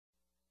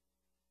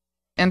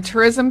and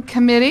Tourism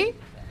Committee.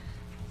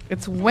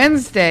 It's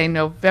Wednesday,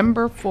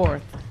 November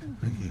 4th.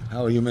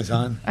 How are you, Ms.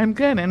 Hahn? I'm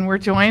good, and we're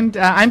joined.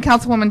 I'm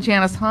Councilwoman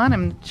Janice Hahn.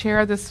 I'm chair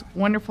of this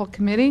wonderful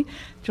committee,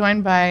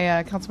 joined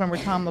by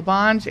Councilmember Tom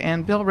LaBonge,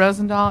 and Bill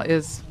Rosendahl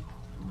is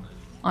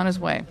on his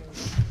way.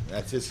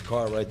 That's his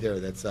car right there,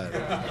 that side.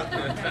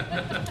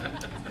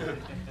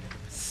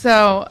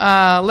 So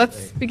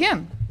let's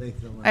begin.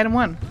 Thanks so much. Item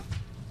 1.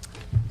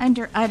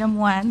 Under Item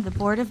 1, the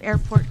Board of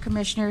Airport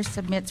Commissioners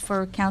submits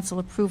for council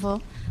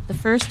approval the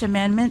First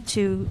Amendment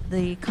to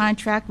the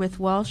contract with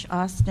Walsh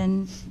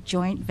Austin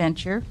Joint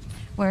Venture,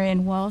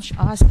 wherein Walsh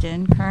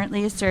Austin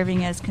currently is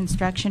serving as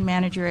construction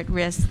manager at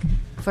risk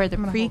for the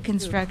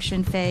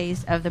pre-construction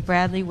phase of the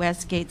Bradley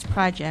West Gates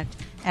project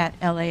at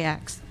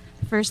LAX.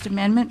 The First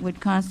Amendment would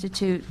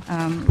constitute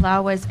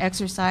LAWA's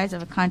exercise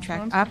of a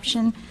contract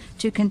option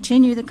to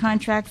continue the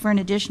contract for an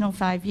additional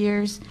 5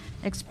 years,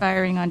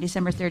 expiring on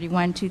December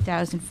 31,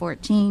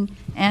 2014,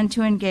 and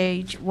to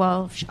engage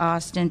Walsh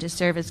Austin to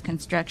serve as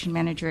construction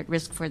manager at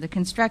risk for the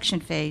construction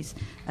phase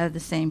of the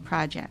same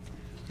project.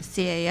 The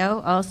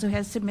CAO also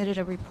has submitted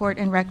a report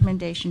and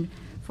recommendation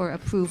for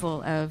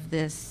approval of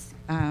this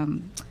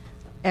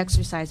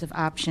exercise of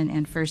option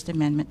and First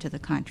Amendment to the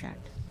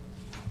contract.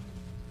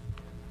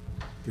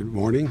 Good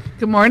morning.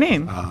 Good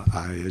morning.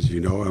 As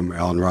you know, I'm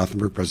Alan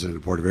Rothenberg, President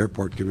of the Board of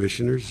Airport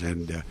Commissioners,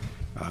 and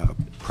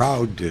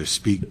proud to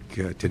speak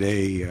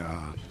today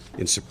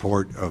in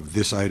support of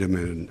this item,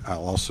 and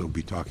I'll also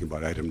be talking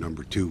about item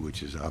number 2,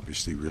 which is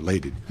obviously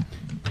related.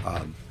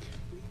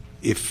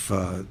 If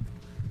the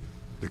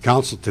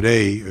Council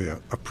today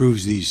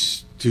approves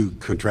these 2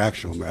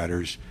 contractual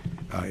matters,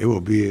 it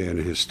will be an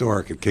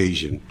historic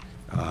occasion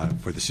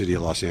for the City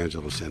of Los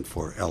Angeles and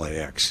for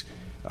LAX.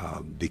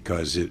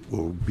 Because it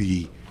will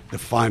be the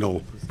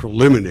final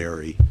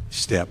preliminary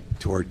step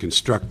toward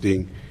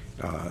constructing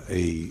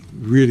a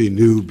really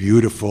new,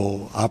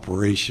 beautiful,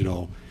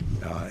 operational,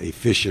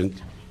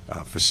 efficient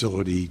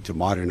facility to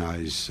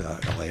modernize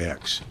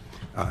LAX.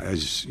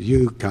 As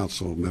you,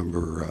 Council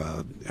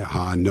Member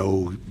Hahn,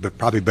 know, but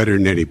probably better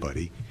than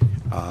anybody,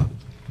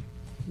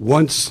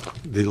 once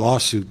the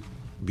lawsuit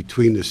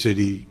between the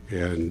city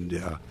and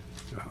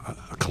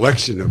a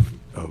collection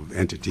of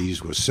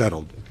entities was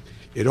settled,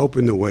 it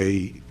opened the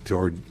way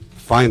toward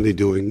finally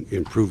doing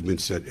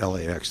improvements at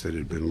LAX that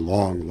had been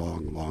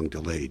long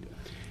delayed.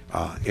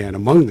 And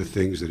among the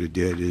things that it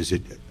did is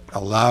it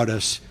allowed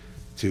us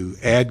to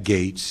add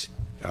gates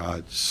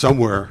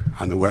somewhere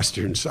on the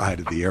western side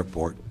of the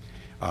airport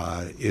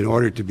in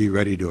order to be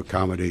ready to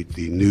accommodate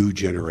the new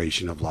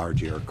generation of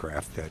large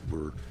aircraft that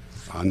were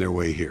on their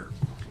way here,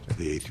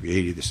 the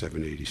A380, the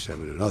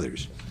 787, and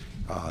others.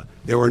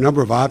 There were a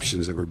number of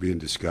options that were being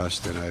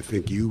discussed, and I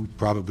think you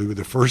probably were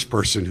the first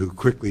person who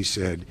quickly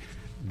said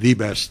the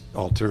best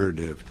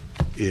alternative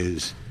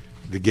is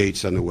the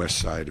gates on the west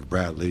side of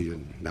Bradley,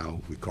 and now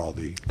we call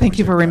the... Thank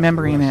you for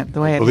remembering it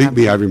the way it Believe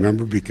happened. me, I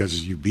remember,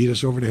 because you beat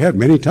us over the head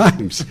many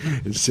times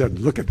and said,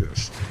 look at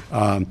this.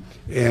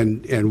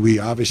 And we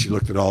obviously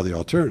looked at all the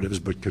alternatives,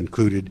 but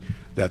concluded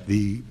that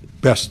the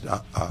best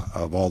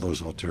of all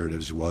those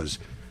alternatives was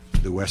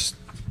the west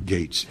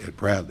gates at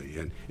Bradley.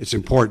 And it's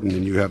important,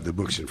 and you have the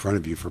books in front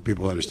of you, for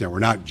people to understand we're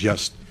not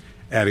just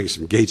adding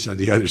some gates on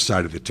the other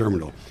side of the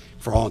terminal.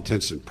 For all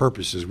intents and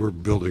purposes, we're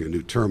building a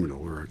new terminal.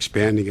 We're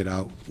expanding it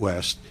out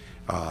west.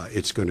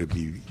 It's going to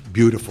be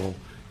beautiful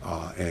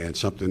and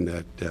something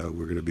that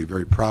we're going to be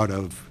very proud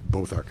of,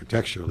 both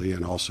architecturally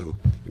and also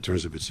in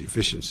terms of its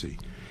efficiency.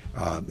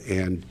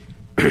 And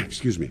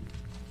excuse me.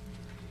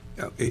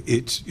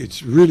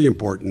 It's really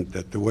important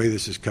that the way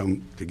this has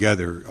come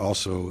together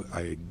also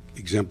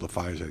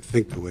exemplifies, I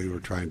think, the way we're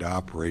trying to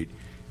operate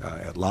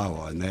at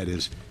LAWA, and that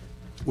is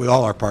with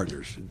all our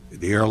partners.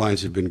 The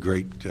airlines have been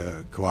great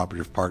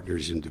cooperative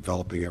partners in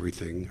developing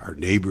everything. Our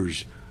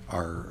neighbors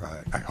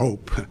are, I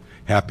hope,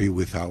 happy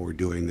with how we're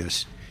doing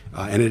this,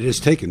 and it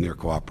has taken their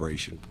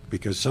cooperation,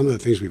 because some of the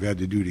things we've had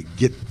to do to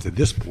get to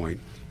this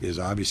point is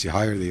obviously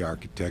hire the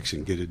architects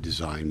and get a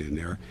design in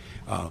there.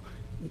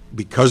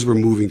 Because we're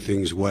moving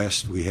things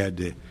west, we had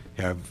to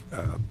have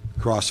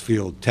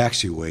cross-field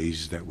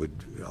taxiways that would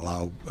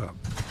allow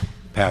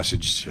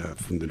passage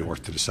from the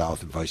north to the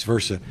south and vice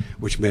versa,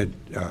 which meant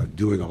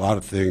doing a lot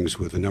of things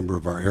with a number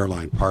of our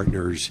airline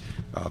partners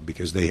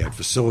because they had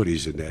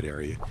facilities in that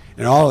area.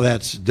 And all of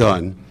that's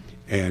done.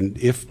 And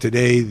if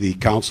today the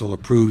council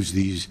approves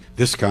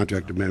this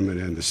contract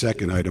amendment and the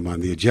second item on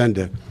the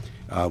agenda,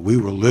 we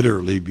will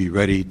literally be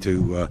ready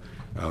to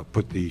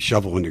put the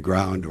shovel in the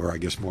ground, or I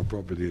guess more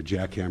appropriately a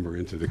jackhammer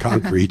into the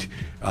concrete,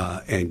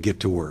 and get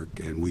to work.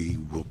 And we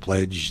will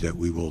pledge that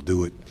we will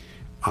do it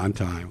on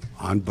time,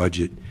 on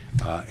budget,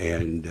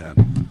 and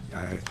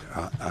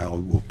I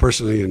will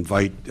personally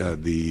invite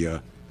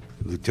the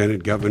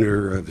Lieutenant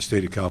Governor of the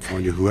state of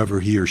California, whoever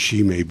he or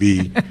she may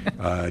be,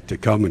 to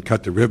come and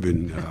cut the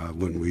ribbon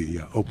when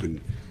we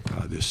open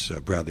this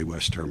Bradley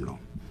West terminal.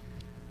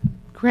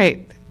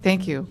 Great.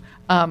 Thank you.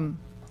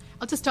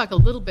 I'll just talk a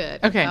little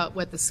bit Okay. about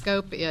what the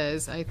scope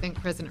is. I think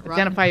President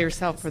Identify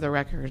yourself for the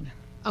record.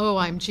 Oh,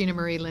 I'm Gina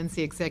Marie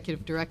Lindsay,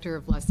 Executive Director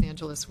of Los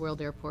Angeles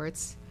World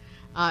Airports.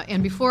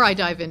 And before I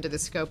dive into the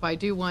scope, I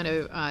do want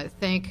to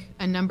thank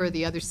a number of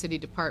the other city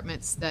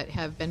departments that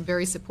have been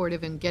very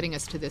supportive in getting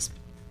us to this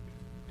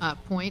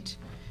point,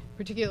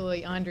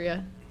 particularly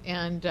Andrea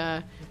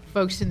and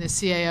folks in the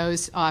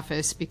CAO's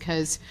office,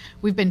 because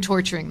we've been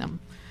torturing them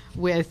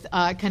with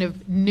kind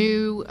of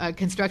new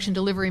construction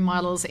delivery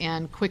models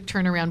and quick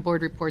turnaround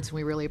board reports, and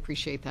we really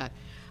appreciate that.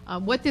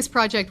 What this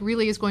project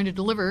really is going to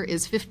deliver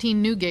is 15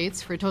 new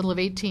gates for a total of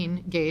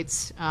 18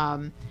 gates,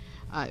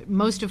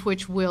 most of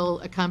which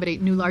will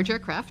accommodate new large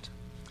aircraft.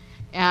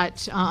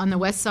 On the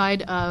west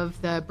side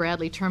of the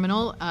Bradley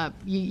Terminal,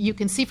 you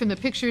can see from the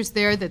pictures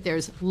there that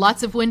there's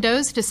lots of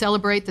windows to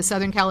celebrate the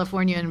Southern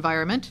California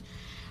environment.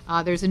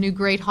 There's a new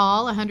Great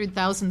Hall,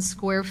 100,000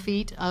 square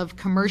feet of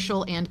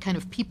commercial and kind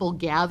of people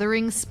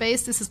gathering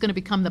space. This is going to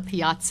become the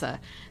piazza,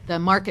 the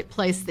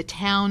marketplace, the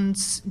town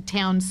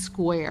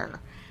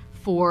square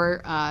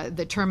for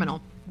the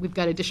terminal. We've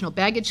got additional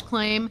baggage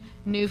claim,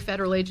 new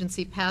federal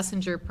agency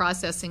passenger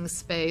processing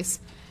space,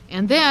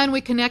 and then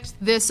we connect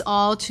this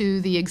all to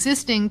the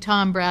existing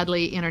Tom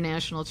Bradley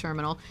International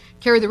Terminal,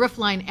 carry the roof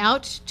line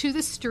out to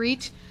the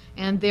street,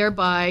 and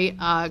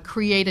thereby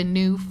create a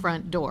new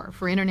front door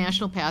for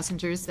international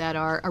passengers that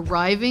are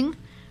arriving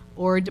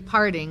or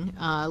departing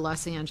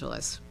Los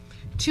Angeles.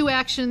 2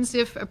 actions,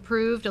 if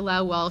approved,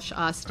 allow Walsh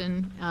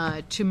Austin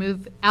to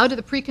move out of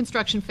the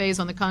pre-construction phase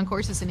on the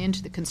concourses and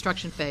into the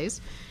construction phase,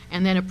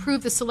 and then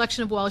approve the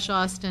selection of Walsh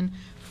Austin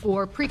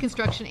for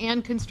pre-construction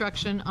and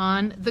construction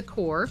on the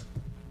core.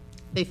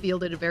 They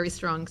fielded a very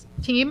strong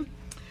team.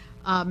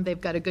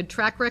 They've got a good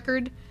track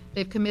record.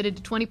 They've committed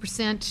to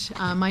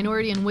 20%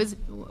 minority and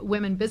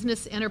women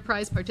business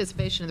enterprise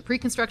participation in the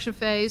pre-construction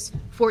phase,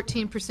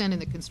 14% in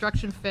the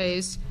construction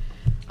phase.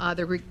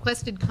 The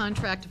requested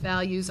contract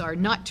values are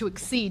not to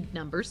exceed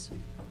numbers,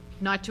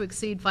 not to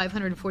exceed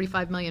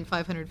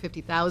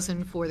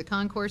 $545,550,000 for the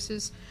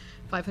concourses,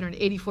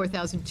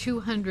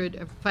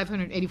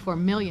 $584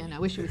 million, I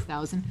wish it was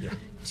 1,000, yeah.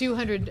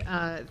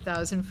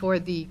 $200,000 for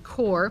the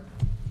core.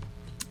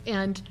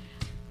 And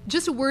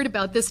just a word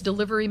about this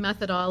delivery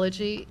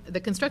methodology.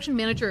 The construction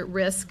manager at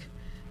risk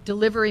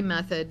delivery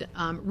method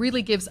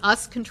really gives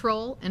us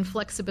control and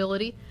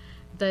flexibility.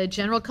 The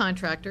general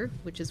contractor,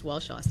 which is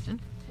Walsh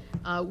Austin,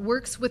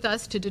 works with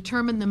us to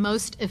determine the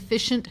most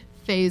efficient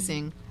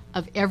phasing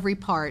of every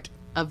part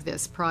of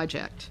this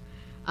project.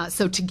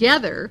 So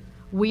together,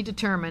 we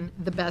determine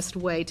the best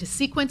way to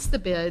sequence the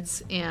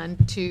bids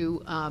and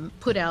to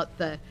put out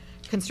the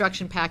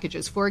construction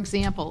packages. For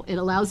example, it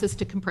allows us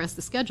to compress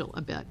the schedule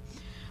a bit.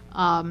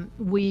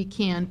 We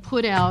can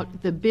put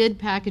out the bid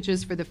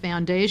packages for the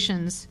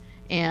foundations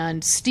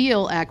and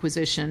steel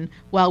acquisition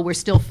while we're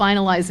still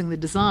finalizing the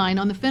design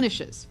on the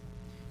finishes,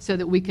 so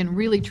that we can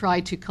really try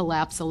to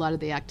collapse a lot of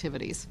the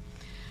activities.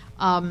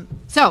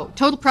 So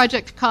total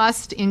project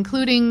cost,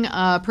 including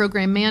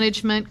program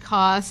management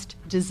cost,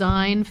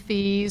 design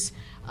fees,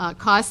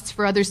 costs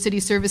for other city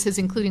services,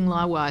 including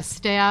LAWA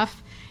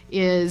staff,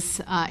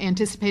 is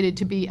anticipated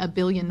to be $1.5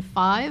 billion.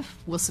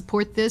 We'll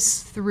support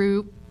this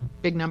through,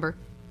 big number.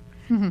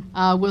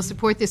 We'll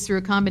support this through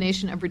a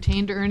combination of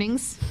retained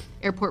earnings,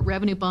 airport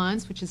revenue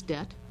bonds, which is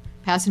debt,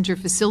 passenger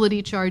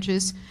facility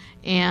charges,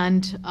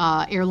 and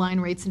airline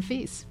rates and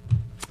fees.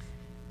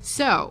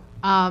 So,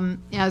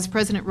 as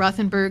President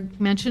Rothenberg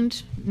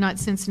mentioned, not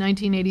since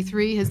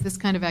 1983 has this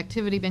kind of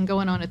activity been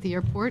going on at the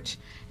airport.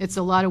 It's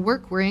a lot of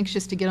work. We're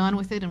anxious to get on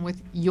with it, and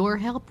with your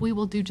help, we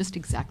will do just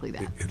exactly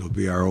that. It'll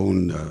be our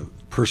own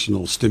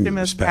personal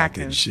stimulus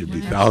package. It'll be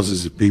Yeah.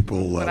 thousands of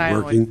people What I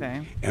always working.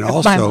 say. And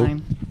That's my also,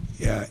 line.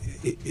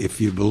 if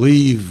you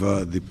believe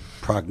the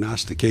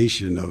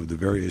prognostication of the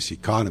various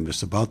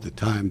economists about the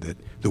time that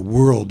the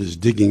world is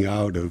digging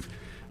out of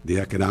the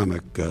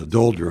economic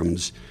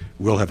doldrums,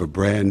 we'll have a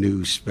brand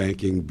new,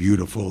 spanking,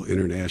 beautiful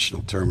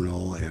international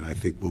terminal, and I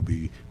think we'll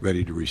be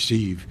ready to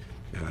receive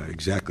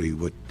exactly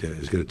what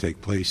is going to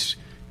take place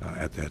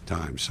at that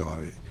time.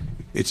 So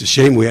it's a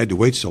shame we had to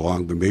wait so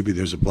long, but maybe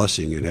there's a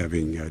blessing in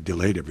having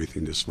delayed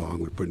everything this long.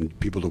 We're putting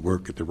people to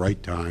work at the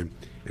right time,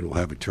 and we'll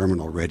have a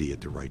terminal ready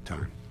at the right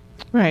time.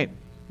 Right.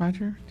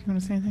 Roger, do you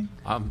want to say anything?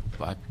 I'm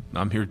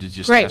here to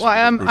just. Great. ask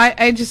Well, for-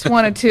 I just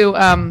wanted to,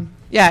 I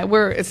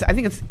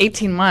think it's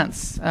 18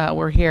 months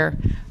we're here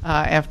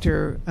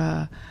after,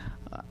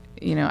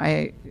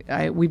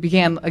 we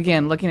began,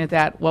 again, looking at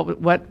that.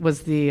 What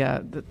was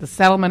the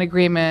settlement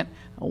agreement?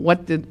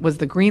 What was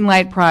the green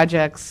light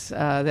projects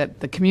that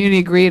the community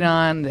agreed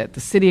on, that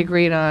the city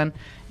agreed on?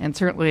 And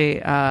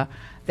certainly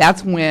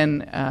that's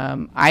when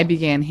I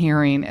began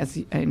hearing, as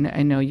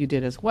I know you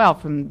did as well,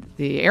 from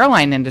the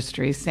airline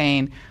industry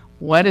saying,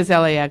 what is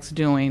LAX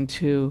doing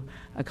to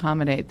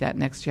accommodate that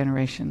next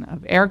generation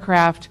of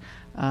aircraft?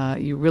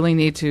 You really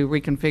need to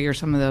reconfigure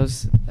some of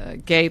those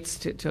gates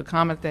to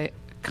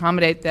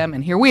accommodate them.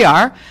 And here we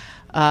are.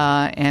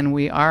 And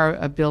we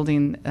are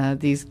building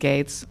these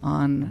gates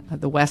on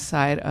the west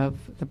side of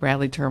the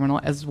Bradley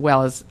Terminal, as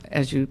well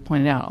as you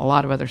pointed out, a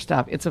lot of other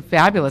stuff. It's a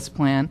fabulous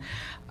plan.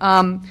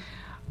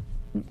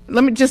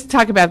 let me just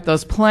talk about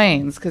those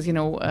planes, because,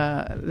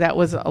 that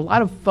was a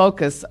lot of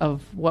focus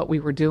of what we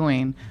were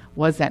doing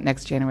was that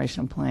next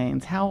generation of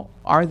planes. How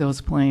are those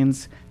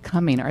planes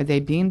coming? Are they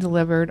being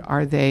delivered?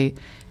 Are they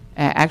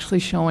actually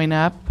showing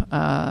up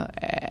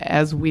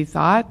as we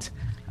thought?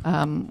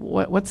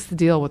 What's the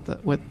deal with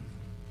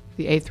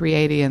the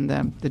A380 and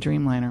the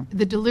Dreamliner?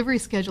 The delivery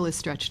schedule is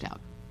stretched out,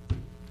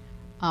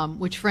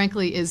 which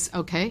frankly is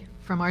okay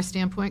from our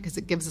standpoint because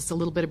it gives us a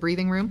little bit of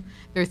breathing room.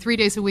 There are 3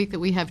 days a week that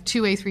we have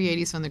 2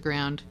 A380s on the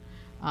ground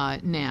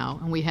now,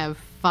 and we have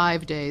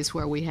 5 days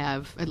where we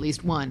have at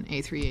least one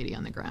A380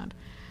 on the ground.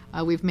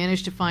 We've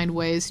managed to find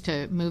ways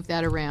to move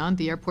that around.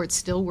 The airport's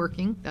still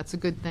working. That's a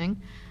good thing.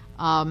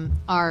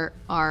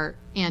 Our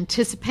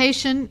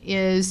anticipation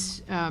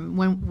is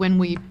when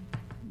we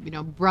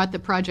brought the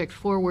project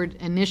forward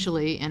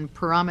initially and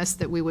promised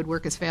that we would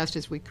work as fast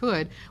as we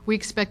could, we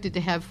expected to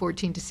have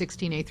 14 to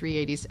 16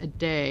 A380s a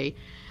day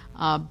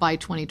by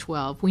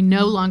 2012. We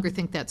no longer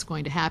think that's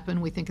going to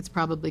happen. We think it's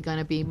probably going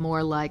to be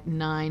more like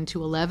 9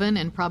 to 11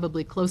 and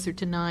probably closer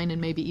to 9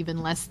 and maybe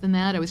even less than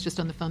that. I was just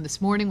on the phone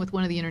this morning with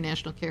one of the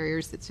international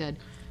carriers that said,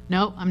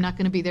 no, I'm not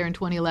going to be there in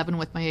 2011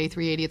 with my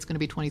A380. It's going to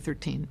be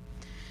 2013.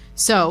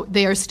 So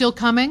they are still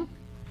coming,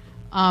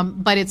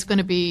 but it's going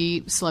to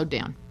be slowed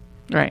down.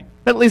 Right.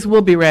 But at least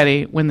we'll be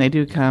ready when they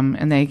do come,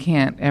 and they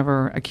can't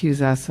ever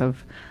accuse us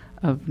of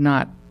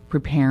not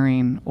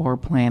preparing or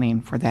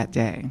planning for that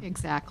day.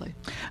 Exactly.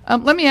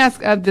 Let me ask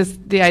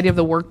the idea of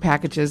the work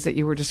packages that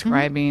you were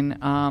describing,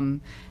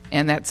 and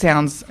that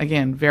sounds,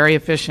 again, very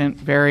efficient,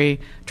 very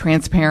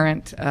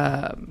transparent,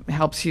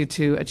 helps you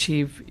to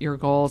achieve your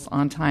goals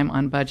on time,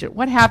 on budget.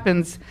 What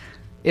happens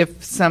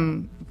if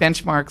some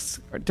benchmarks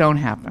don't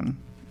happen?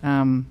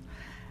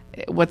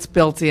 What's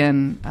built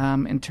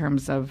in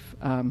terms of...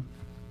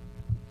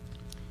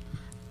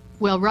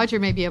 Well, Roger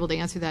may be able to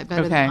answer that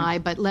better Okay. than I,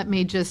 but let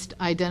me just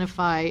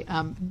identify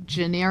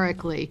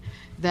generically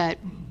that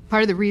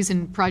part of the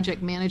reason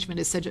project management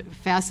is such a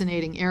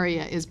fascinating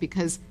area is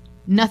because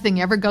nothing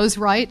ever goes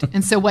right.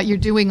 And so what you're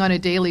doing on a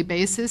daily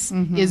basis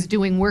is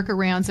doing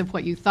workarounds of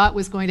what you thought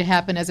was going to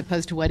happen as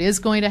opposed to what is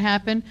going to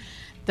happen.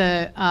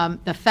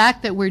 The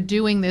fact that we're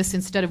doing this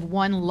instead of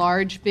one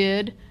large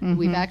bid,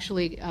 we've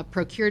actually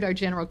procured our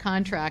general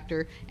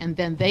contractor, and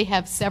then they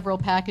have several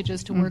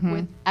packages to work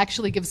with,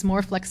 actually gives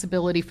more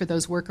flexibility for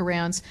those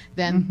workarounds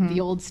than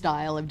the old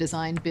style of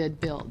design, bid,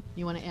 build.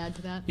 You want to add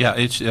to that? Yeah,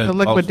 it's the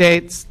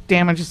liquidates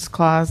damages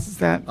clause, is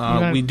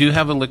that... we do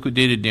have a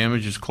liquidated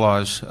damages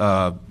clause,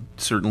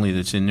 certainly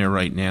that's in there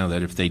right now,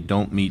 that if they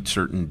don't meet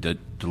certain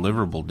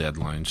deliverable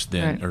deadlines,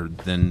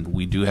 then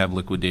we do have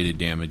liquidated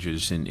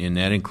damages, and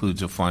that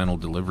includes a final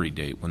delivery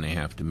date when they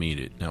have to meet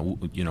it. Now,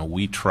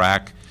 we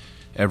track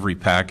every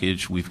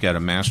package. We've got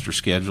a master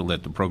schedule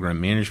that the program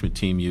management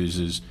team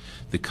uses.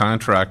 The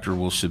contractor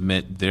will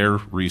submit their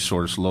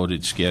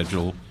resource-loaded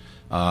schedule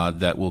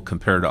that will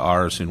compare to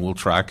ours, and we'll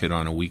track it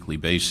on a weekly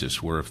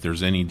basis, where if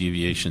there's any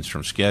deviations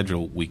from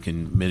schedule, we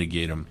can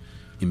mitigate them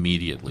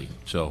immediately.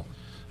 So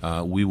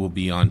we will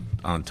be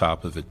on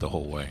top of it the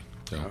whole way.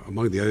 So.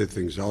 Among the other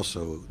things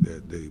also,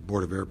 the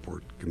Board of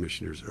Airport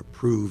Commissioners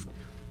approved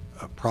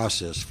a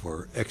process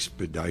for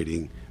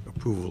expediting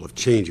approval of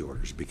change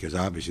orders, because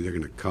obviously they're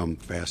going to come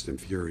fast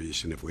and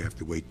furious, and if we have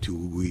to wait 2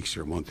 weeks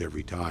or a month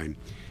every time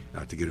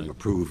to get them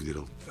approved,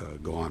 it'll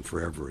go on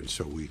forever. And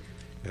so we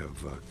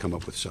have come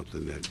up with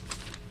something that,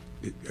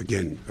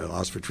 again,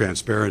 allows for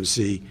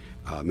transparency,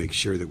 makes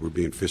sure that we're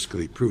being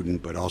fiscally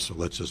prudent, but also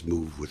lets us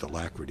move with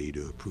alacrity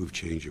to approve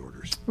change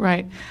orders.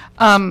 Right.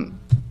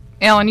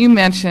 Alan, you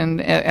mentioned,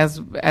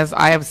 as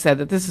I have said,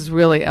 that this is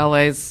really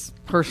LA's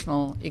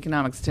personal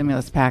economic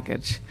stimulus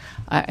package.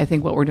 I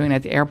think what we're doing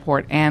at the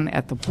airport and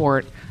at the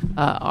port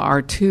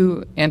are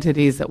two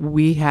entities that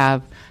we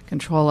have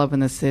control of in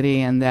the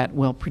city and that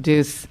will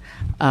produce,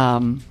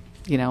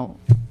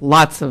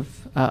 lots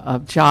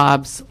of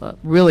jobs.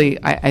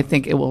 Really, I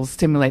think it will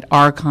stimulate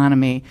our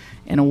economy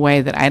in a way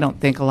that I don't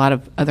think a lot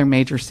of other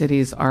major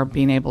cities are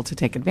being able to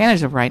take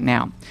advantage of right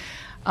now.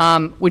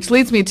 Which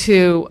leads me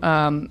to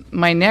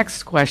my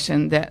next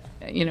question that,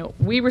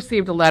 we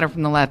received a letter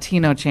from the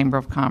Latino Chamber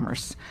of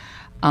Commerce,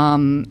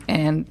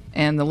 and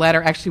the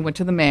letter actually went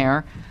to the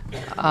mayor,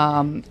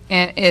 and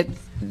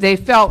they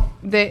felt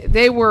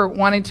they were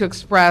wanting to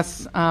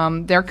express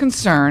their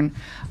concern,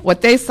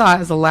 what they saw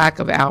as a lack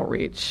of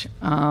outreach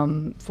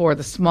for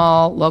the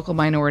small local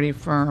minority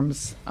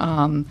firms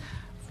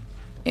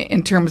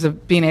in terms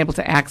of being able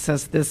to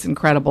access this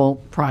incredible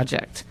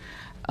project.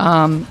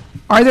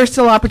 Are there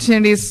still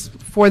opportunities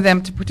for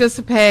them to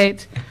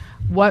participate?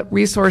 What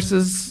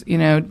resources,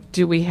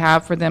 do we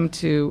have for them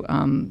to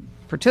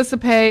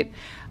participate?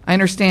 I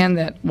understand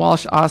that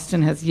Walsh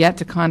Austin has yet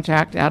to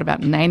contract out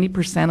about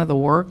 90% of the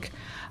work.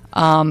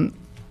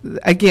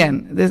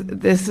 Again,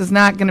 this is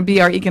not going to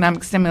be our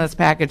economic stimulus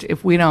package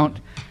if we don't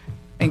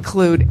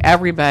include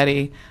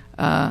everybody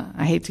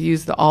I hate to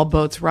use the all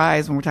boats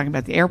rise when we're talking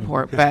about the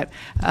airport, but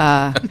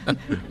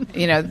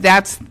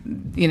that's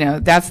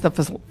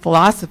the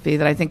philosophy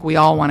that I think we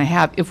all want to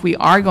have. If we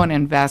are going to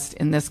invest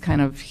in this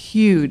kind of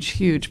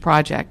huge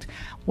project,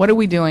 what are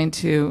we doing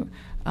to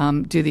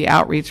do the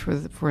outreach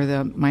for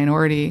the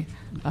minority?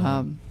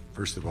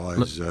 First of all,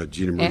 as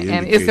Gina Marie And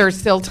indicated, is there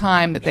still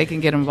time that they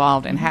can get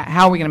involved, and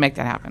how are we going to make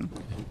that happen?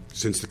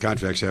 since the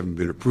contracts haven't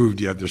been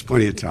approved yet, there's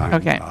plenty of time.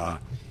 Okay.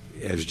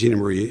 As Gina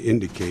Marie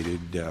indicated,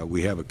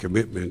 we have a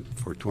commitment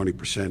for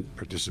 20%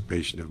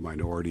 participation of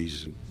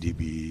minorities and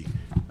DBE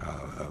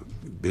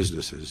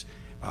businesses.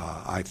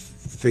 I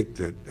think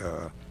that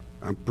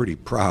I'm pretty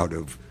proud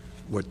of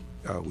what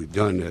we've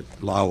done at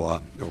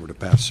LAWA over the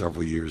past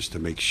several years to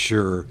make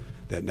sure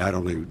that not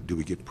only do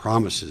we get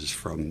promises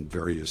from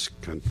various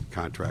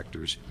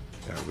contractors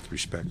with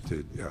respect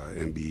to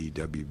MBE,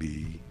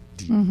 WB,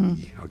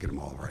 DBE, I'll get them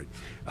all right,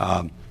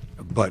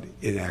 but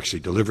in actually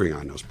delivering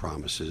on those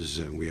promises,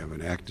 and we have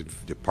an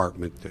active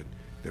department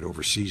that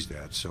oversees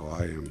that. So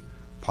I am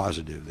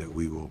positive that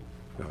we will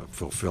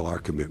fulfill our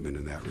commitment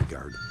in that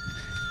regard.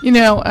 You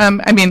know,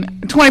 I mean,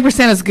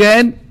 20% is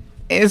good.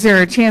 Is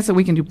there a chance that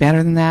we can do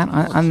better than that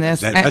on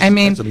this? That's I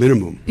mean, that's a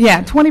minimum.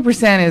 Yeah,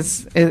 20%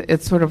 is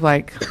it's sort of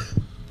like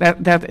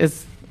that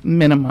is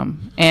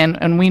minimum,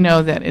 and we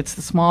know that it's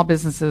the small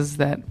businesses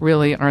that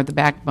really are the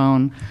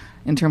backbone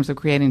in terms of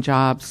creating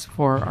jobs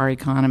for our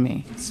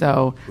economy.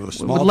 So Well, the we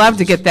small would love to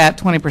business- get that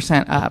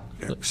 20% up.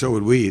 So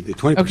would we. The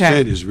 20%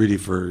 Okay. is really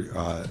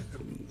for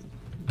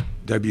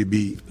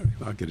WB.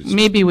 I'll get it.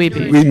 Maybe we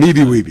be.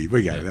 Maybe we be.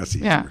 We got it. That's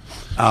easy. Yeah.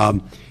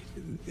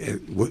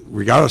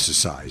 Regardless of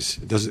size,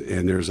 it doesn't,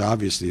 and there's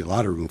obviously a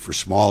lot of room for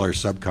smaller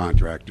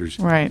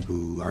subcontractors Right.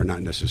 who are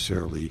not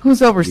necessarily.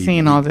 Who's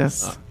overseeing all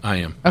this? I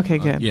am. Okay,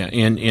 good. Yeah,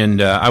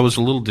 and I was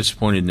a little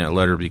disappointed in that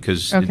letter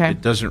because Okay.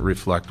 it doesn't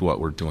reflect what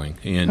we're doing.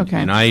 And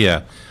Okay. and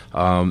I,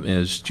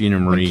 as Gina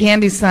Marie,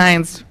 Candy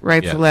Signs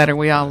writes Yeah. a letter.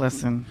 We all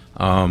listen.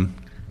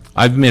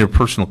 I've made a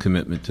personal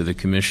commitment to the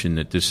commission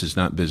that this is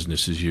not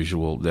business as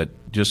usual,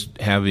 that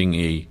just having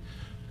a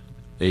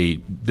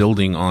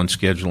building on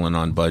schedule and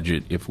on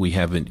budget, if we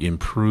haven't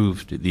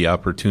improved the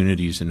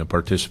opportunities and the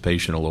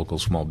participation of local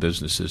small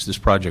businesses, this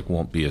project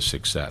won't be a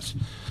success.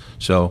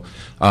 So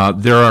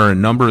there are a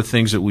number of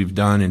things that we've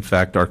done. In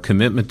fact, our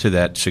commitment to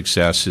that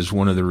success is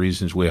one of the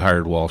reasons we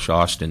hired Walsh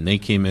Austin. They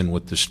came in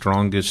with the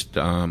strongest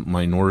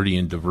minority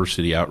and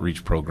diversity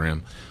outreach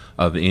program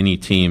of any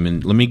team.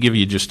 And let me give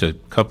you just a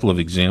couple of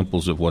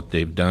examples of what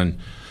they've done.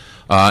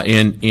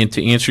 And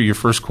to answer your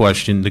first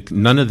question,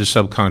 none of the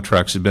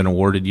subcontracts have been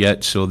awarded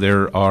yet, so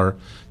there's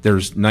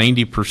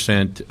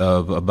 90%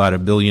 of about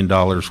 $1 billion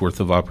worth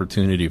of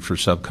opportunity for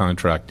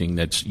subcontracting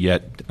that's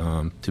yet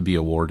to be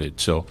awarded.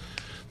 So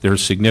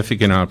there's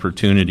significant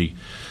opportunity.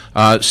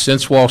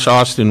 Since Walsh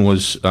Austin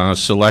was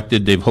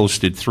selected, they've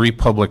hosted 3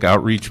 public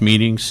outreach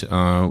meetings.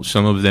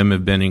 Some of them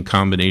have been in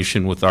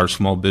combination with our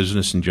Small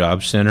Business and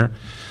Jobs Center.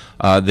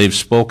 They've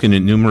spoken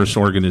at numerous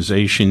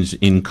organizations,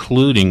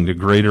 including the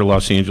Greater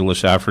Los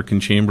Angeles African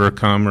Chamber of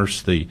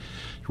Commerce, the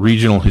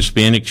Regional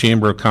Hispanic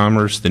Chamber of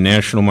Commerce, the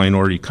National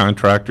Minority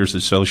Contractors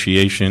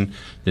Association,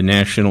 the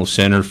National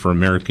Center for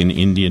American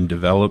Indian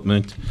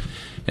Development.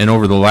 And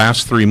over the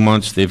last 3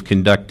 months, they've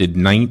conducted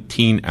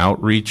 19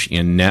 outreach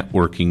and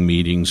networking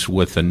meetings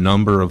with a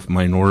number of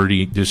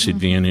minority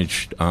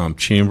disadvantaged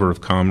Chamber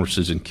of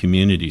Commerces and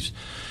communities.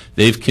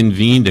 They've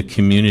convened a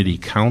community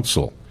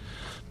council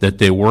that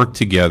they work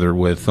together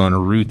with on a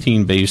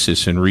routine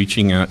basis in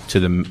reaching out to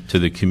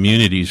the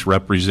communities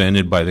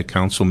represented by the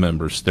council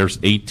members. There's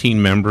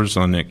 18 members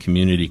on that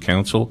community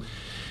council,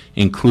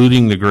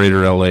 including the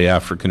Greater LA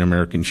African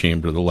American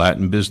Chamber, the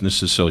Latin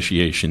Business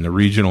Association, the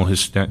Regional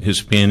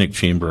Hispanic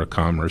Chamber of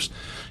Commerce,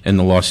 and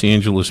the Los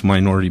Angeles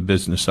Minority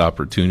Business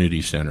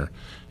Opportunity Center.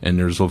 And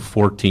there's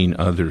 14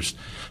 others.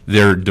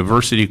 Their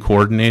diversity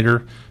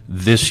coordinator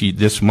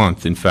this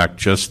month, in fact,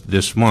 just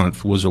this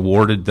month, was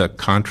awarded the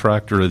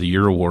Contractor of the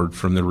Year award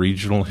from the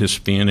Regional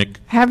Hispanic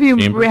Have you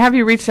Chamber.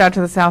 reached out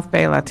to the South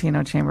Bay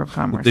Latino Chamber of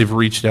Commerce? They've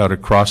reached out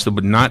across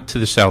but not to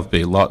the South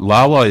Bay.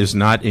 LAWA is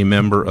not a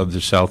member of the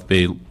South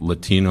Bay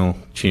Latino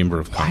Chamber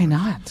of Commerce. Why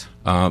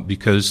not?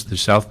 Because the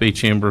South Bay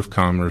Chamber of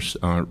Commerce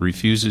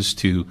refuses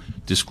to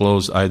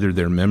disclose either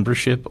their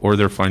membership or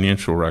their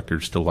financial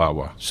records to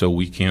LAWA. So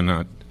we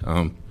cannot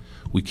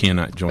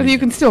join. But you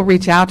can still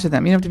reach out to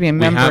them. You don't have to be a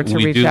member to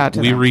reach out to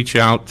them. We reach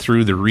out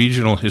through the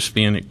Regional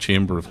Hispanic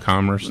Chamber of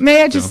Commerce.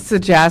 May I just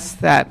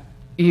suggest that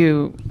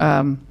you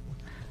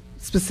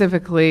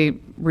specifically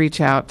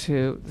reach out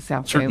to the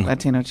South Bay Certainly.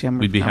 Latino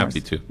Chamber We'd of be Commerce?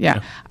 happy to.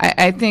 Yeah. Yeah.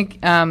 I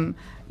think,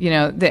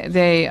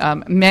 they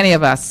many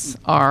of us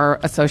are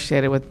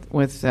associated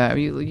with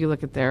you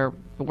look at their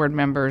board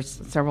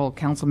members, several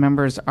council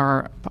members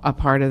are a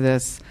part of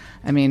this.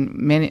 I mean,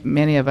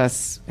 many of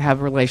us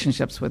have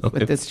relationships with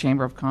this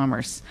Chamber of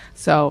Commerce.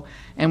 So,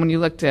 and when you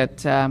looked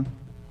at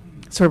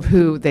sort of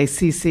who they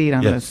CC'd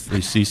on Yes,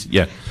 this,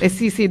 yeah. they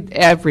CC'd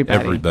everybody.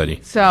 Everybody.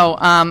 So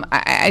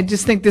I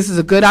just think this is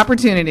a good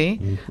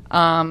opportunity,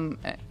 and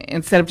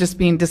instead of just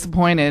being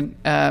disappointed,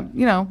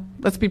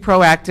 let's be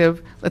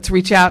proactive. Let's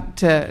reach out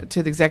to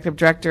the executive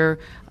director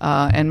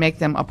and make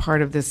them a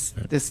part of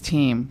this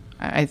team.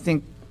 I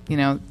think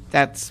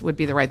that's would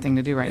be the right thing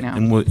to do right now.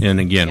 And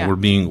again, Yeah. we're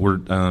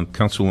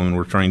Councilwoman,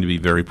 we're trying to be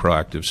very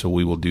proactive, so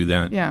we will do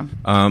that. Yeah.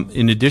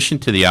 In addition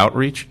to the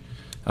outreach,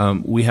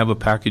 we have a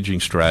packaging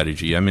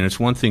strategy. I mean, it's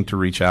one thing to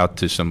reach out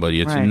to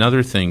somebody. It's Right.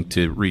 another thing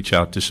to reach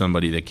out to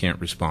somebody that can't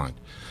respond.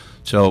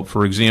 So,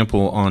 for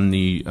example, on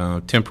the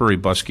temporary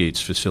bus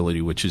gates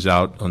facility, which is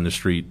out on the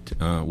street,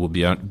 will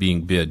be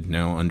being bid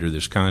now under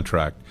this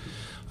contract.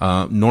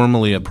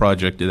 Normally, a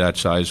project of that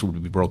size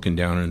would be broken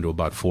down into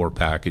about 4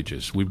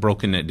 packages. We've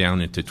broken that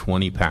down into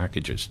 20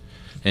 packages.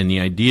 And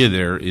the idea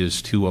there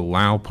is to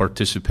allow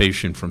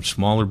participation from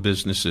smaller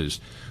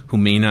businesses who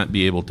may not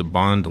be able to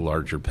bond a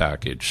larger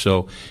package.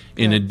 So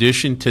in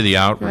addition to the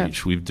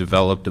outreach, we've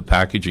developed a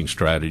packaging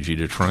strategy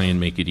to try and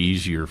make it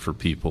easier for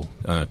people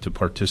to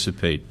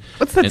participate.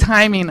 What's the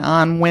timing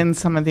on when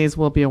some of these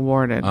will be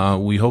awarded?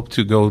 We hope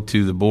to go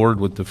to the board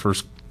with the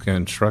first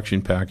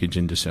construction package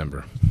in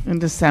December. In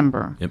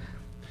December. Yep.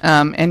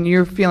 And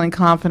you're feeling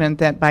confident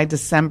that by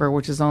December,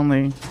 which is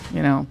only,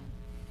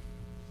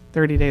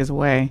 30 days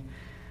away,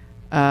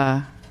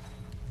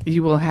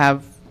 you will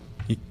have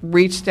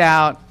reached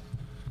out,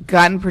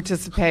 gotten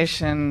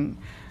participation,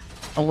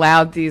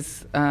 allowed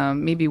these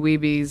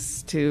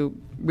Meebie-Weebies to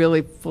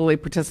really fully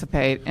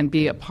participate and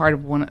be a part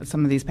of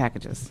some of these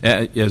packages.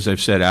 As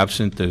I've said,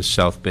 absent the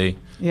South Bay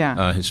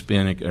Yeah.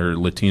 Hispanic or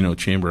Latino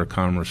Chamber of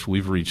Commerce,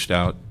 we've reached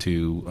out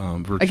to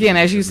virtually Again,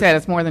 as you said,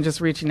 it's more than just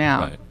reaching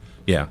out. Right.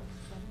 Yeah.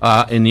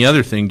 And the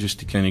other thing, just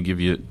to kind of give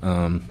you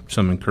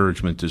some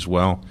encouragement as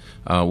well,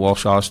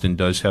 Walsh Austin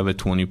does have a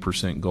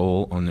 20%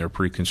 goal on their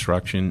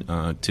pre-construction.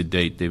 To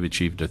date, they've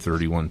achieved a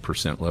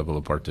 31% level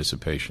of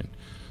participation.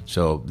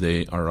 So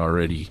they are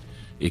already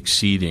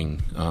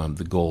exceeding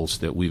the goals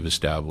that we've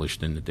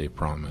established and that they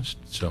promised.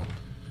 So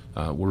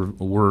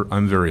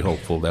I'm very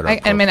hopeful that our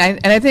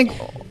I think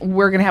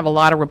we're going to have a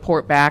lot of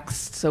report backs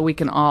so we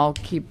can all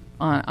keep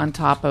on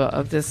top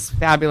of this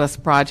fabulous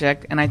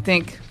project. And I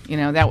think,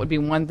 that would be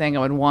one thing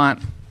I would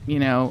want,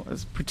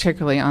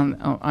 particularly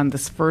on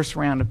this first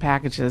round of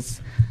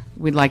packages.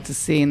 We'd like to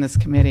see in this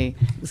committee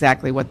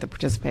exactly what the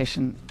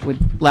participation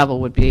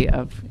level would be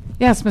of.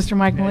 Yes, Mr.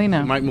 Mike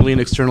Molina. Mike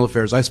Molina, External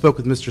Affairs. I spoke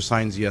with Mr.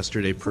 Sines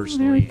yesterday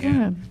personally very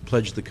good. and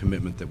pledged the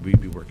commitment that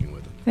we'd be working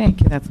with him.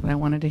 Thank you. That's what I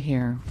wanted to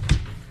hear.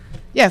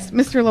 Yes, Mr.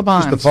 Just to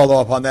LeBon. follow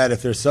up on that,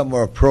 if there's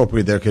somewhere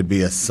appropriate, there could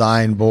be a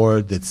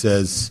signboard that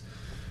says,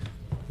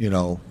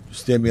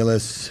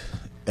 stimulus,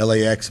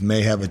 LAX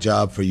may have a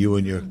job for you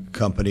and your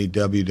company,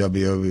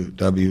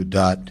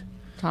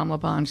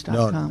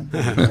 TomLaBonge.com.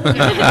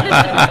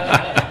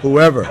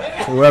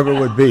 whoever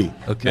would be.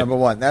 Okay. Number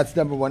one. That's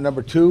number one.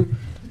 Number two,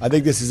 I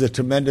think this is a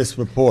tremendous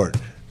report,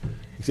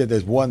 except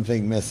there's one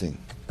thing missing.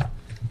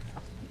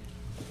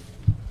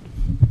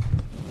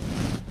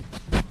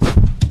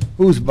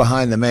 Who's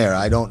behind the mayor?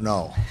 I don't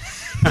know.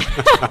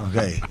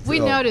 Okay. We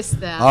so- noticed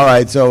that. All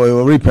right, so we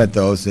will reprint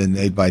those in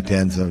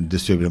 8x10s and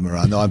distribute them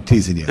around. No, I'm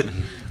teasing you.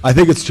 I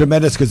think it's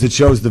tremendous because it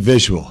shows the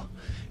visual.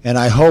 And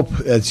I hope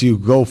as you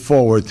go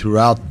forward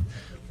throughout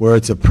where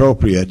it's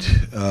appropriate,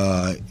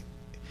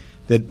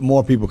 that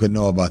more people can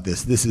know about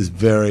this. This is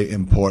very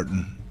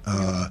important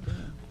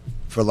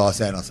for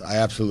Los Angeles. I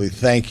absolutely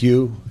thank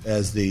you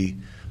as the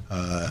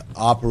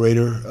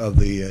operator of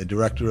the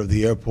director of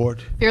the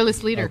airport.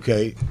 Fearless leader.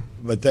 Okay,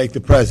 but thank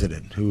the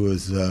president, who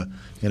is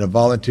in a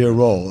volunteer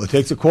role. It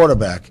takes a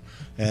quarterback,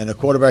 and a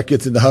quarterback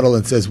gets in the huddle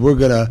and says, we're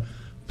going to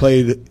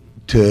play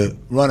to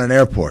run an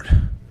airport.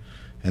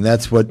 And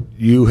that's what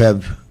you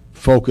have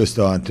focused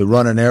on, to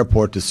run an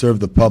airport, to serve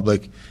the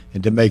public,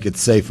 and to make it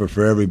safer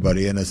for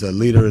everybody. And as a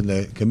leader in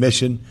the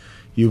commission,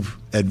 you've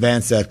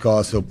advanced that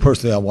cause. So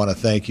personally, I want to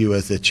thank you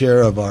as the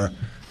chair of our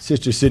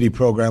Sister City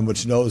program,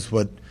 which knows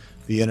what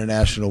the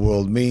international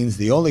world means.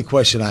 The only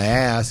question I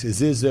ask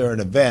is there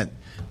an event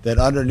that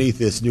underneath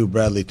this new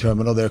Bradley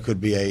terminal there could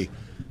be a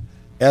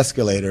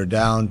escalator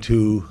down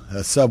to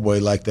a subway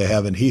like they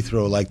have in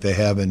Heathrow, like they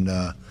have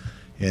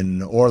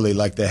in Orly,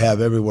 like they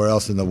have everywhere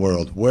else in the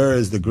world? Where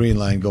is the Green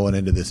Line going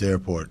into this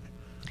airport?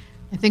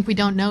 I think we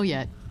don't know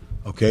yet.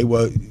 Okay,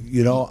 well,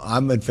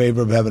 I'm in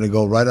favor of having to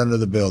go right under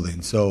the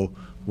building. So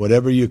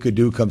whatever you could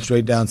do, come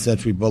straight down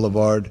Century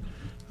Boulevard.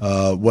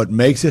 What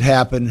makes it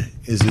happen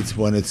is it's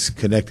when it's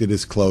connected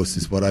as close,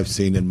 is what I've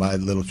seen in my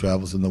little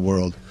travels in the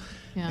world.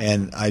 Yeah.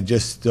 And I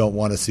just don't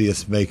want to see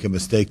us make a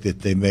mistake that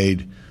they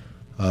made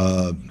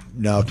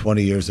now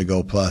 20 years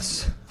ago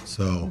plus.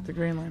 So, The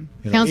Green Line.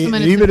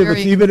 Councilman, it's even a if it's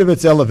very- even if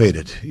it's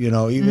elevated,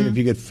 even if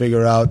you could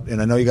figure out,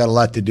 and I know you got a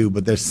lot to do,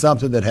 but there's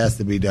something that has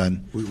to be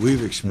done.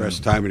 We've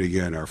expressed time and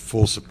again our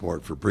full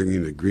support for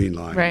bringing the Green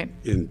Line Right.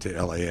 into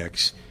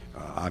LAX.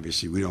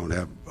 Obviously, we don't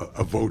have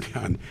a vote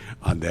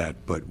on that,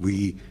 but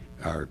we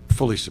are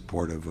fully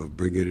supportive of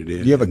bringing it in.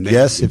 Do you have a And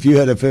guess? If you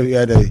had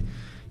to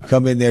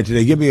come in there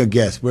today, give me a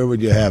guess. Where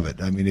would you have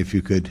it? I mean, if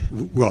you could.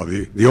 Well,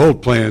 the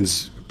old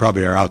plans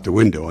probably are out the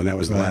window, and that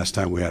was the last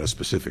time we had a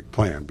specific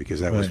plan, because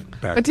that was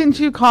back. But didn't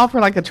you call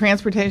for like a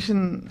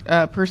transportation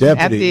person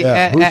Deputy,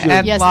 at yeah.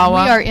 at Yes,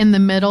 LAWA? we are in the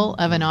middle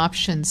of an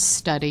options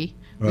study.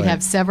 We Right.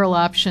 have several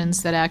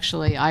options that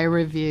actually I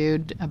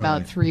reviewed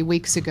about Right. 3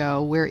 weeks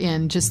ago. We're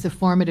in just the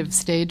formative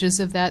stages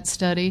of that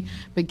study.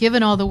 But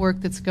given all the work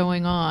that's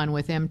going on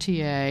with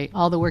MTA,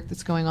 all the work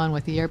that's going on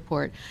with the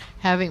airport,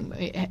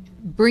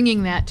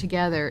 bringing that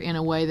together in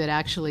a way that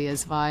actually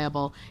is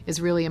viable is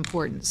really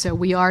important. So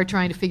we are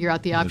trying to figure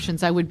out the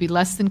options. I would be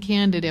less than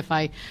candid if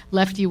I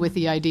left you with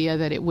the idea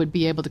that it would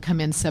be able to come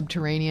in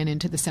subterranean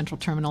into the central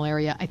terminal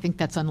area. I think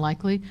that's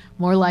unlikely.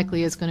 More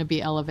likely is going to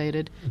be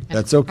elevated. And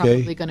That's okay.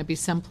 Probably going to be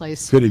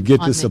someplace. Could it get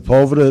to on the-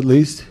 Sepulveda at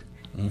least?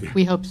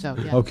 We hope so,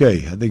 yeah.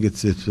 Okay, I think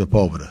it's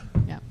Sepulveda.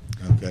 Yeah.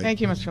 Okay. Thank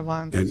you, Mr.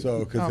 Vaughn. So,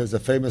 because there's a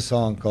famous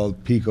song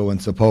called Pico and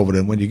Sepulveda,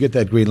 and when you get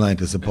that green line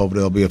to Sepulveda,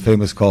 there'll be a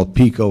famous called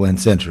Pico and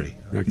Century.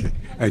 Okay.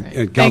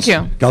 And Thank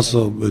you.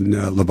 Councilman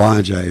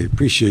Labange, I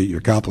appreciate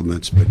your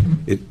compliments, but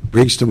it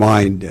brings to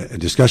mind a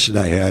discussion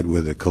I had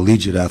with a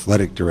collegiate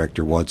athletic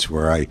director once,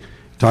 where I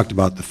talked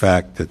about the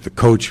fact that the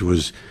coach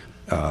was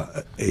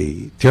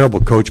a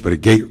terrible coach, but a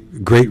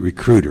great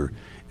recruiter.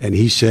 And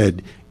he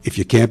said, if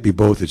you can't be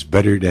both, it's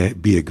better to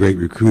be a great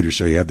recruiter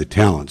so you have the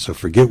talent. So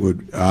forget what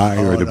I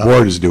or the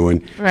board is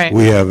doing. Right.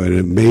 We have an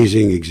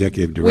amazing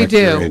executive We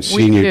director do. and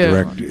senior we do.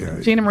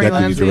 director, Gina Marie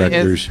deputy Lindsay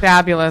directors. is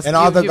fabulous. And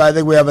You- I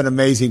think we have an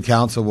amazing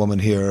councilwoman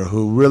here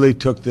who really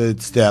took the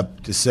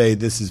step to say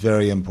this is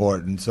very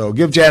important. So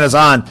give Janice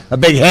Hahn a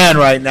big hand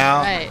right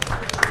now. Right.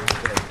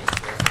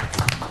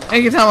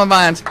 Thank you, Tom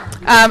Bond.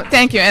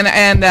 Thank you.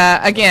 And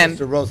again,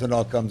 Mr.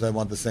 Rosendahl comes, I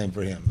want the same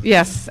for him.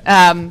 yes,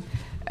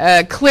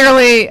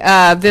 clearly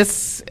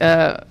this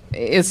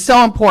is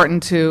so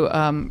important to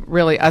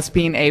really us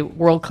being a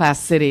world-class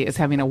city, is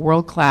having a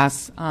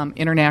world-class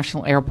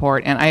international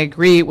airport. And I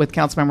agree with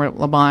Councilmember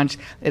Labange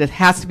that it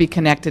has to be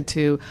connected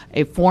to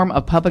a form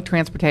of public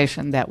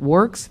transportation that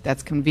works,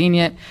 that's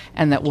convenient,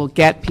 and that will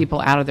get people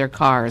out of their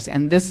cars.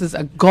 And this is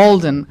a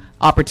golden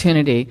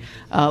opportunity,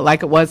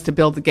 like it was to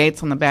build the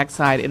gates on the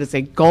backside. It is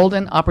a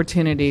golden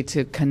opportunity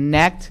to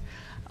connect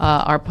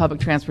our public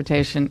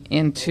transportation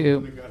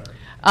into.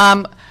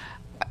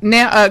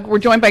 Now we're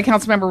joined by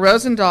Councilmember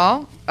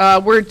Rosendahl.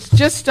 We're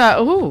just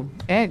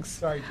eggs.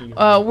 Sorry, Gina.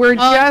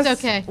 It's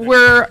okay.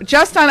 We're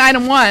just on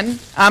item 1.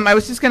 I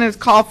was just going to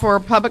call for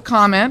public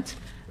comment.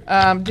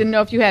 Didn't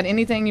know if you had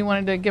anything you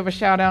wanted to give a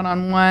shout out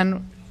on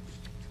 1.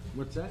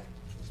 What's that?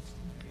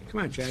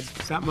 Come on, Chad,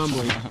 stop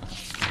mumbling.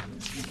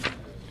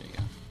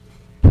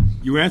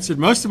 You answered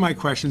most of my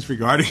questions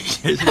regarding it.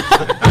 It's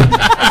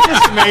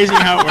just amazing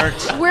how it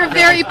works. We're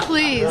very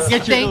pleased.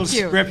 Get your Thank little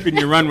you. script and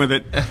you run with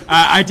it.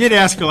 I did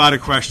ask a lot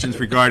of questions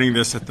regarding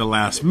this at the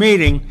last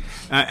meeting,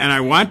 and I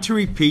want to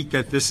repeat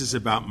that this is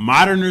about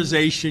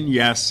modernization,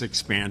 yes,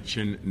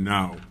 expansion,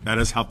 no. That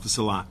has helped us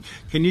a lot.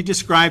 Can you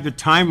describe the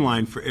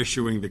timeline for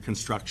issuing the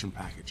construction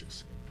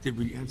packages? Did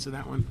we answer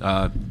that one?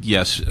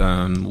 Yes,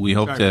 we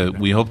hope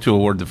to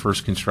award the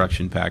first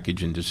construction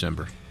package in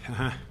December.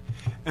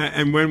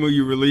 And when will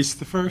you release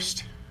the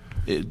first?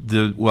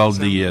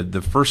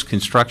 The first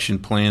construction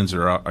plans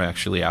are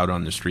actually out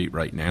on the street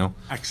right now.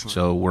 Excellent.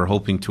 So we're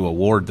hoping to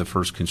award the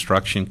first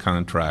construction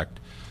contract,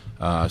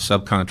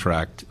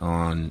 subcontract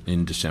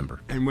in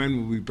December. And when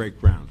will we break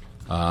ground?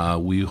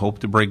 We hope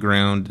to break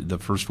ground the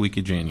first week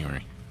of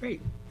January.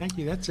 Great. Thank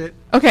you. That's it.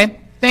 Okay,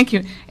 thank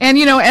you. And,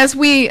 as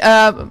we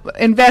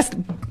invest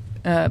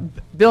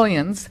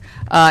billions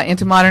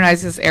into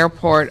modernize this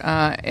airport,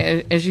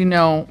 as you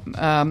know,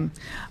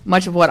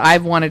 much of what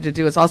I've wanted to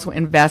do is also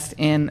invest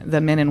in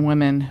the men and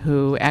women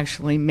who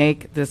actually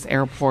make this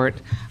airport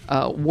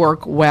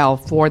work well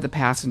for the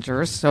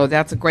passengers. So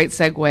that's a great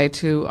segue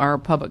to our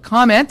public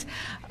comment.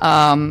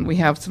 We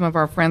have some of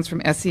our friends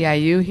from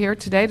SEIU here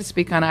today to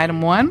speak on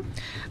item 1.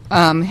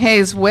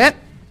 Hayes Witt,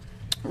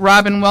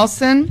 Robin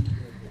Wilson,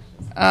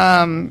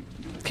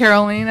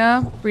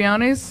 Carolina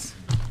Briones,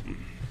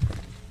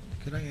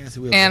 Can I ask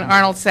if we have and one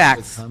Arnold more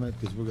Sachs. comment?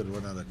 Because we're going to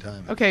run out of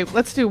time. Okay,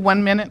 let's do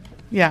 1 minute.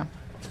 Yeah.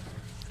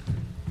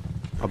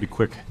 I'll be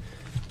quick.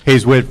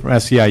 Hayes Witt from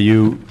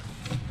SEIU.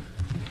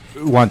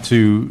 Want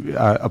to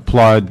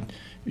applaud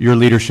your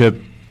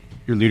leadership,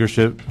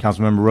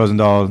 Councilmember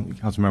Rosendahl,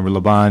 Councilmember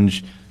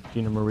Labange,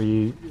 Gina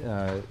Marie,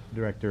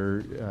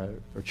 Director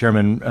or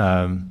Chairman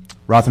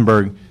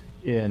Rothenberg,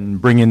 in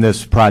bringing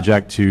this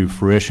project to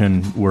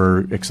fruition.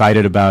 We're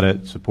excited about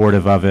it,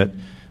 supportive of it.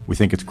 We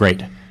think it's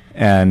great.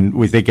 And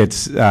we think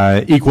it's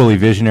equally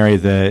visionary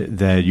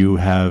that you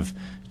have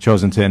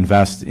chosen to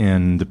invest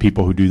in the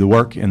people who do the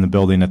work in the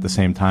building at the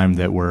same time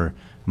that we're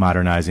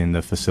modernizing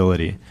the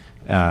facility.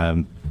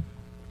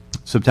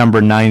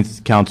 September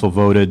 9th, Council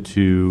voted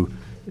to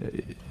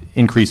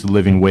increase the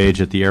living wage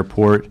at the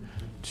airport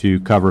to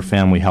cover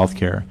family health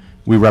care.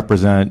 We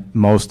represent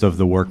most of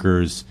the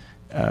workers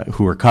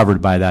who are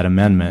covered by that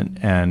amendment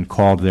and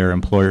called their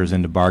employers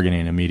into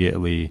bargaining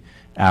immediately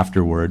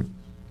afterward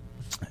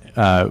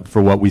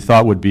for what we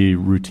thought would be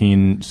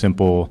routine,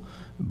 simple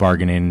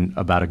bargaining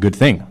about a good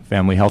thing,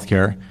 family health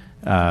care,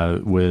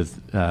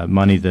 with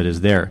money that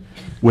is there.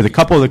 With a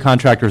couple of the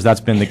contractors, that's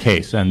been the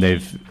case, and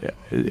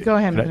Go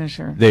ahead and finish,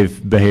 sir.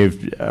 they've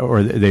behaved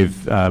or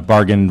they've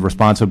bargained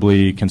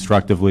responsibly,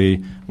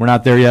 constructively. We're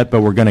not there yet,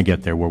 but we're going to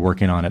get there. We're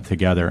working on it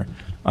together.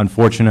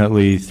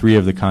 Unfortunately, 3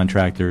 of the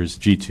contractors,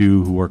 G2,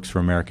 who works for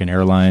American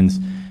Airlines,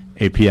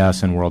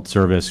 APS, and World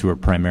Service, who are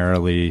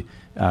primarily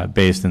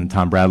based in the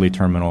Tom Bradley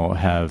terminal,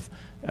 have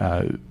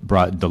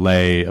brought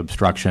delay,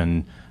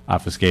 obstruction,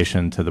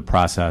 obfuscation to the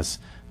process.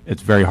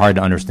 It's very hard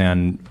to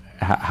understand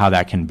how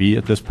that can be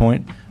at this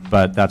point,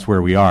 but that's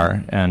where we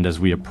are. And as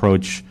we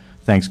approach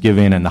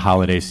Thanksgiving and the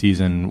holiday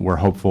season, we're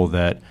hopeful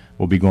that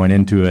we'll be going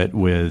into it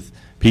with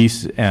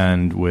peace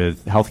and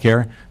with health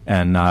care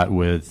and not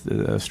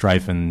with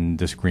strife and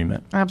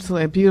disagreement.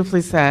 Absolutely.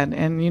 Beautifully said.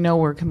 And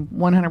we're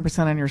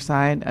 100% on your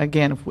side.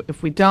 Again,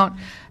 if we don't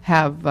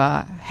have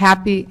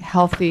happy,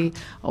 healthy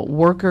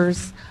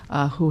workers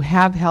who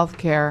have health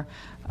care,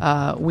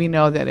 we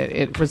know that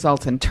it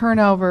results in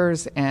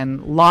turnovers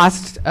and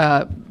lost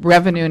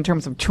revenue in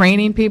terms of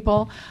training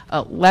people.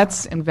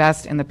 Let's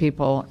invest in the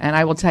people. And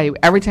I will tell you,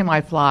 every time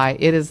I fly,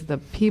 it is the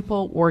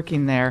people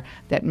working there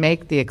that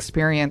make the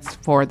experience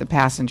for the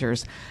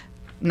passengers.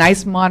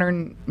 Nice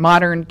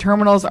modern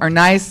terminals are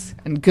nice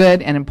and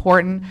good and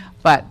important,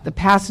 but the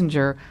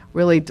passenger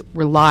really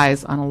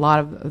relies on a lot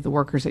of the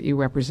workers that you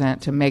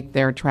represent to make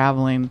their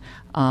traveling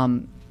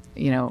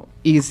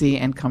easy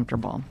and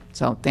comfortable.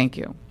 So thank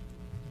you.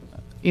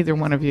 Either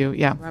one of you,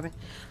 yeah. Robin.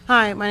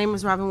 Hi, my name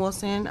is Robin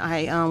Wilson.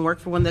 I work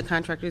for one of the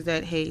contractors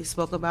that Hayes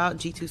spoke about,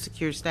 G2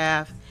 Secure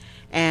Staff.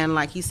 And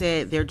like he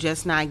said, they're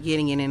just not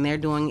getting it, and they're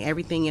doing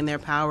everything in their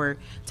power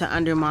to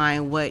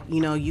undermine what,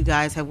 you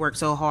guys have worked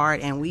so hard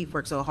and we've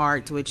worked so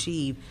hard to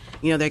achieve.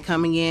 They're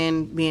coming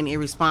in being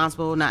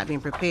irresponsible, not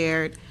being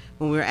prepared.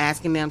 When we're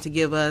asking them to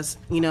give us,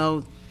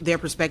 their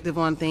perspective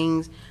on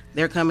things,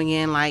 they're coming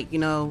in like,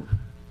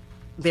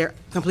 they're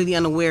completely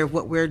unaware of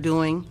what we're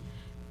doing.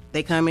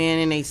 They come in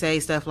and they say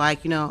stuff like,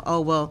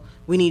 oh, well,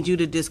 we need you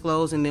to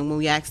disclose. And then when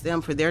we ask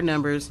them for their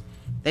numbers,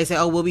 they say,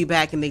 oh, we'll be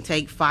back. And they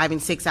take 5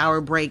 and 6 hour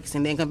breaks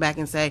and then come back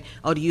and say,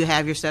 oh, do you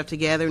have your stuff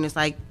together? And it's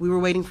like, we were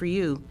waiting for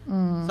you.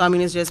 So,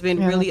 it's just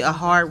been really a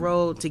hard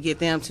road to get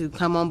them to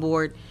come on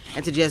board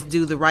and to just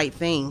do the right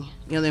thing.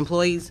 The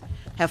employees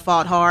have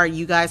fought hard.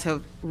 You guys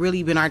have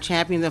really been our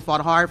champions and fought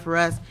hard for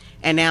us.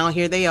 And now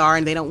here they are,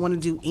 and they don't want to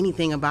do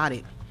anything about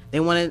it. They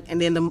want to, and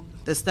then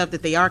the stuff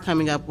that they are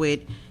coming up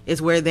with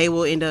is where they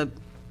will end up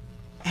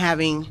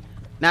having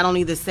not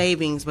only the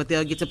savings, but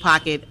they'll get to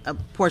pocket a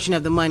portion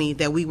of the money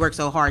that we work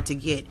so hard to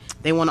get.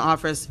 They want to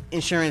offer us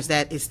insurance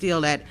that is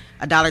still at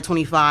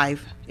 $1.25.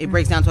 It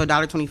breaks down to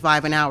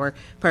 $1.25 an hour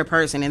per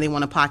person, and they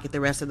want to pocket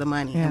the rest of the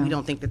money. Yeah. And we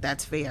don't think that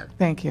that's fair.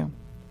 Thank you.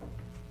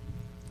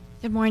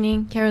 Good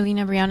morning,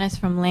 Carolina Briones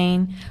from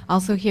Lane.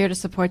 Also here to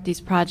support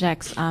these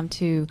projects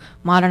to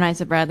modernize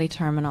the Bradley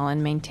Terminal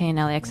and maintain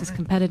LAX's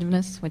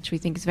competitiveness, which we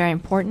think is very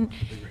important.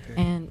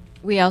 And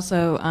we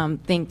also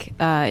think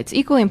it's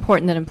equally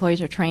important that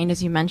employees are trained,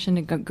 as you mentioned,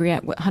 and agree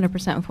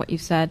 100% with what you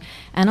said,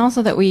 and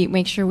also that we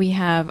make sure we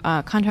have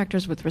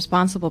contractors with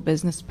responsible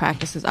business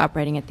practices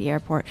operating at the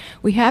airport.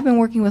 We have been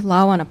working with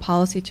LAWA on a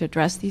policy to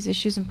address these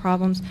issues and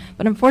problems,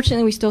 but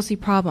unfortunately we still see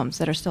problems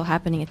that are still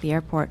happening at the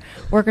airport.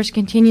 Workers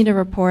continue to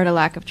report a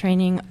lack of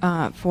training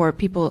for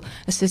people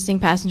assisting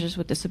passengers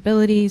with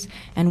disabilities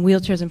and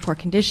wheelchairs in poor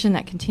condition.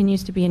 That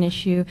continues to be an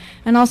issue.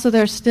 And also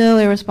there are still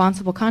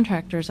irresponsible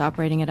contractors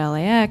operating at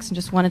LAX. And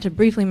just wanted to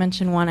briefly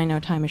mention one, I know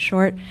time is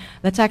short,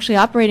 that's actually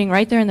operating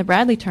right there in the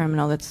Bradley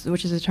terminal,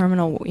 which is a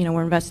terminal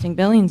we're investing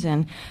billions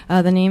in.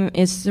 The name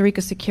is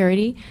Sirica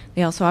Security.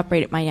 They also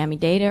operate at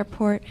Miami-Dade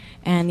Airport,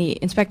 and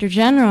the Inspector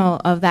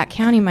General of that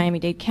county,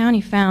 Miami-Dade County,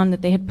 found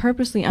that they had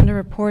purposely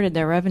underreported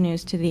their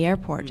revenues to the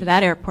airport, to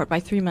that airport, by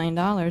 $3 million,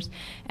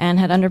 and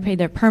had underpaid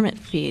their permit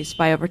fees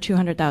by over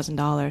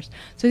 $200,000.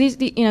 So these,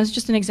 it's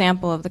just an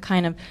example of the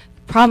kind of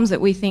problems that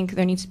we think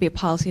there needs to be a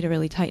policy to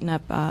really tighten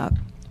up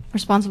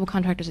responsible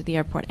contractors at the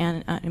airport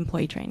and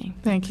employee training.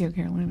 Thank you,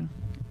 Carolina.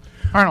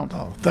 Arnold.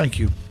 Oh, thank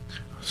you.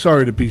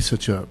 Sorry to be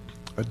such a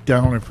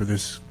downer for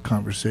this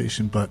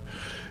conversation, but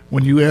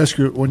when your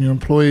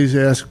employees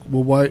ask,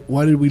 well,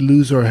 why did we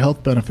lose our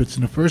health benefits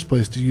in the first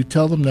place? Do you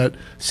tell them that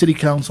City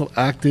Council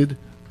acted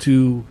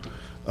to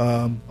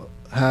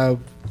have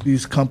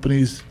these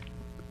companies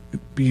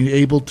be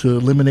able to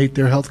eliminate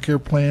their health care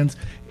plans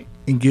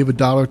and give a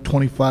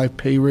 $1.25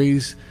 pay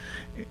raise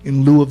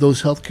in lieu of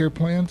those health care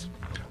plans?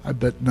 I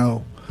bet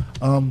no.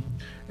 And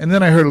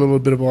then I heard a little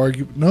bit of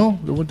argument. No,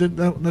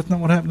 that's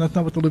not what happened. That's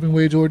not what the living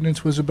wage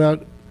ordinance was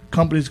about.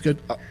 Companies get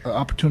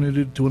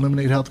opportunity to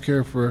eliminate health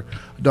care for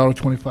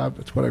 $1.25.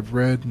 That's what I've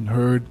read and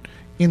heard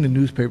in the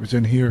newspapers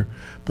and here.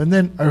 But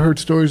then I heard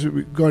stories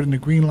regarding the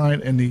Green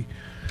Line and the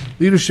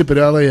leadership at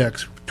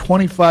LAX.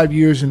 25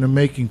 years in the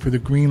making for the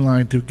Green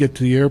Line to get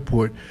to the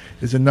airport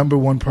is a number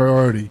one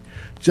priority.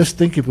 Just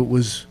think if it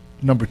was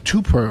number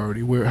two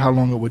priority, how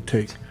long it would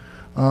take.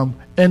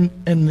 And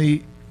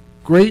the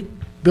great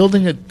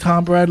building at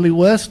Tom Bradley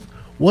West,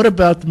 what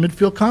about the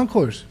midfield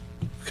concourse?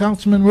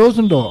 Councilman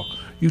Rosendahl,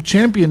 you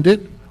championed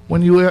it.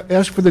 when you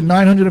asked for the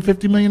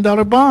 $950 million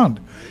bond?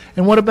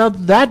 And what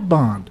about that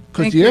bond?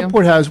 Because Thank the you.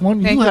 airport has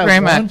one, Thank you you have very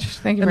one, much.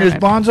 Thank you and very there's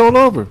much. bonds all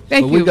over.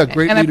 Thank So you. we've got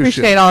great and I leadership.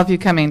 appreciate all of you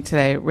coming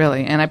today,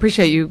 really. And I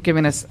appreciate you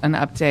giving us an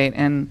update.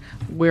 And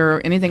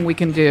anything we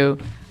can do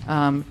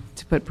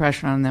to put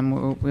pressure on them,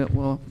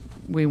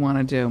 we want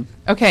to do.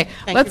 Okay,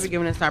 Thank you for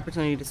giving us the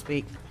opportunity to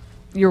speak.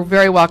 You're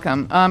very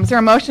welcome. Is there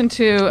a motion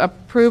to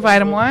approve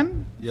item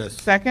 1? Yes.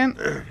 Second?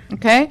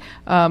 Okay.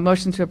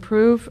 Motion to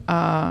approve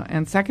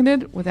and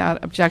seconded.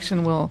 Without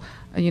objection, we'll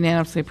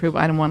unanimously approve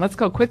item 1. Let's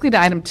go quickly to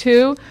item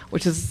 2,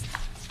 which is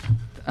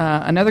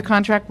another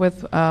contract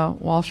with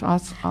Walsh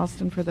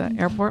Austin for the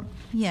airport.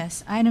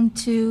 Yes, item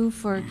 2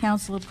 for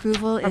council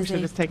approval Probably is should have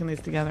a just taken these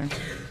together.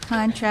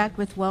 contract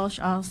with Walsh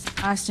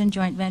Austin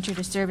Joint Venture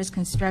to serve as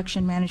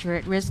construction manager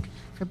at risk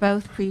for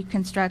both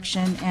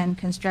pre-construction and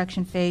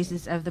construction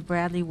phases of the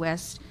Bradley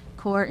West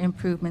core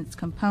improvements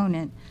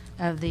component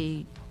of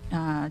the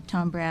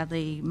Tom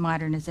Bradley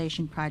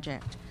modernization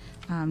project.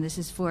 This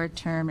is for a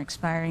term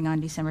expiring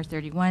on December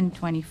 31,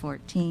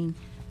 2014.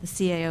 The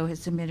CAO has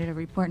submitted a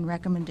report and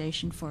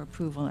recommendation for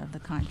approval of the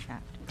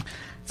contract.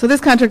 So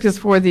this contract is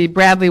for the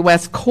Bradley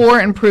West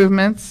core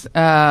improvements,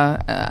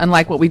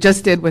 unlike what we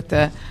just did with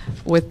the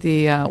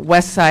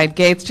west side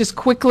gates. Just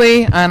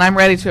quickly, and I'm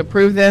ready to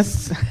approve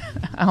this.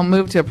 I'll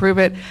move to approve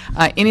it.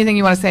 Anything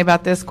you want to say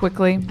about this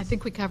quickly? I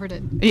think we covered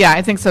it. Yeah,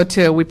 I think so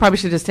too. We probably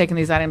should have just taken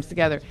these items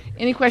together.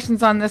 Any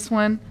questions on this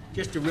one?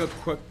 Just a real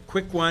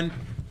quick one.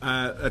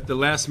 At the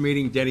last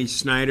meeting, Denny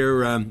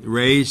Snyder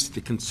raised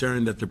the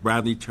concern that the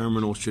Bradley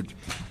terminal should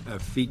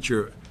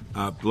feature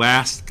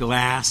blast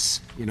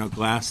glass,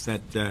 glass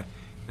that,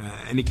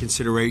 any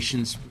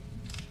considerations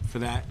for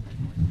that?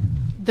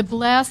 The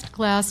blast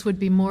glass would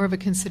be more of a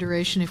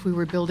consideration if we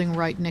were building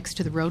right next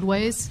to the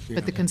roadways,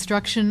 but the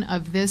construction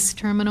of this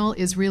terminal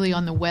is really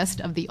on the west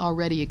of the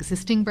already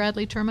existing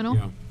Bradley terminal.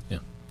 Yeah.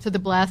 So the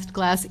blast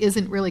glass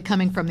isn't really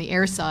coming from the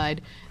air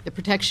side. The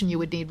protection you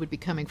would need would be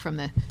coming from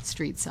the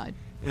street side.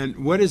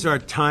 And what is our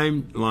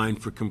timeline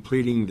for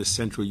completing the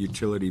central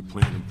utility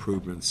plant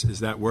improvements? Is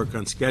that work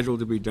on schedule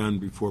to be done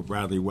before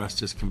Bradley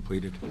West is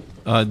completed?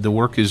 The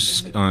work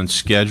is on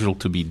schedule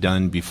to be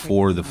done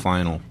before the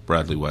final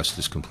Bradley West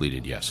is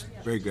completed, yes.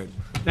 Very good.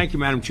 Thank you,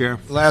 Madam Chair.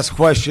 Last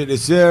question,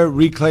 is there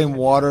reclaimed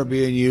water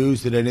being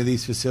used at any of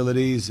these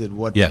facilities, and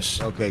what? Yes.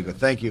 Okay, good,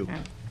 thank you.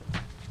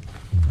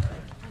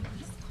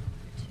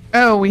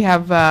 Oh, we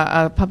have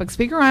a public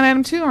speaker on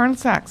item 2, Arnold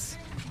Sachs.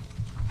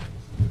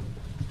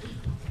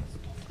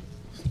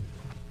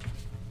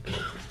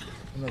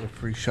 Another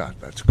free shot,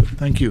 that's good,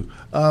 thank you.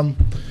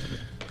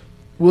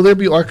 Will there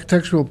be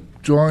architectural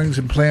drawings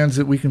and plans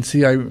that we can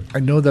see? I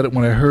know that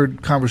when I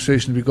heard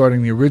conversations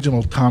regarding the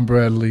original Tom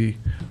Bradley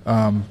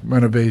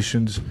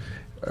renovations,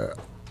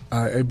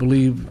 I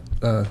believe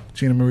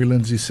Gina Marie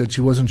Lindsay said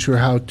she wasn't sure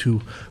how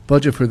to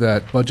budget for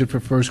that, budget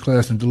for first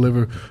class and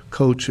deliver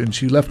coach, and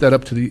she left that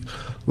up to the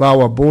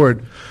LAWA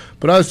board.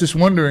 But I was just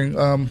wondering,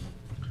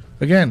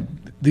 again,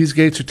 these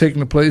gates are taking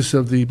the place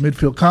of the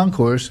midfield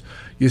concourse.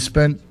 You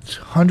spent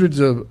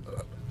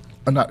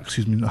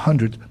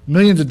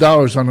millions of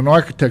dollars on an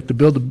architect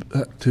to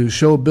to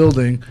show a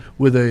building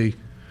with an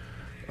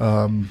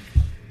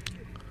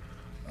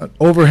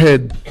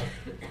overhead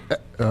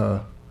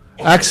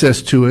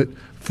access to it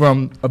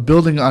from a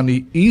building on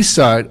the east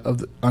side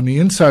on the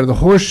inside of the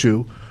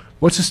horseshoe.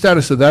 What's the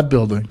status of that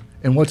building,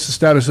 and what's the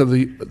status of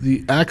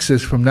the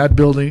access from that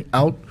building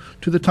out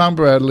to the Tom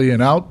Bradley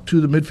and out to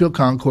the midfield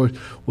concourse?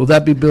 Will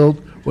that be built?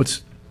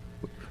 What's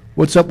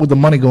up with the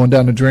money going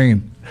down the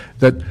drain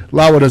that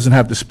LAWA doesn't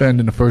have to spend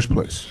in the first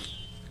place?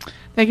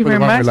 Thank you For very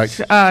the much.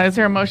 Montreal Is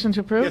there a motion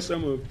to approve? Yes, so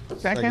moved.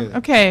 Second?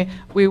 Okay,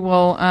 we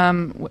will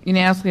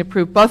unanimously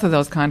approve both of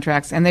those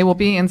contracts, and they will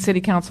be in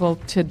City Council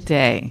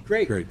today.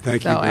 Great.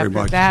 Thank So you very after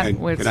much. that,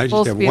 And it's can I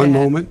full just have speed one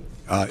ahead. moment?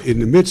 In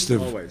the midst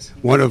of Always.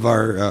 one of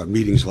our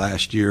meetings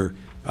last year,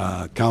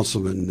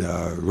 Councilman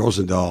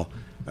Rosendahl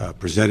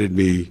presented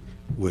me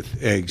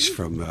with eggs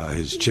from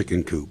his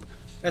chicken coop.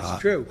 That's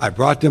true. I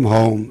brought them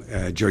home.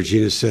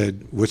 Georgina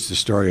said, "What's the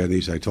story on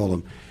these?" I told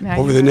him. Now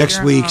Over you the know next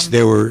you're weeks, home.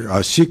 there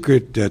were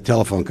secret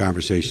telephone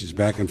conversations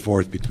back and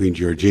forth between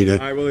Georgina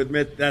I will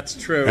admit that's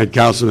true. and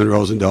Councilman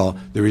Rosendahl,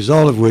 the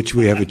result of which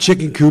we have a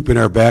chicken coop in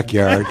our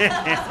backyard.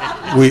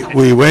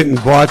 We went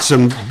and bought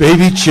some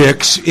baby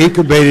chicks,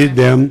 incubated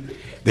them.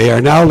 They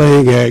are now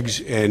laying eggs,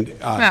 and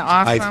that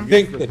I awesome?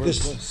 think that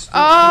this is...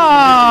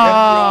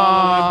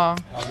 Oh,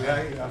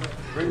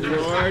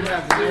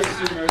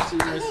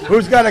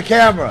 Who's got a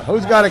camera?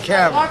 Who's got a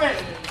camera?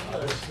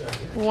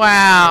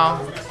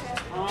 wow.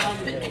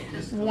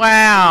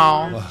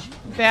 Wow.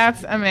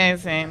 That's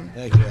amazing.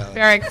 Thank you, Alex.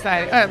 Very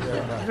exciting.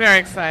 Very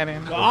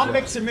exciting. Well, I'll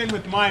mix them in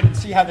with mine and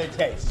see how they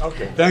taste.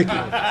 Okay. Thank you.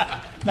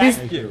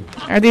 Thank you.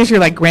 Are these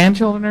your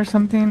grandchildren or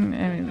something?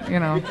 I mean,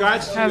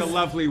 Regards to How's- your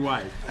lovely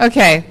wife.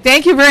 Okay,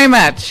 thank you very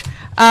much.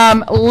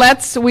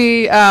 Let's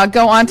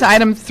go on to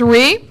item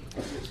 3.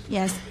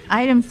 Yes,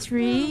 Item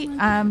 3,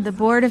 the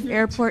Board of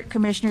Airport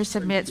Commissioners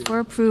submits for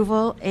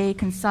approval a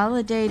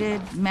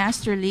consolidated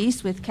master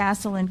lease with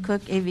Castle and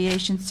Cook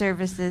Aviation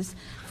Services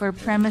for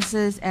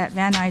premises at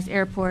Van Nuys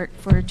Airport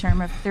for a term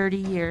of 30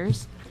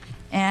 years,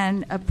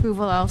 and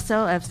approval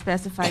also of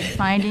specified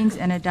findings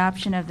and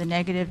adoption of the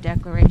negative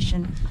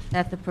declaration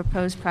that the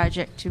proposed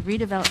project to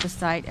redevelop the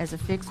site as a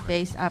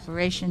fixed-base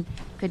operation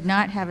could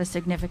not have a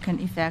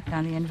significant effect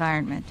on the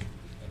environment.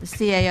 The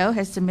CAO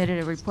has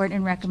submitted a report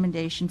and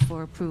recommendation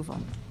for approval.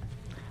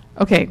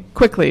 Okay,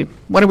 quickly,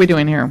 what are we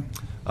doing here?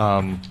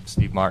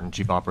 Steve Martin,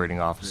 Chief Operating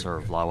Officer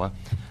of LAWA.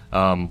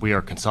 We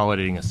are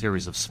consolidating a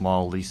series of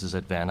small leases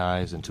at Van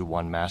Nuys into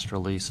one master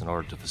lease in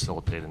order to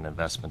facilitate an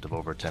investment of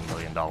over $10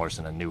 million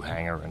in a new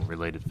hangar and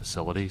related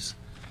facilities.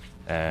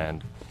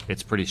 And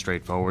it's pretty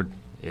straightforward.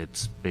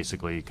 It's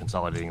basically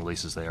consolidating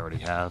leases they already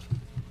have,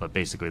 but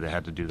basically they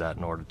had to do that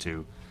in order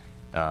to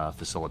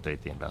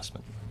facilitate the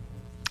investment.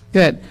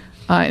 Good.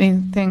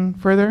 Anything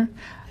further?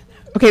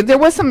 Okay, there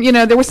was some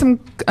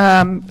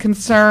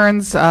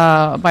concerns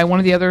by one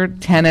of the other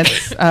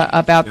tenants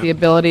about the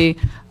ability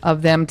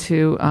of them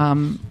to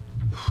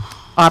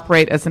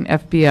operate as an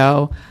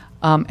FBO.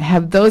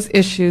 Have those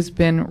issues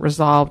been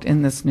resolved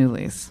in this new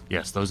lease?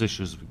 Yes, those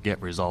issues get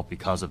resolved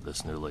because of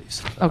this new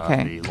lease.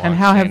 Okay, and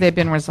how have they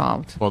been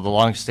resolved? Well, the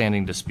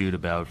long-standing dispute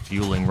about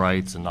fueling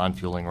rights and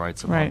non-fueling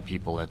rights among Right.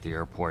 people at the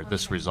airport,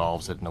 this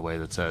resolves it in a way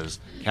that says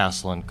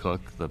Castle and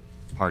Cook, the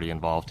party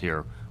involved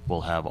here,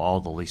 will have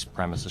all the lease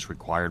premises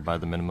required by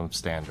the minimum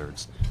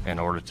standards in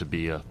order to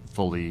be a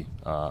fully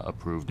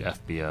approved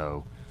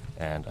FBO,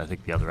 and I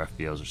think the other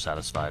FBOs are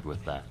satisfied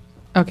with that.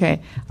 Okay,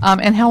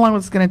 and how long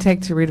was it going to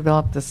take to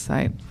redevelop this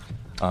site?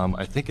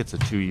 I think it's a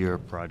 2-year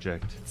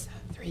project.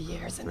 3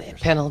 years, and they have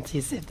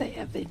penalties if they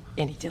have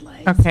any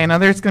delays. Okay, now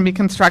there's going to be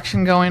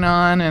construction going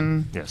on,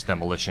 and Yes,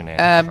 demolition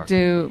and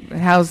construction.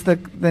 how's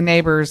the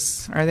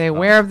neighbors? Are they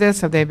aware of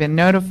this? Have they been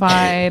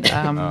notified?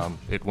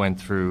 It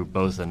went through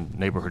both a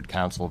neighborhood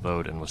council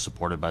vote and was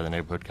supported by the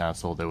neighborhood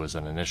council. There was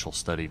an initial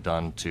study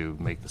done to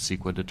make the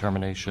CEQA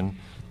determination,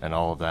 and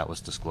all of that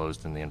was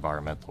disclosed in the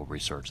environmental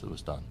research that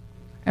was done.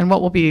 And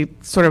what will be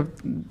sort of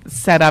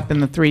set up in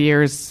the 3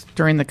 years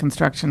during the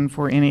construction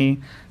for any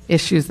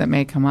issues that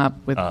may come up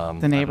with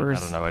the neighbors? I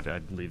don't know.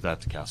 I'd leave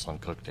that to Castle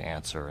and Cook to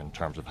answer in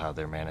terms of how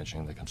they're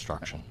managing the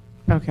construction.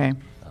 Okay.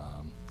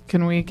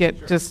 Can we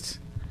get just,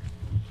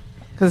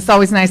 because it's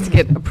always nice to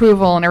get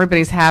approval and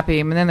everybody's happy,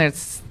 and then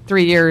there's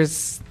 3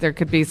 years, there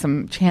could be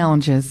some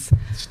challenges.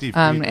 Steve,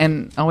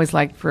 and always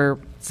like for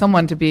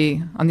someone to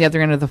be on the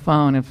other end of the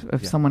phone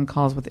if someone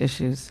calls with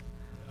issues.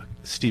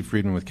 Steve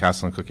Friedman with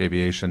Castle and Cook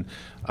Aviation.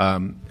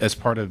 As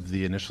part of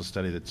the initial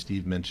study that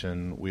Steve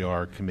mentioned, we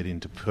are committing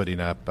to putting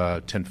up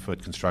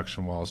 10-foot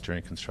construction walls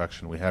during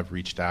construction. We have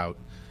reached out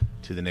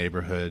to the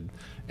neighborhood,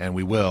 and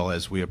we will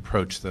as we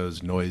approach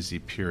those noisy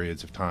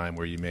periods of time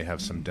where you may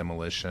have some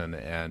demolition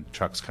and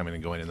trucks coming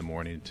and going in the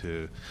morning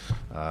to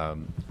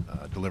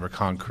deliver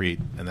concrete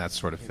and that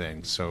sort of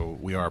thing. So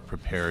we are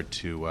prepared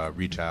to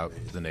reach out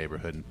to the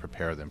neighborhood and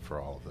prepare them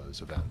for all of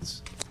those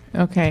events.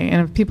 Okay,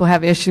 and if people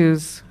have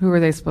issues, who are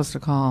they supposed to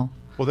call?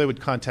 Well, they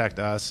would contact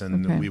us,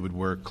 and Okay. we would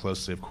work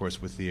closely, of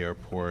course, with the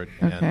airport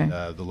Okay.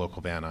 and the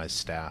local Van Nuys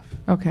staff.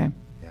 Okay.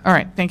 Yeah. All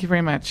right, thank you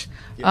very much.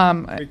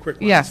 Very quick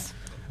one. Yes.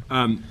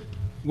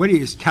 What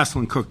is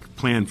Castle and Cook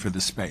plan for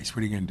the space?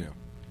 What are you going to do?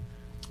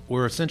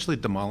 We're essentially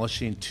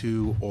demolishing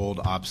 2 old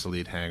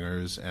obsolete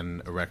hangars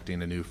and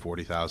erecting a new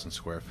 40,000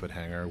 square foot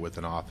hangar with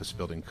an office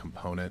building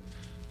component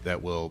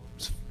that will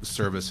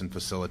service and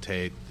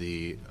facilitate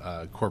the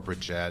corporate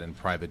jet and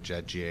private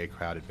jet GA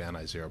crowd at Van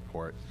Nuys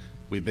Airport.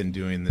 We've been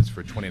doing this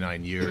for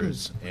 29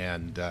 years,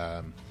 and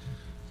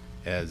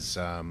as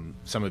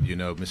some of you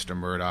know, Mr.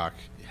 Murdoch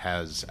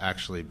has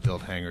actually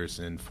built hangars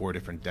in 4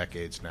 different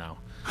decades now,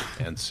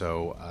 and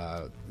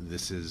so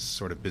this is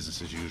sort of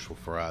business as usual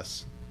for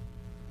us.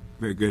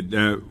 Very good.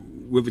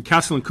 Will the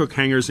Castle and Cook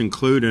hangars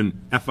include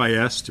an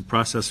FIS to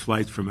process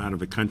flights from out of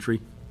the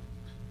country?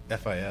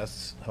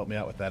 FIS, help me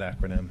out with that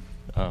acronym.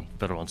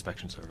 Federal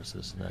Inspection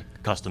Services,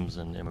 Customs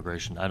and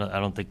Immigration. I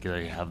don't think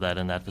they have that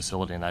in that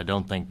facility, and I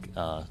don't think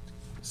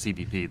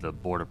CBP, the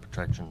Border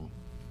Protection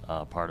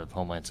part of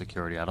Homeland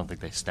Security, I don't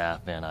think they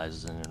staff Van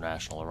Nuys'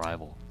 international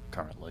arrival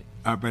currently.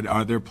 But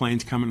are there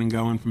planes coming and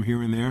going from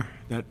here and there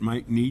that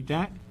might need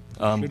that?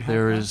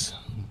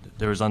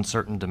 There is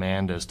uncertain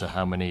demand as to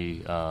how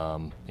many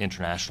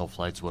international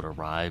flights would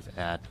arrive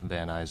at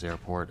Van Nuys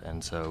Airport,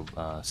 and so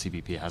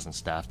CBP hasn't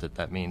staffed it.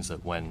 That means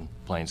that when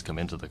planes come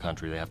into the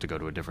country, they have to go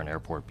to a different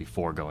airport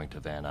before going to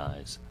Van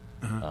Nuys.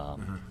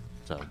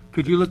 So,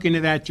 Could you look into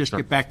that? Just Sure.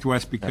 get back to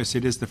us because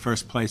it is the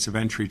first place of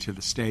entry to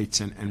the States,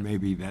 and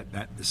maybe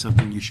that is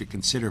something you should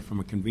consider from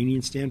a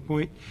convenience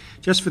standpoint.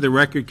 Just for the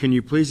record, can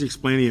you please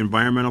explain the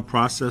environmental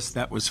process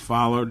that was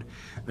followed?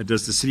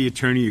 Does the city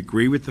attorney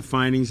agree with the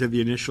findings of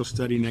the initial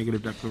study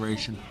negative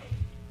declaration?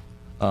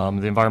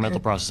 The environmental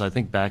process, I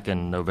think back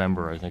in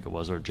November, I think it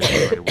was, or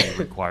January, we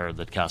required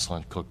that Castle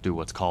and Cook do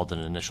what's called an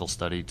initial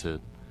study to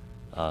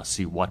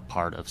see what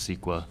part of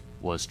CEQA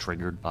was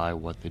triggered by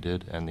what they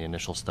did, and the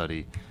initial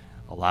study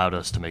allowed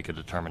us to make a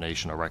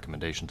determination or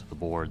recommendation to the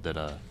board that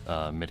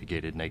a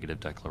mitigated negative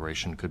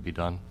declaration could be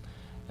done,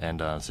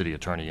 and city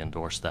attorney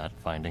endorsed that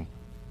finding.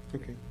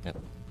 Okay. Yep.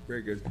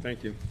 Very good.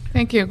 Thank you.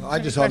 Thank you. I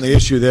just on the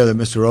issue there that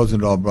Mr.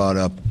 Rosendahl brought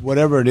up,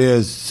 whatever it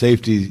is,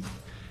 safety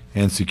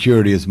and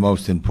security is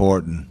most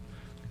important.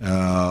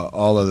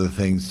 All other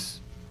things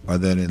are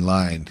then in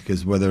line,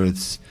 because whether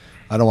it's,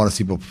 I don't want to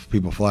see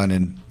people flying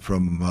in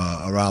from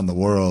around the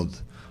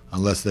world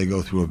unless they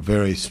go through a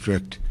very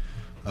strict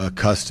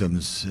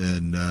customs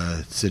and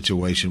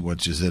situation,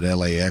 which is at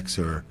LAX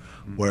or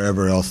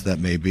wherever else that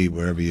may be,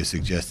 wherever you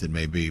suggest it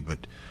may be.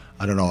 But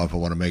I don't know if I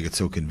want to make it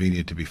so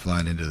convenient to be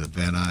flying into the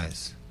Van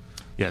Nuys.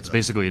 Yeah, it's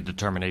basically a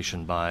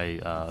determination by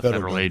a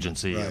federal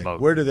agency right. about.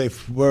 Where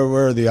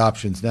are the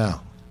options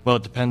now? Well,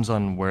 it depends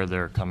on where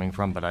they're coming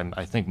from, but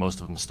I think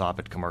most of them stop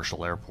at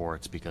commercial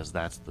airports because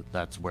that's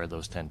where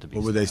those tend to be.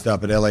 Or would they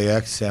stop at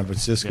LAX, San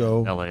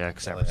Francisco? Yeah,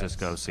 LAX, San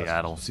Francisco,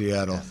 Seattle.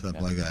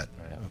 Something like that.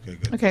 Okay,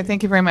 good. Okay,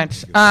 thank you very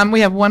much. We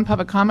have one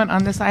public comment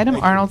on this item.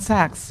 Arnold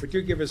Sachs. Would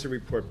you give us a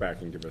report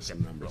back and give us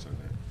some numbers on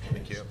that?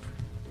 Thank you.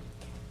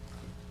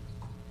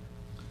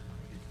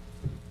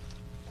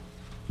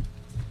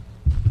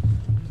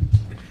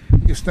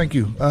 Yes, thank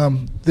you.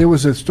 There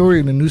was a story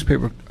in the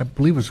newspaper, I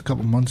believe it was a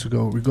couple months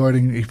ago,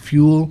 regarding a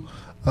problem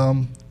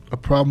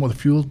with a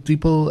fuel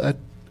depot at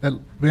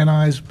Van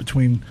Nuys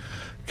between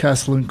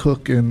Castle and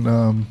Cook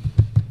and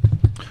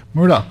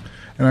Murdoch.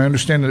 And I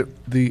understand that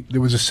there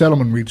was a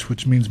settlement reached,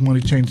 which means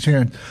money changed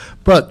hands.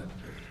 But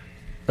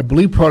I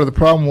believe part of the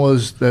problem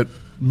was that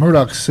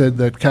Murdoch said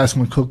that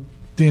Castle and Cook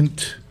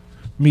didn't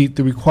meet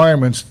the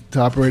requirements to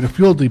operate a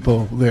fuel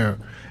depot there.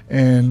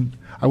 And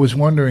I was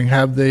wondering,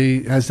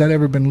 has that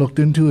ever been looked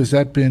into? Has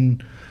that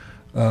been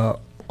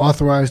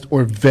authorized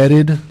or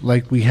vetted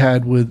like we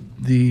had with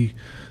the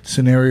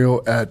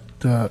scenario at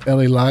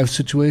LA Live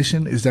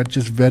situation? Is that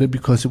just vetted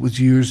because it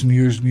was years and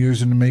years and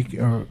years in the making,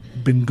 or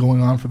been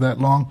going on for that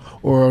long?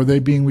 Or are they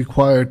being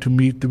required to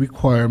meet the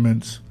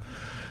requirements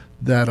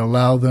that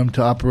allow them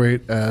to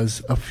operate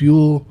as a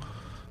fuel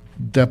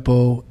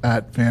depot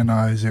at Van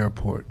Nuys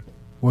Airport?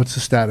 What's the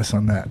status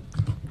on that?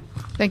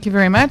 Thank you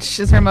very much.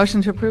 Is there a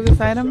motion to approve this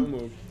item? So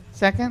moved.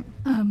 Second?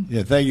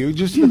 Yeah, thank you.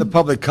 Just for the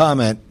public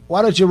comment,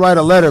 why don't you write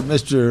a letter,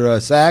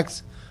 Mr.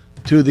 Sachs,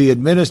 to the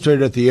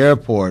administrator at the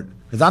airport?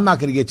 Because I'm not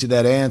going to get you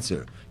that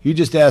answer. You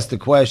just asked the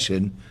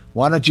question.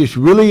 Why don't you, if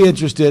you're really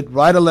interested,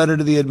 write a letter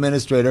to the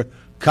administrator,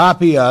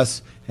 copy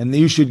us, and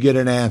you should get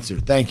an answer.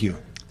 Thank you.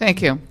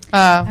 Thank you.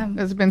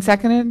 Has it been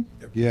seconded?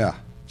 Yeah.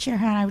 Chair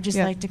Hunt, I would just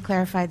Yeah. like to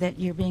clarify that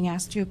you're being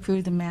asked to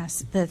approve the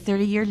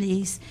 30-year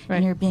lease, Right.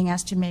 and you're being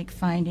asked to make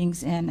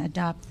findings and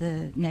adopt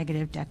the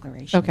negative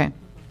declaration. Okay,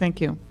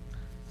 thank you.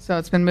 So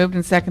it's been moved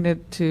and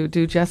seconded to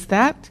do just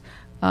that.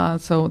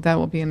 So that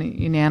will be a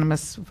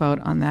unanimous vote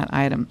on that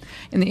item.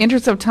 In the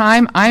interest of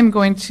time, I'm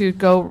going to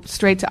go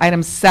straight to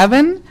item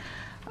 7,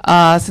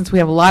 since we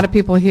have a lot of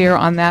people here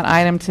on that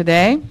item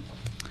today.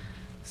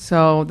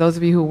 So those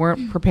of you who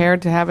weren't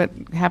prepared to have it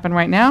happen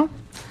right now,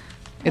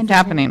 it's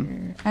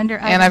happening. And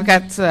I've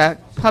got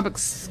public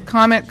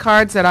comment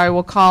cards that I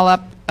will call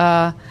up.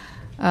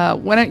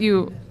 Why don't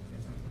you?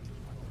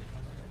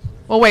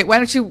 Well, wait. Why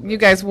don't you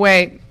guys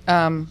wait?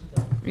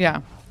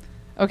 Yeah.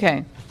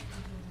 Okay.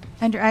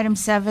 Under item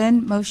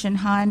 7, motion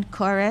Han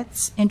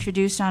Koretz,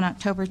 introduced on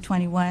October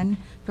 21,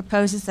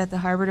 proposes that the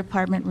Harbor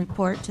Department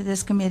report to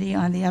this committee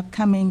on the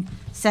upcoming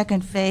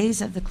second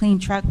phase of the Clean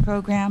Truck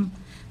Program,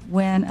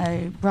 when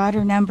a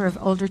broader number of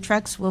older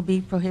trucks will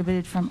be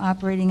prohibited from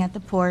operating at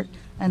the port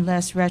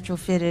unless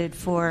retrofitted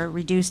for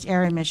reduced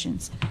air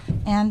emissions,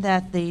 and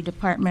that the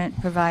department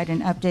provide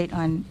an update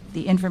on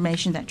the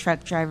information that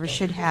truck drivers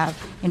should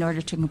have in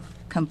order to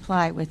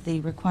comply with the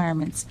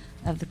requirements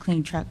of the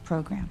Clean Truck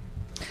Program.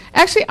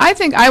 Actually, I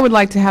think I would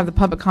like to have the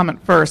public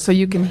comment first so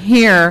you can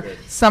hear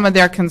some of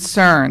their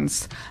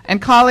concerns. And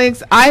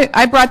colleagues,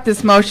 I brought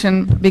this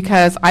motion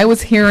because I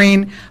was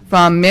hearing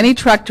from many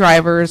truck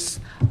drivers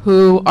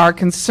who are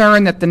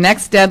concerned that the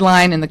next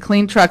deadline in the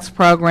Clean Trucks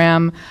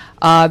Program,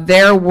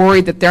 they're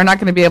worried that they're not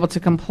going to be able to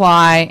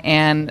comply,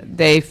 and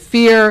they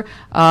fear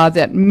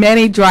that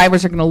many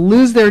drivers are going to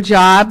lose their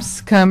jobs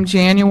come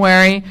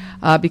January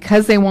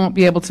because they won't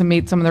be able to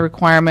meet some of the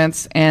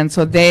requirements, and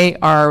so they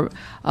are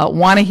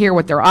want to hear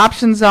what their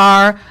options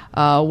are,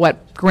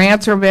 what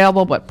grants are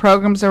available, what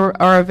programs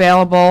are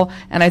available,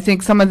 and I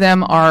think some of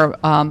them are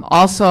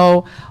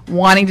also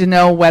wanting to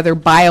know whether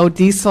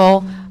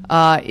biodiesel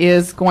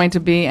is going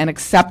to be an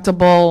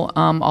acceptable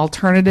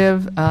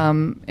alternative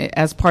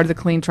as part of the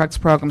Clean Trucks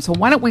Program. So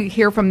why don't we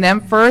hear from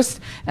them first,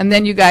 and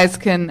then you guys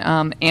can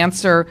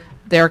answer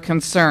their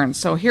concerns.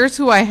 So here's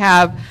who I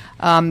have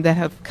that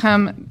have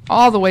come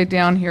all the way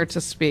down here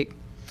to speak.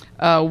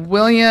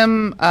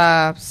 William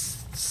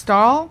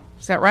Stahl,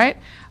 is that right?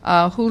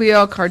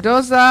 Julio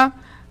Cardoza,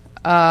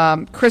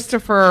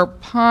 Christopher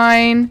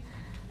Pine,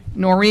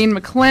 Noreen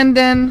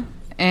McClendon,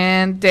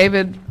 and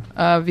David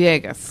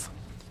Villegas.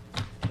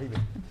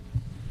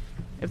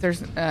 If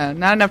there's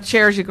not enough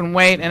chairs, you can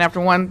wait, and after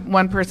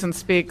one person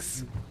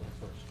speaks,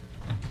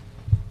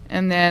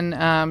 And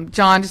then,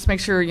 John, just make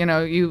sure,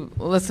 you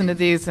listen to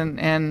these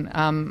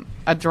and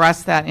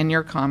address that in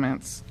your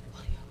comments.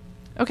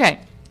 Okay.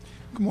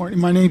 Good morning.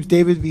 My name is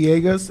David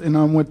Villegas, and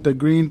I'm with the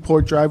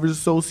Greenport Drivers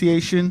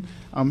Association.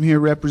 I'm here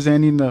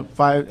representing the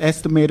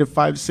estimated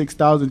 5,000 to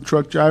 6,000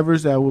 truck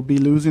drivers that will be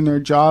losing their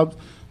jobs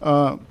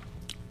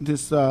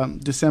this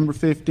December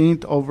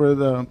 15th over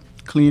the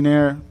Clean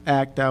Air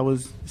Act that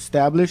was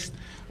established.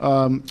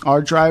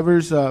 Our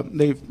drivers,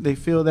 they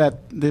feel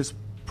that this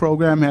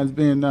program has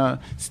been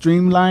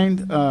streamlined.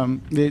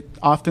 They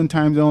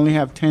oftentimes only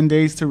have 10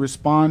 days to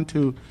respond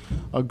to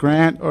a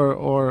grant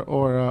or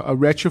a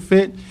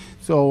retrofit.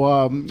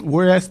 So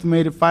we're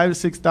estimated 5,000 to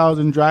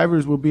 6,000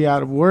 drivers will be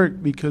out of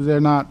work because they're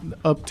not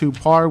up to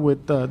par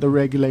with the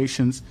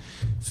regulations.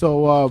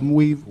 So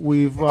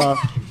we've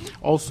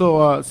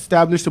also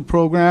established a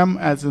program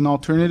as an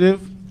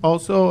alternative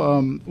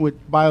also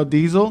with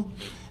biodiesel.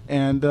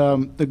 And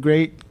the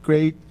great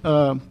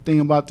thing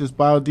about this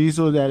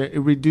biodiesel is that it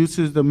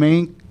reduces the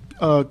main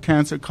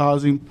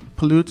cancer-causing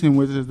pollutant,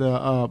 which is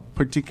the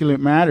particulate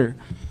matter.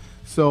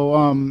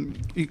 So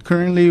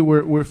currently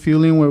we're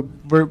fueling with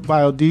Vert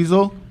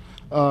biodiesel,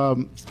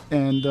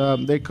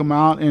 and they come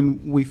out and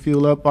we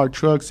fuel up our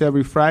trucks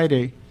every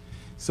Friday.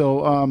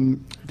 So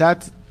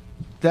that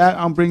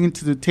I'm bringing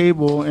to the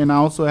table, and I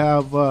also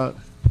have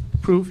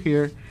proof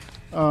here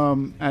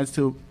as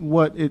to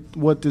what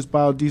this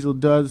biodiesel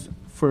does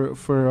for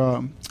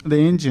the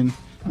engine.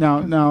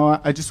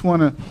 Now I just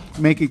want to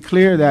make it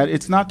clear that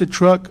it's not the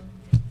truck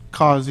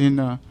causing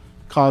the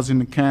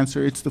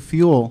cancer; it's the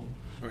fuel.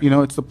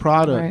 It's the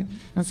product. Right.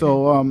 Okay.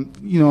 So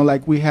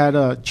like we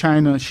had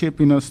China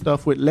shipping us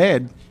stuff with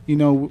lead.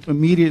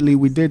 Immediately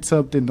we did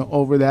something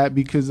over that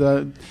because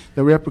the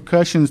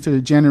repercussions to the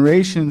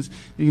generations,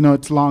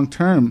 it's long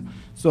term.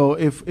 So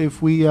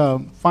if we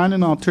find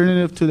an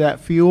alternative to that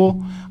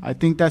fuel, I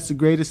think that's the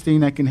greatest thing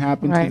that can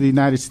happen Right. to the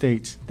United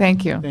States.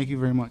 Thank you. Thank you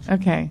very much.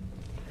 Okay.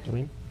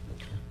 Okay.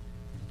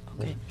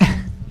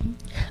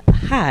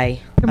 Hi.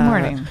 Good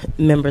morning.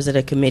 Members of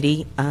the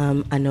committee.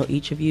 I know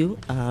each of you,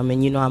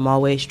 and I'm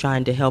always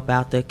trying to help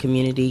out the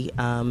community.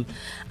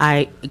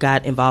 I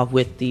got involved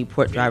with the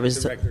Port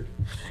Drivers.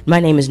 My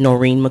name is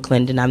Noreen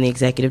McClendon. I'm the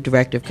Executive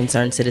Director of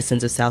Concerned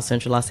Citizens of South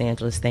Central Los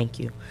Angeles. Thank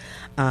you.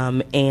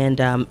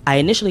 I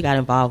initially got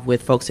involved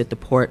with folks at the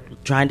port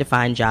trying to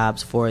find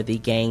jobs for the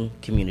gang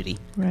community,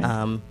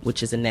 Right.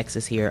 Which is a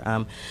nexus here.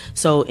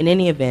 So in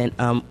any event,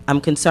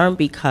 I'm concerned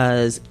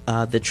because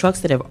the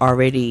trucks that are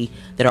already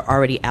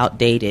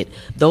outdated,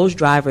 those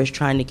drivers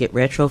trying to get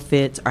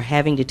retrofits are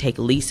having to take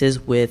leases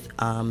with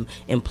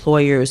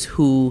employers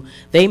who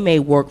they may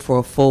work for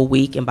a full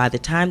week, and by the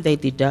time they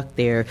deduct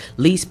their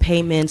lease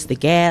payments, the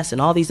gas, and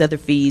all these other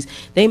fees,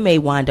 they may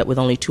wind up with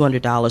only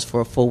 $200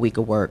 for a full week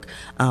of work.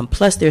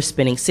 Plus, they're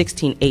spending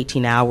 16,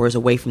 18 hours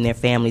away from their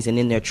families and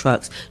in their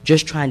trucks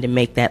just trying to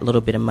make that little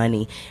bit of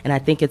money. And I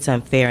think it's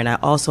unfair. And I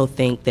also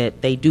think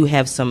that they do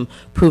have some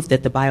proof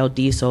that the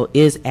biodiesel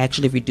is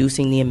actually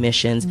reducing the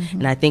emissions. Mm-hmm.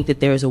 And I think that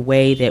there is a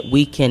way that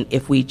we can,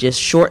 if we just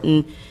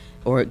shorten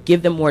or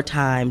give them more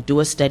time,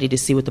 do a study to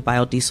see what the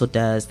biodiesel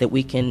does, that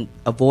we can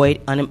avoid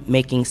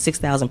making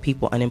 6,000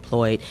 people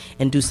unemployed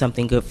and do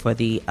something good for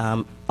the,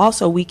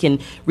 also we can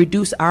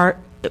reduce our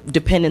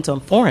dependence on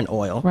foreign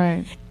oil,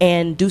 Right.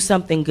 and do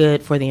something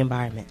good for the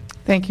environment.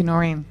 Thank you,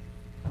 Noreen.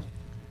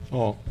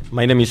 Oh,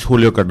 my name is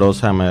Julio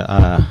Cardoza. I'm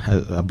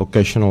a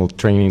vocational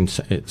training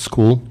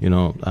school.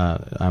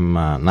 I'm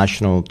a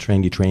national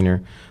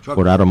trainer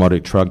for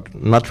automotive truck,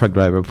 not truck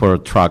driver, for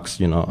trucks.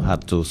 How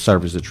to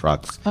service the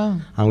trucks.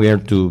 Oh.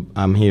 And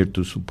I'm here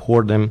to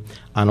support them,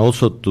 and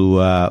also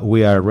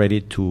we are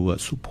ready to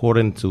support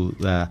them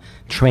to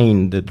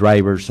train the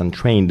drivers and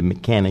train the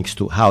mechanics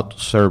to how to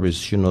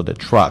service, the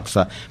trucks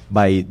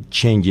by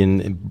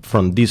changing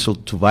from diesel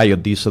to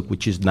biodiesel,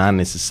 which is not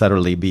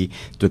necessarily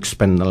to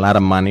expend a lot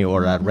of money,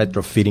 or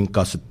retrofitting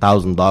costs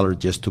 $1,000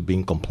 just to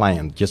be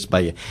compliant, just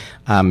by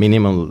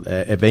minimal.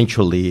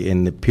 Eventually,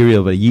 in the period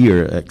of a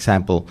year,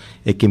 example,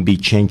 it can be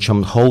changed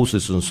some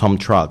hoses on some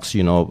trucks,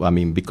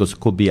 because it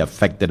could be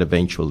affected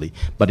eventually,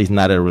 but it's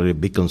not a really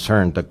big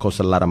concern that costs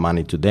a lot of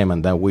money to them.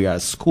 And then we are a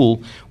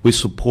school, we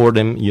support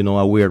them,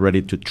 we are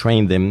ready to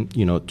train them,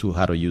 to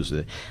how to use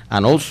it.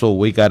 And also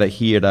we got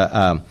here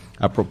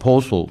a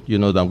proposal,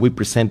 that we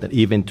presented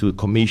even to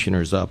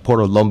commissioners,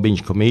 Port of Long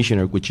Beach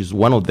commissioner, which is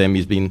one of them,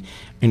 has been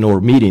in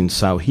our meetings,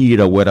 so he's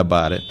aware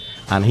about it.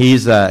 And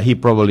he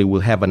probably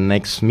will have a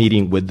next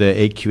meeting with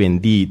the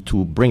AQND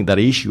to bring that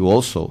issue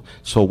also.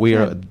 So we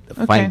are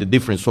find the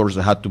different sources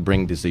of how to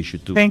bring this issue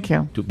to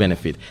to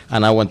benefit.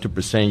 And I want to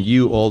present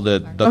you all the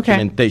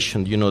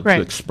documentation,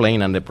 to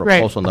explain and the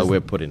proposal that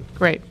we're putting.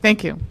 Great,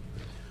 thank you.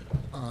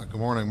 Good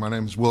morning. My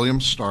name is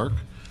William Stark.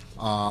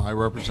 I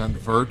represent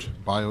Vert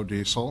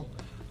Biodiesel.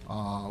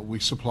 We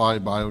supply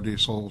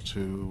biodiesel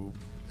to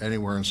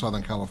anywhere in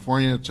Southern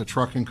California, to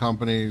trucking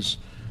companies,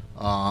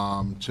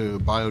 to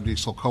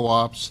biodiesel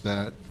co-ops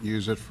that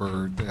use it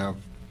we'll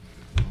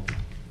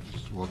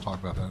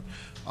talk about that.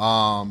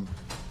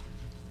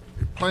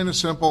 Plain and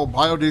simple,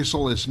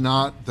 biodiesel is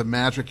not the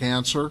magic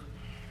answer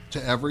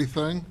to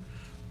everything,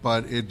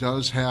 but it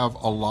does have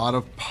a lot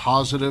of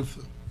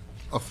positive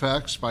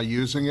effects by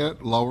using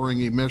it,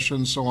 lowering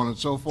emissions, so on and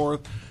so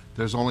forth.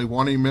 There's only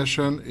one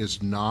emission,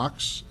 is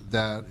NOx,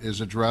 that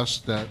is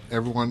addressed, that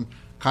everyone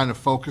kind of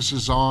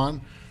focuses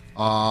on.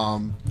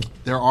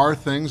 There are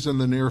things in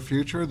the near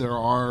future. There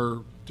are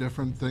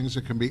different things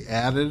that can be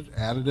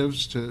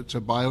additives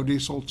to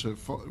biodiesel to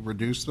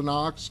reduce the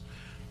NOx.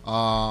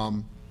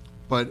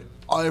 But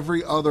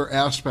every other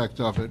aspect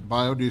of it,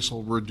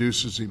 biodiesel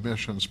reduces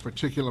emissions,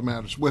 particulate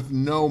matters, with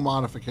no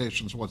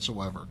modifications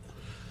whatsoever.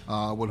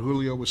 What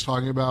Julio was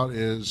talking about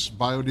is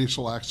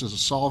biodiesel acts as a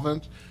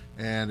solvent,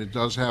 and it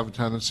does have a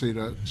tendency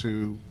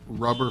to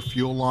rubber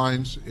fuel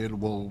lines. It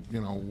will,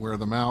 wear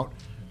them out,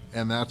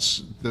 and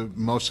that's the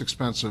most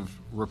expensive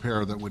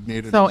repair that would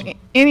need it. So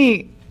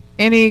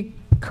any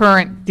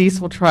current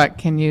diesel truck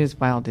can use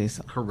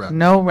biodiesel? Correct.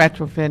 No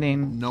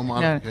retrofitting? No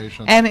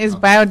modifications. And is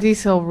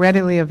biodiesel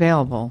readily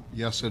available?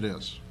 Yes, it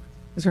is.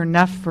 Is there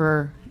enough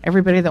for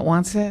everybody that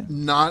wants it?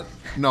 No,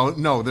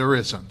 there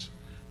isn't.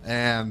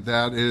 And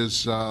that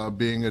is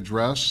being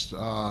addressed.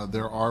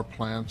 There are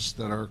plants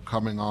that are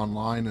coming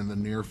online in the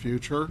near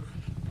future.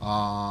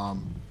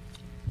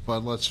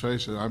 But let's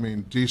face it, I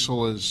mean,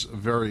 diesel is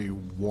very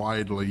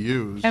widely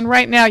used. And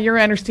right now, your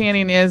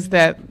understanding is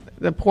that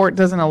the port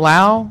doesn't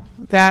allow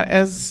that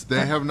as...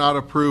 They have not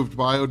approved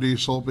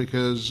biodiesel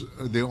because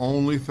the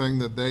only thing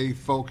that they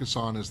focus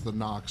on is the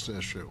NOx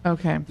issue.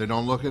 Okay. They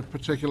don't look at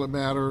particulate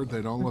matter.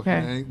 They don't look Okay.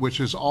 at any, which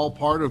is all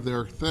part of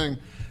their thing.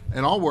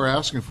 And all we're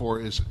asking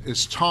for is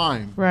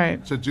time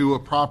to do a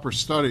proper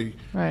study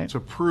to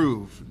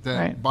prove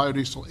that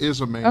biodiesel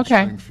is a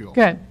mainstream fuel.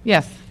 Good.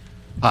 Yes.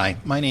 Hi,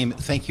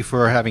 thank you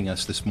for having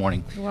us this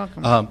morning. You're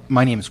welcome.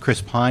 My name is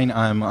Chris Pine.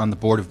 I'm on the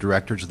board of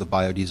directors of the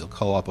Biodiesel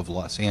Co-op of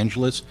Los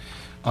Angeles,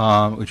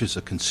 which is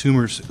a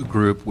consumers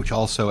group which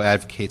also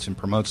advocates and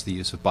promotes the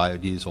use of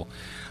biodiesel.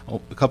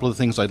 A couple of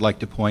things I'd like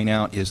to point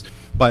out is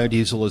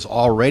biodiesel is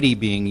already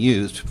being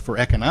used for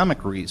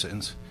economic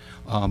reasons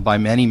by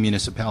many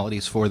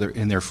municipalities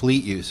in their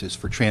fleet uses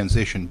for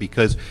transition,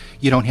 because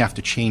you don't have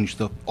to change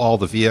all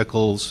the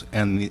vehicles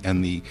and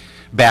the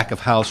back of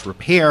house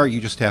repair. You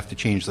just have to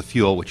change the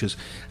fuel, which is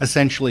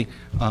essentially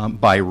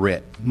by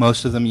RIT.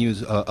 Most of them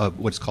use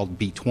what's called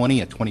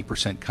B20, a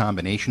 20%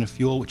 combination of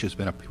fuel, which has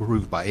been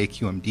approved by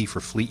AQMD for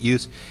fleet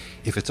use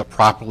if it's a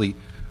proper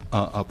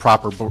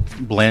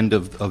blend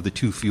of the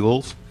two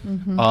fuels.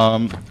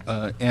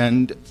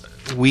 And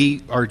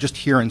we are just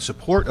here in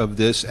support of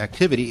this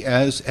activity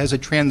as a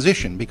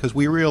transition, because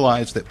we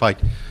realize that by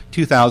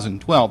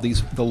 2012,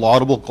 the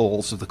laudable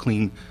goals of the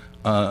Clean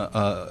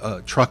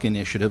Truck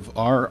Initiative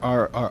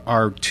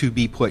are to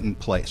be put in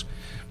place.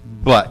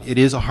 But it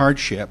is a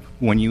hardship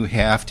when you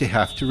have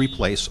to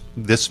replace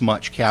this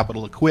much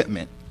capital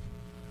equipment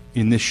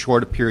in this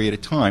short a period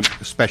of time,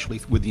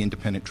 especially with the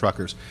independent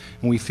truckers.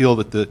 And we feel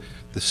that the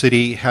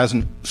city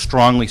hasn't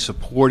strongly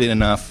supported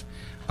enough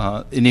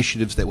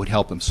initiatives that would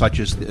help them, such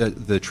as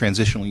the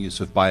transitional use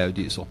of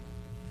biodiesel.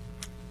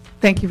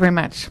 Thank you very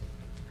much.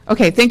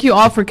 Okay, thank you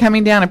all for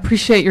coming down. I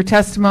appreciate your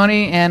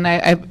testimony, and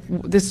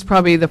this is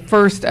probably the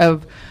first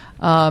of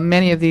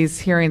many of these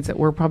hearings that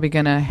we're probably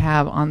going to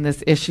have on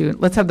this issue.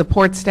 Let's have the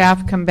port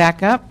staff come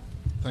back up.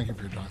 Thank you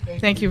for your time.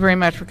 Thank you very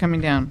much for coming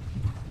down.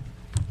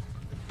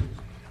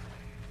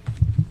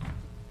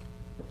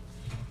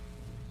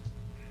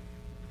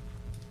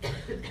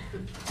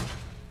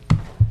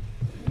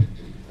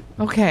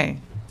 Okay.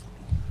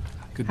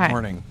 Good Hi.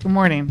 morning. Good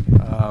morning.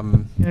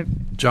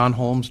 John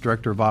Holmes,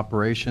 Director of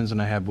Operations,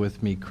 and I have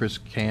with me Chris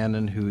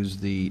Cannon, who's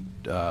the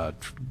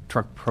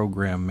Truck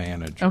Program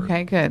Manager.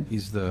 Okay, good.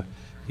 He's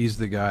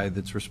the guy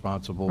that's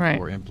responsible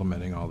for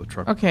implementing all the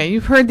truck. Okay,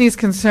 you've heard these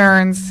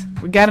concerns.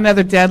 We've got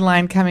another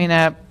deadline coming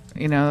up.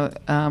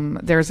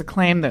 There's a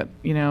claim that,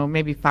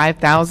 maybe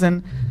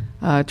 5,000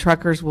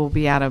 truckers will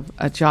be out of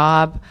a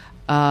job,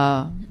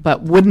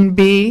 but wouldn't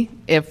be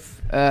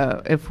if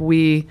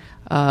we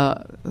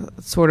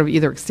sort of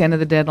either extended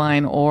the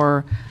deadline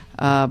or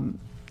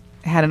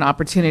had an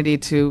opportunity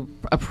to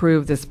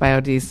approve this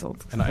biodiesel.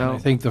 And I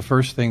think the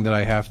first thing that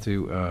I have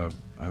to,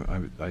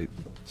 I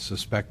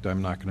suspect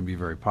I'm not going to be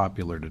very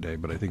popular today,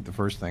 but I think the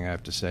first thing I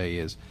have to say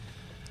is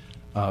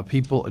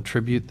people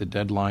attribute the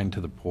deadline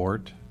to the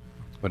port,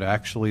 but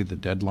actually the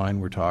deadline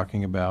we're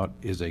talking about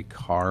is a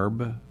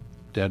CARB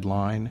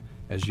deadline.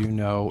 As you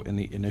know, in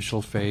the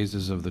initial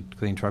phases of the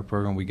Clean Truck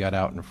Program, we got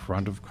out in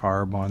front of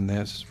CARB on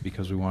this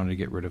because we wanted to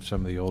get rid of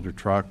some of the older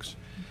trucks.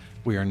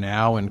 We are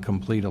now in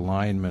complete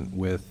alignment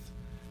with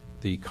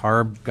the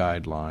CARB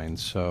guidelines,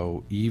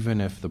 so even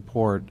if the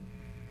port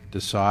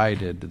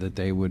decided that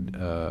they would,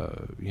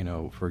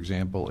 for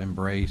example,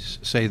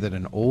 say that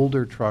an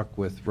older truck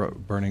with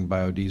burning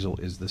biodiesel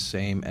is the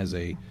same as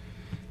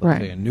let's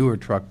say a newer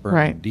truck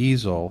burning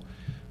diesel,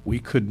 we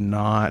couldn't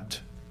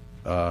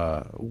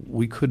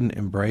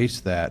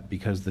embrace that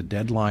because the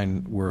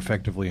deadline we're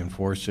effectively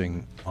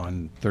enforcing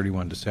on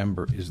 31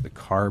 December is the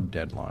CARB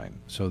deadline.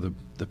 So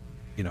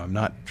I'm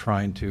not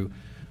trying to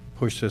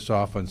push this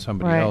off on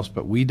somebody else,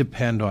 but we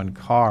depend on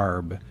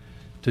CARB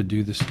to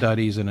do the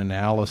studies and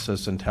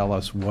analysis and tell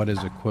us what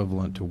is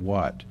equivalent to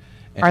what.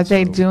 And Are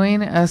they so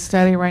doing a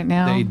study right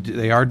now?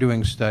 They are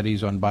doing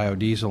studies on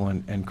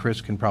biodiesel, and Chris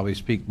can probably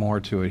speak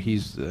more to it.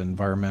 He's the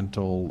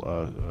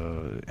environmental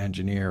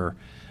engineer.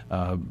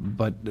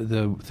 But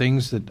the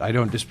things that I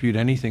don't dispute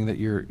anything that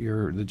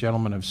the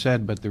gentlemen have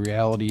said, but the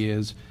reality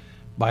is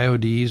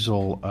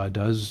biodiesel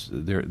does,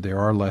 there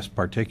are less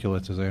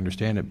particulates as I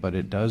understand it, but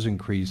it does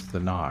increase the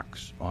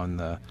NOx on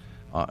the,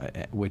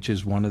 which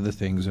is one of the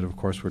things that of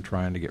course we're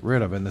trying to get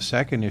rid of. And the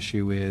second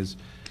issue is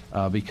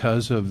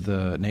because of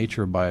the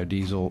nature of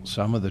biodiesel,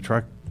 some of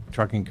the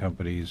trucking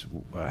companies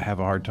have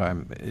a hard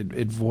time.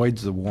 It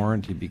voids the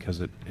warranty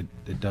because it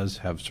does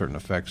have certain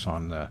effects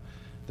on the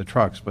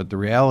trucks. But the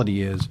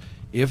reality is,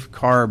 if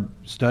CARB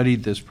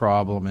studied this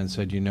problem and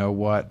said, you know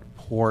what,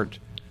 port,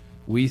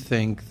 we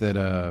think that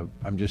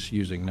I'm just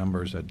using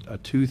numbers, a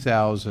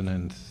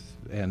 2000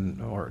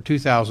 or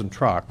 2000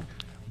 truck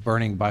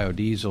burning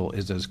biodiesel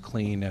is as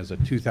clean as a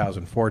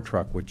 2004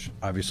 truck, which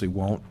obviously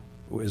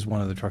is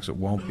one of the trucks that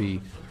won't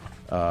be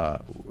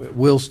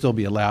will still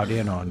be allowed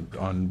in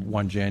on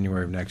 1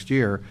 January of next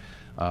year.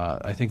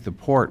 I think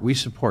we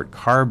support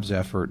CARB's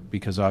effort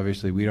because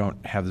obviously we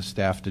don't have the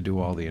staff to do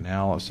all the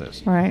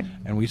analysis. Right.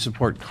 And we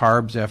support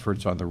CARB's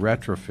efforts on the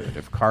retrofit.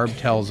 If CARB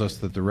tells us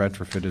that the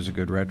retrofit is a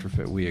good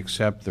retrofit, we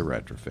accept the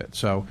retrofit.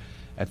 So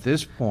at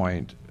this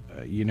point,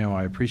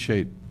 I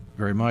appreciate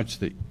very much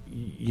that,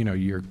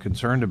 you're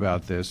concerned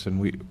about this,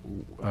 and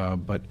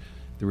but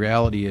the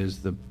reality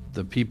is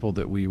the people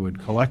that we would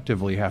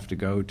collectively have to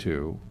go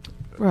to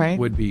right.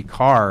 would be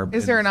CARB.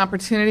 Is there an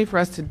opportunity for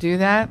us to do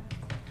that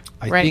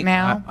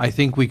now? I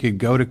think we could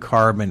go to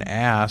CARB and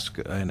ask,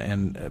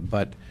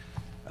 but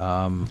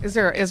is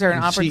there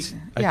an opportunity?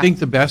 I think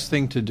the best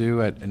thing to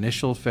do at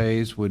initial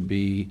phase would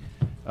be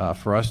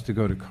for us to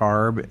go to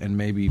CARB and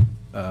maybe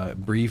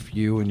brief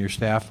you and your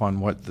staff on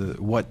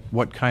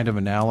what kind of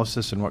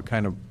analysis and what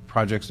kind of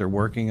projects they're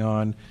working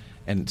on,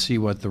 and see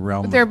what the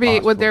realm. Would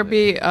there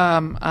be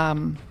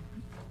an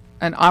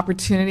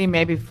opportunity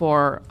maybe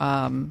for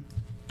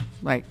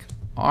like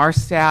our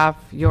staff,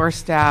 your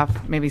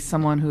staff, maybe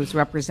someone who's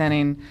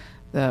representing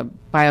the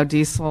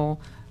biodiesel,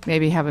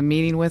 maybe have a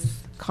meeting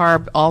with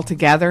CARB all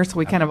together, so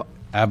we kind of.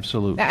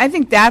 Absolutely. I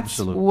think that's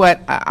what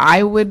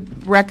I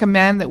would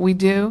recommend that we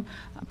do.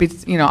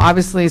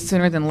 Obviously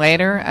sooner than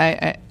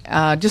later,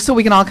 just so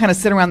we can all kind of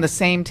sit around the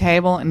same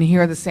table and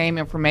hear the same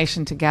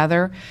information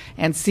together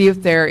and see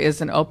if there is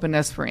an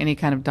openness for any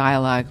kind of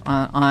dialogue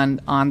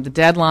on the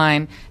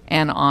deadline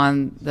and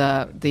on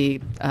the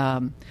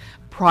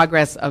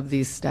progress of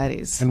these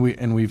studies. And we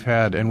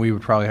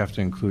would probably have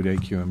to include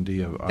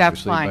AQMD, obviously.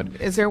 That's fine.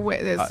 But is there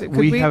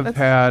we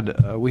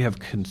have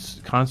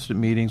constant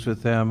meetings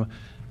with them.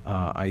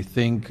 I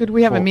think. Could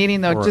we have a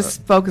meeting though,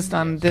 just focused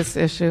on this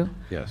issue?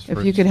 Yes.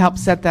 If you could help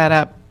set that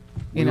up,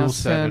 we'll soon.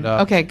 Set it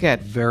up okay,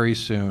 good. Very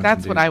soon.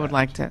 That's what I would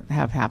like to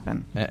have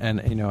happen. And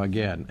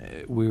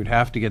again, we would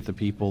have to get the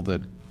people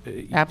that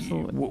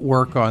absolutely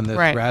work on this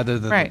rather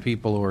than the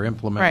people who are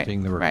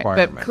implementing the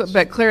requirements.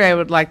 But clearly, I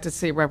would like to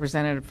see a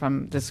representative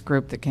from this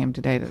group that came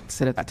today to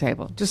sit at the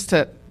table, just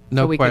to.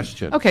 No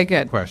question. Okay,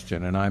 good.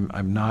 Question, and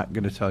I'm not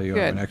going to tell you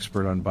good. I'm an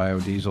expert on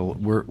biodiesel.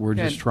 We're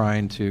just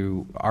trying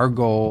to. Our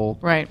goal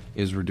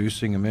is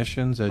reducing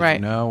emissions, as you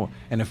know,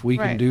 and if we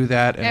can do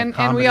that, and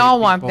we all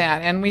want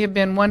that, and we have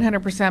been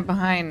 100%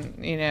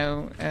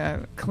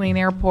 behind, clean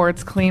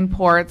airports, clean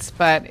ports,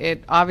 but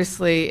it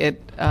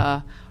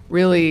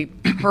really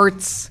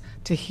hurts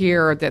to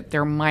hear that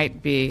there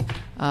might be,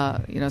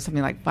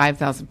 something like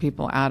 5,000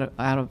 people out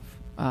of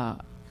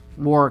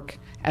work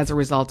as a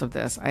result of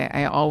this.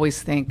 I always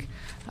think,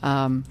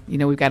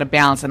 we've got to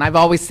balance. And I've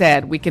always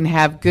said we can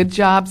have good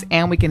jobs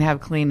and we can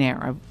have clean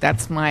air.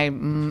 That's my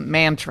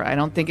mantra. I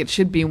don't think it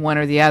should be one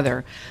or the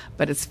other.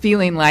 But it's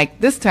feeling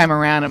like this time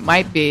around it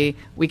might be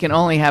we can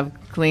only have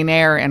clean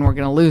air and we're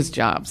going to lose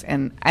jobs.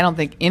 And I don't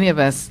think any of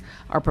us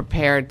are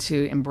prepared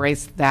to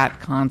embrace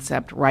that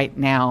concept right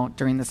now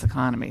during this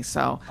economy.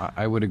 So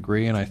I would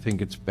agree, and I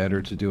think it's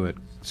better to do it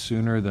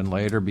sooner than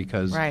later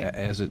because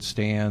as it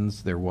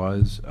stands, we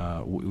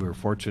were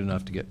fortunate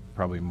enough to get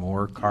probably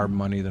more CARB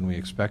money than we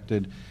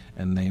expected,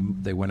 and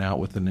they went out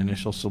with an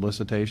initial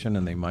solicitation,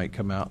 and they might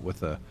come out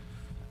with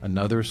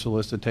another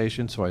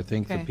solicitation. So I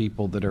think the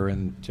people that are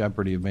in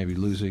jeopardy of maybe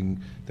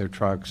losing their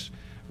trucks,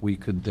 we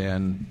could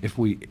then, if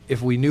we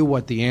knew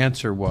what the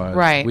answer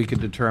was, we could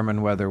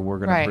determine whether we're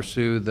going to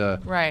pursue the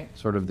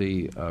sort of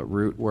the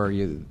route where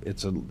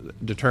it's a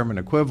determined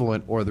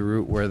equivalent, or the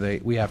route where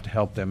we have to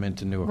help them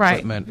into new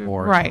equipment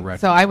or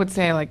So I would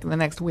say like the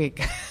next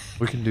week.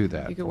 We can do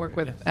that. You could work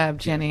with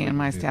Jenny and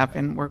my staff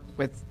and work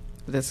with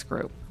this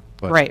group.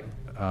 But, great.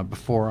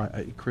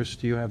 Chris,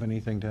 do you have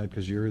anything to add?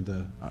 Because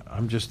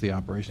I'm just the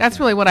operations. That's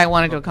really what I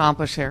wanted to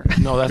accomplish here.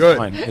 No, that's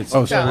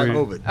fine. Sorry.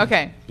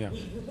 Okay. Yeah.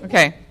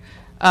 Okay.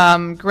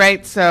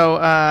 Great.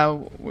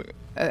 So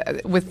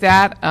with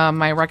that,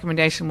 my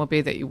recommendation will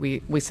be that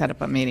we set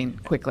up a meeting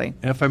quickly.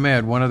 And if I may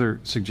add one other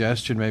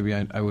suggestion, maybe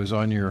I was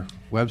on your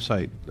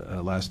website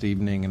last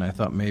evening, and I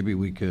thought maybe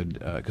we could,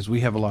 because we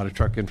have a lot of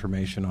truck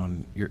information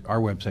on our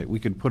website, we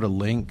could put a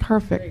link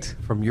Perfect.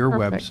 from your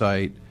Perfect.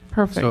 website.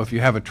 Perfect. So if you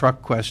have a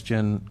truck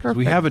question, 'cause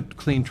we Perfect. have a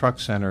clean truck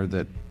center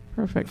that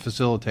Perfect.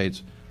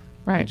 facilitates.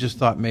 I Right. just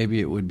thought maybe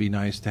it would be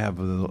nice to have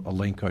a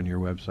link on your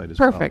website as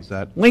well. Perfect. Is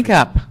that, Link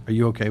up. Are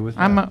you okay with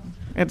that?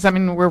 I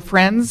mean, we're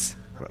friends.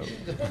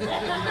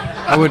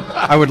 I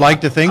would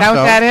like to think Is so. that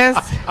what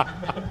that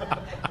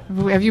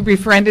is? Have you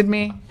befriended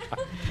me?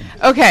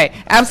 Okay,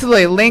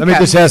 absolutely. Link Let me up.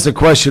 just ask the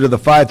question, of the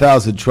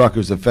 5,000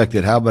 truckers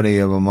affected, how many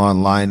of them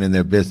online in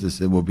their business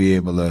that will be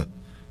able to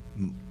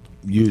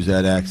use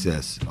that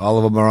access? All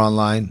of them are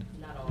online?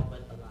 Not all,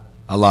 but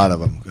a lot of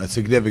them. A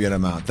significant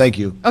amount. Thank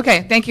you.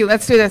 Okay, thank you.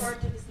 Let's do this.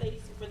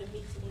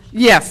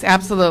 Yes,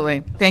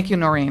 absolutely. Thank you,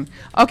 Noreen.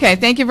 Okay,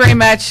 thank you very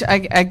much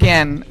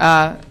again.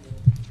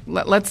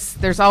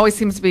 There's always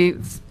seems to be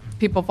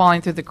people falling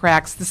through the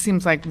cracks. This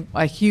seems like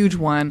a huge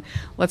one.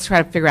 Let's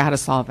try to figure out how to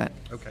solve it.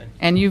 Okay.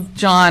 And you've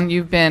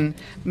been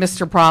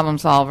Mr. Problem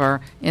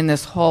Solver in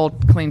this whole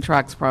Clean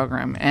Trucks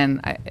program, and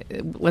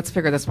let's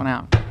figure this one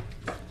out.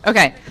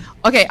 Okay.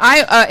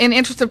 In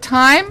interest of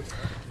time,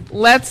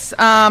 let's.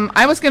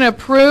 I was going to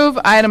approve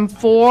item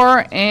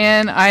 4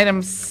 and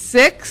item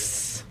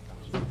 6.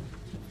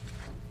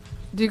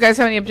 Do you guys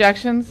have any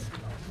objections?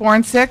 4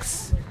 and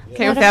 6?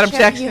 Okay, Madam without Chair,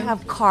 objection. you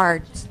have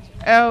cards.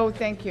 Oh,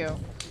 thank you.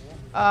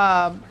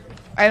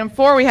 Item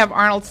 4, we have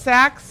Arnold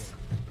Sachs.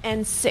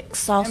 And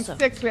 6 also. And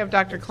 6, we have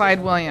Dr.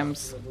 Clyde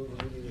Williams.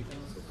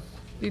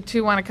 You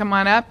two want to come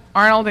on up?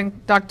 Arnold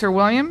and Dr.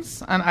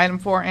 Williams on item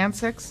 4 and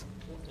 6?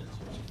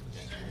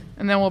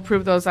 And then we'll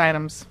approve those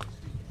items.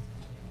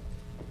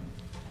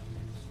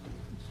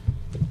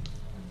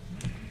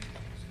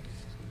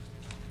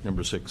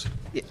 Number 6.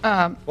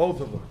 Both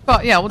of them.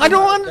 Well, yeah. I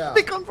don't want to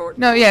think on board.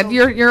 No, yeah,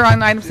 you're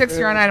on item 6,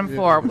 you're on item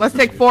 4. Let's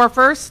take 4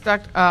 first,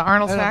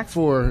 Arnold Item Sachs.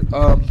 4,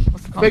 call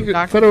him,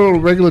 Doctor. federal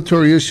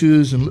regulatory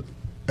issues and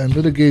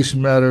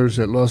litigation matters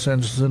at Los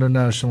Angeles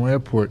International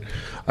Airport.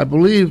 I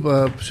believe,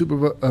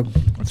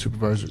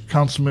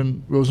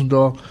 Councilman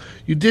Rosendahl,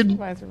 you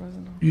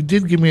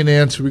did give me an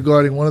answer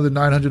regarding one of the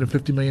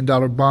 $950 million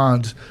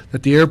bonds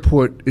that the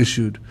airport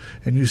issued,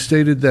 and you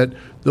stated that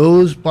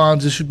those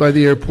bonds issued by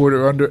the airport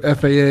are under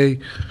FAA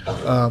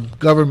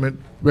government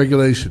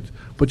regulations.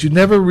 But you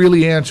never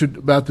really answered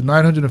about the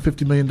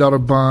 $950 million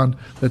bond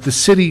that the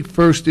city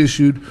first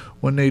issued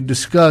when they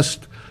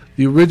discussed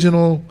the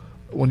original,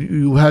 when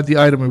you had the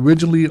item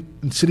originally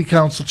in city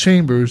council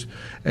chambers,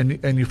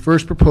 and you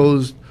first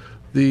proposed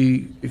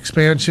the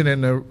expansion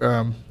and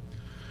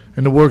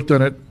the work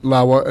done at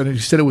LAWA, and you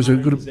said it was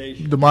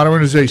the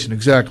modernization,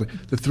 exactly.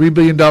 The $3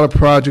 billion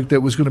project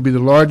that was going to be the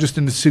largest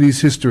in the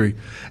city's history.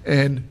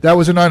 And that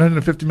was a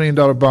 $950 million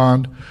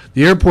bond.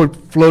 The airport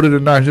floated a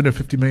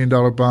 $950 million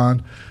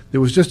bond.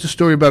 There was just a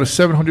story about a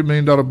 $700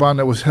 million bond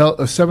that was held,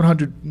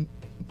 $700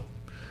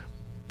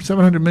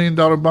 million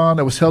bond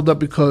that was held up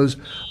because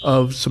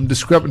of some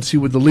discrepancy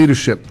with the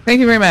leadership.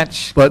 Thank you very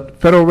much. But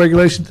federal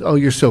regulations, oh,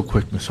 you're so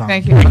quick, Ms. Hahn.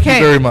 Thank you. Thank Okay.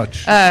 you very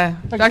much.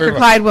 Dr.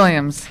 Clyde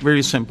Williams.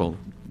 Very simple.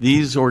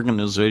 These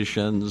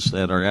organizations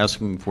that are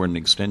asking for an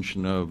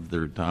extension of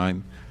their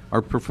time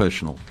are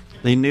professional.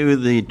 They knew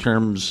the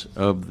terms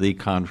of the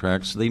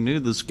contracts. They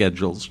knew the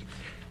schedules.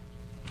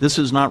 This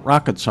is not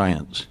rocket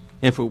science.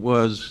 If it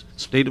was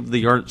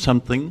state-of-the-art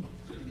something,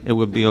 it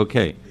would be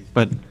okay.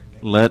 But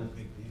let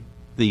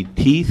the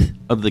teeth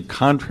of the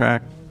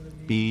contract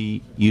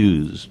be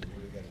used.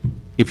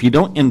 If you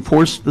don't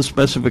enforce the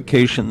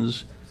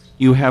specifications,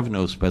 you have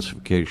no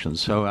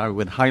specifications. So I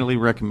would highly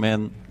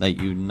recommend that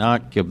you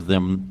not give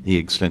them the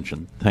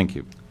extension. Thank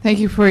you. Thank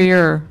you for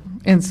your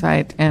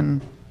insight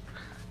and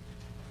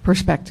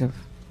perspective.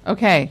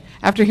 Okay,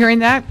 after hearing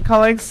that,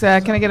 colleagues,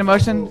 can I get a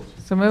motion?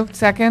 So moved.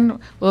 Second,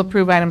 we'll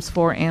approve items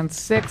 4 and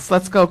 6.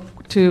 Let's go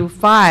to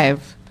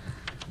 5.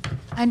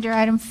 Under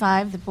item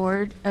 5, the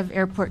Board of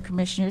Airport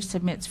Commissioners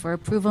submits for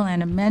approval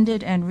an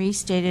amended and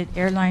restated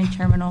airline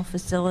terminal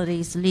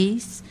facilities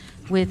lease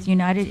with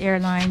United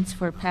Airlines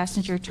for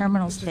passenger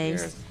terminal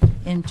space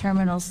in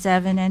Terminals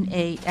 7 and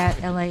 8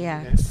 at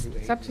LAX.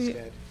 It's up to you.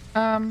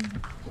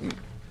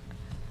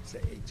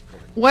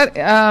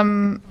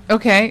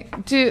 Okay,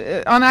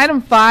 on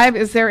item 5,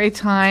 is there a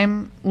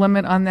time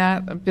limit on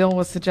that? Bill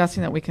was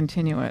suggesting that we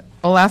continue it.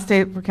 Last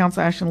date for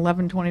council action,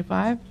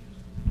 11/25?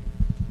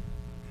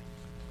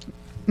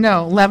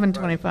 No,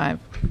 11/25.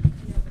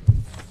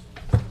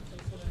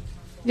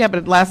 Yeah,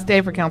 but last day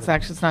for council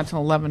action is not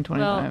until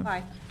 11/25.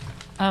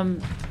 Well,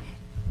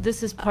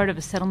 this is part of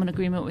a settlement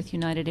agreement with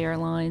United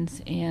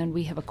Airlines, and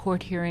we have a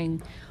court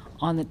hearing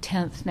on the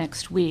 10th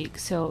next week,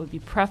 so it would be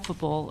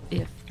preferable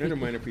if... I don't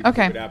mind if we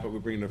Okay. put it out, but we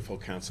bring it to full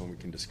council and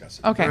we can discuss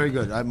it. Okay. Very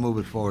good. I move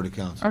it forward to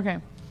council. Okay,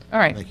 all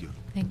right. Thank you.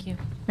 Thank you.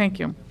 Thank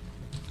you.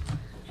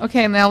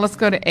 Okay, now let's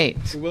go to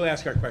 8. So we'll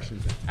ask our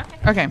questions then.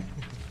 Okay.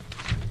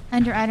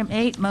 Under item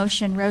 8,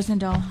 motion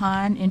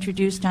Rosendahl-Hahn,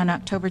 introduced on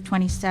October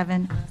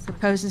 27,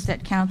 proposes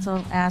that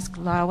council ask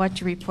LAWA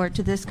to report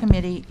to this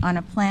committee on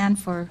a plan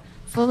for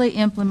fully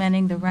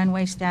implementing the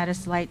runway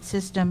status light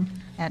system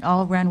at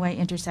all runway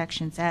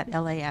intersections at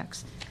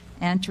LAX,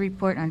 and to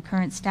report on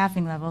current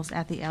staffing levels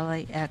at the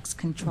LAX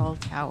control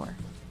tower.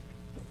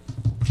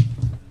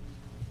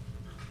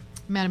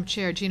 Madam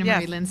Chair, Gina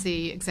Yes. Marie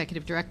Lindsay,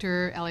 Executive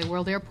Director, LA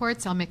World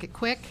Airports. I'll make it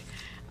quick.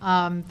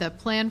 The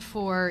plan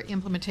for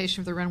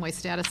implementation of the runway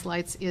status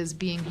lights is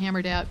being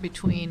hammered out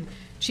between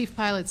chief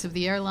pilots of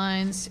the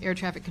airlines, air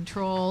traffic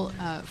control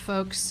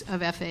folks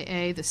of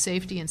FAA, the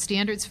safety and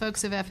standards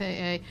folks of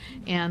FAA,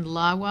 and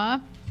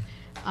LAWA.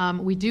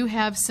 We do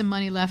have some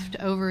money left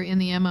over in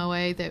the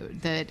MOA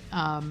that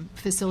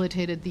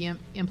facilitated the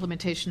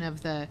implementation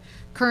of the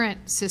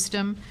current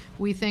system.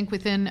 We think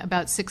within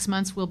about 6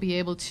 months we'll be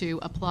able to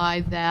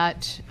apply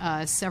that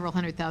several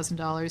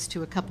 $100,000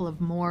 to a couple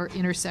of more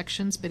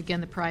intersections, but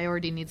again, the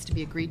priority needs to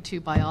be agreed to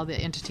by all the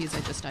entities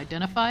I just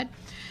identified.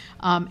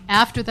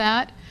 After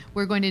that,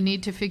 we're going to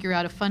need to figure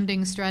out a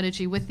funding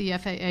strategy with the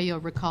FAA. You'll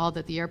recall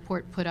that the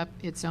airport put up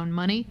its own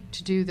money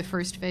to do the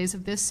first phase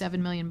of this, $7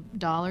 million.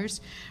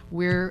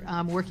 We're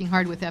working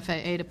hard with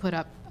FAA to put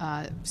up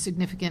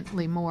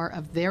significantly more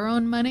of their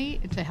own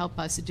money to help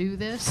us do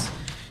this.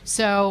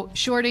 So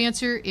short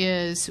answer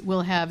is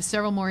we'll have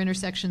several more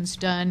intersections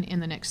done in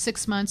the next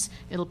 6 months.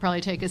 It'll probably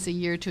take us a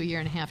year to a year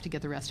and a half to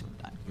get the rest of them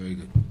done. Very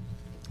good.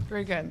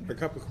 Very good. A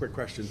couple of quick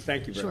questions.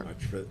 Thank you very Sure.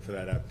 much for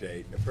that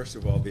update. First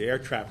of all, the air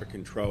traffic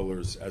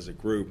controllers as a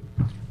group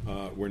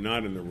were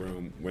not in the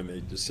room when the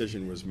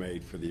decision was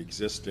made for the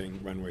existing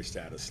runway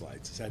status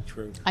lights. Is that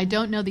true? I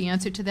don't know the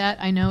answer to that.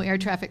 I know air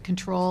traffic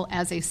control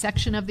as a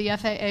section of the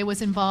FAA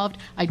was involved.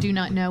 I do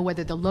not know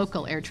whether the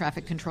local air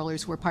traffic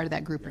controllers were part of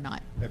that group or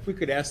not. If we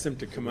could ask them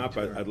to come up,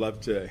 I'd love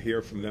to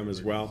hear from them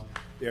as well.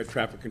 The air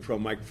traffic control,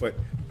 Mike Foote.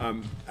 I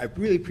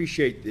really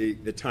appreciate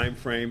the time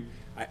frame.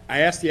 I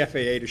asked the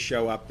FAA to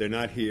show up. They're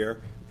not here.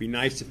 It'd be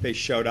nice if they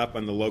showed up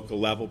on the local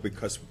level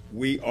because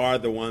we are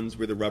the ones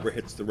where the rubber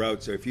hits the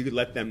road. So if you could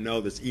let them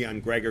know, this Eon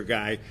Gregor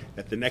guy,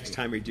 that the next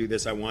time we do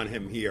this, I want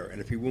him here. And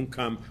if he won't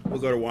come, we'll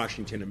go to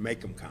Washington and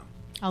make him come.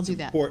 I'll do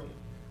that. It's important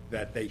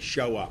that they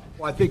show up.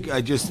 Well, I think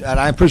and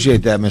I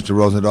appreciate that, Mr.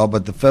 Rosendahl,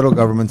 but the federal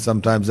government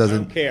sometimes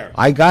doesn't. don't care.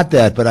 I got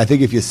that, but I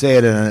think if you say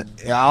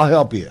it, I'll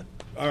help you.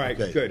 All right,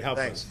 Okay, good. Help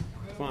thanks.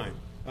 us. Fine.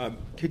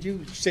 Could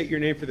you state your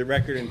name for the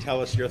record and tell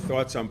us your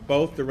thoughts on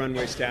both the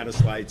runway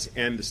status lights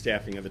and the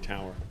staffing of the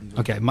tower?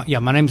 Okay,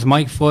 my name's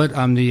Mike Foote.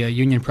 I'm the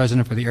union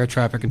president for the air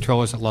traffic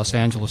controllers at Los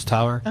Angeles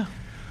Tower.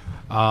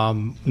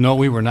 No,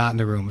 we were not in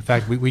the room. In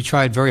fact, we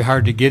tried very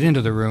hard to get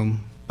into the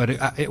room, but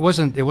it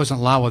wasn't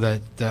LAWA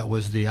that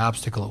was the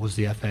obstacle. It was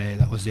the FAA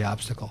that was the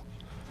obstacle,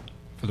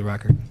 for the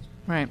record.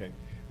 Right. Okay.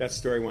 That's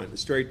story one.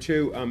 Story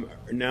two,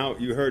 now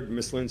you heard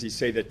Ms. Lindsay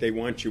say that they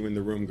want you in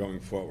the room going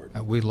forward.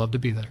 We'd love to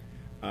be there.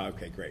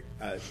 Okay, great.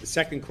 The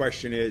second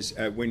question is,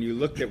 when you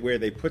looked at where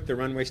they put the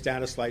runway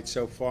status lights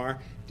so far,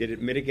 did it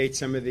mitigate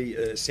some of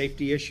the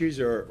safety issues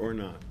or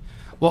not?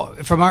 Well,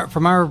 from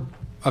our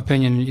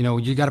opinion,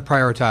 you got to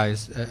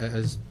prioritize,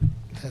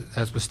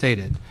 as was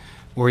stated,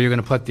 where you're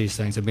going to put these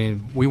things. I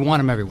mean, we want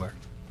them everywhere.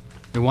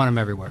 We want them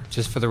everywhere,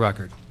 just for the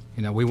record.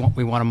 We want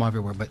them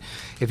everywhere. But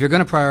if you're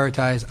going to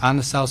prioritize on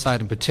the south side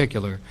in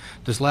particular,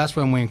 this last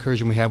runway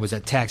incursion we had was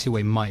at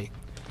Taxiway Mike,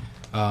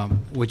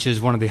 which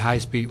is one of the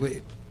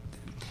high-speed.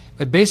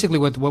 But basically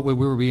what we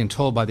were being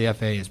told by the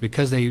FAA is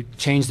because they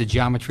changed the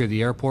geometry of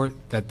the airport,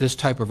 that this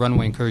type of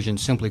runway incursion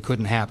simply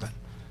couldn't happen.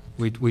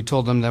 We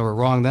told them they were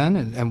wrong then,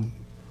 and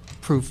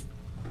proof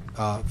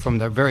from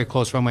the very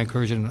close runway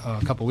incursion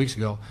a couple weeks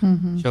ago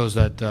shows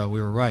that we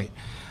were right.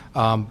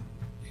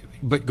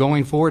 But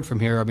going forward from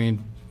here, I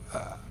mean,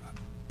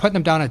 putting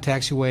them down at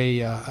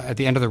Taxiway at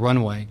the end of the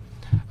runway,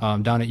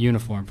 down at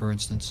Uniform, for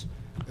instance,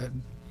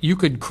 you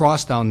could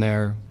cross down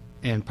there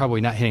and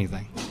probably not hit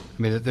anything.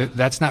 I mean,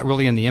 that's not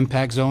really in the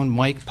impact zone.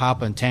 Mike,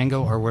 Papa, and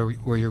Tango are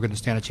where you're going to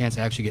stand a chance of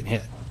actually getting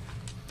hit.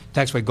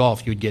 Taxiway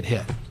Golf, you'd get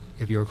hit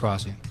if you were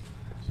crossing.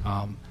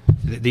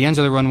 The ends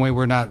of the runway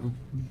were not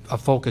a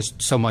focus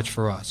so much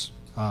for us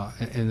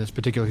in this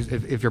particular.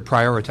 If you're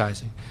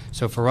prioritizing,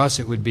 so for us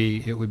it would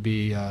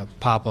be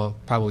Papa,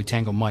 probably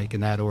Tango, Mike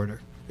in that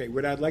order. Okay,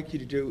 what I'd like you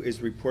to do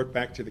is report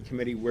back to the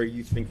committee where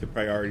you think the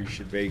priority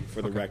should be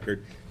for the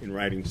record in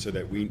writing so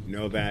that we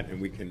know that and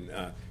we can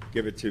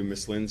give it to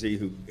Ms. Lindsay,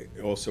 who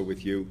also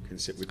with you can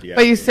sit with the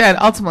But you FAA. said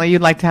ultimately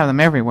you'd like to have them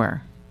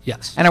everywhere.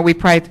 Yes. And are we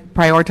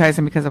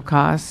prioritizing because of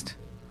cost?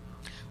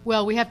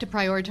 Well, we have to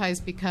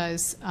prioritize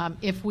because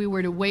if we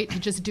were to wait to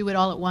just do it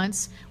all at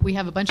once, we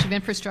have a bunch of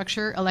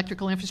infrastructure,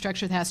 electrical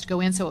infrastructure that has to go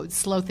in, so it would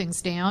slow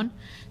things down.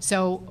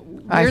 So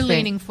I we're see.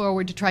 leaning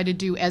forward to try to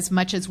do as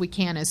much as we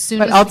can as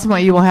soon as But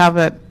ultimately you will have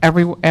it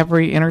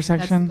every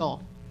intersection? That's the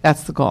goal.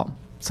 That's the goal.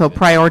 So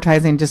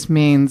prioritizing just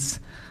means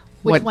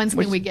which ones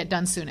can we get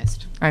done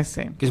soonest? I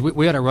see. Because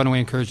we had a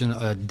runway incursion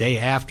a day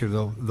after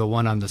the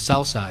one on the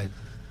south side,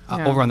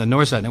 Yeah. over on the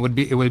north side. And it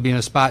would be in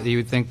a spot that you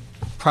would think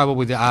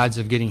probably the odds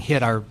of getting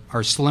hit are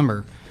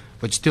slimmer,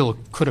 but still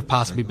could have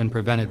possibly been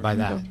prevented by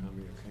that.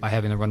 by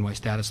having the runway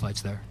status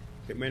lights there.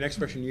 Okay, my next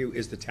question to you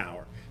is the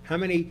tower. How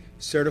many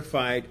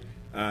certified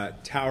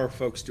tower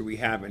folks do we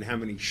have, and how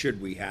many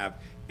should we have?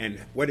 And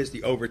what is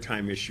the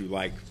overtime issue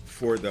like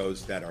for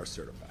those that are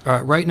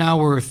certified? Right now,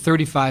 we're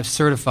 35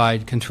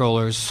 certified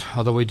controllers,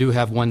 although we do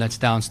have one that's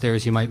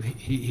downstairs.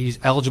 He's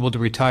eligible to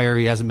retire.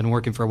 He hasn't been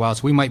working for a while,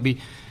 so we might be,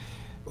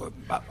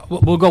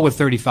 we'll go with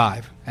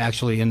 35,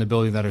 actually, in the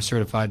building that are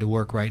certified to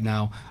work right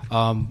now.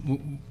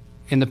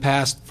 In the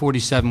past,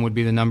 47 would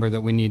be the number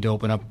that we need to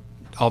open up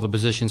all the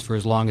positions for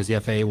as long as the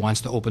FAA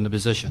wants to open the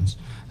positions.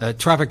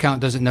 Traffic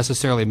count doesn't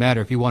necessarily matter.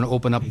 If you want to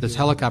open up this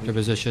helicopter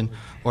position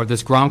or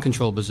this ground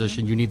control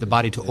position, you need the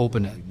body to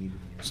open it.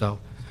 So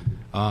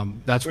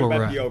that's where we're at.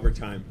 What about the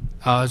overtime?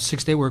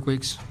 6-day work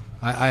weeks.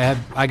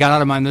 I got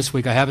out of mine this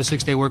week. I have a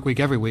 6-day work week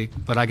every week,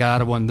 but I got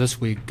out of one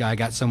this week. I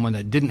got someone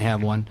that didn't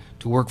have one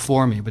to work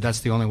for me, but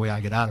that's the only way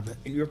I get out of it.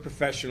 In your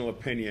professional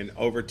opinion,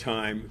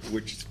 overtime,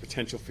 which is a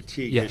potential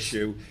fatigue Yes.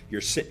 issue, you're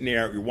sitting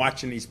there, you're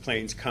watching these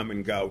planes come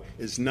and go,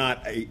 is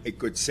not a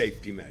good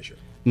safety measure.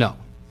 No,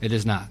 it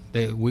is not.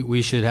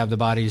 We should have the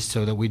bodies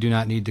so that we do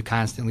not need to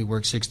constantly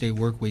work 6-day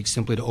work weeks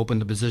simply to open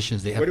the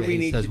positions the What do FAA we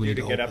need to says we do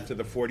need to get open. up to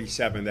the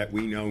 47 that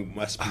we know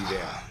must be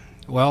there?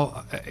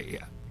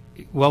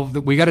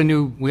 We got a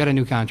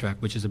new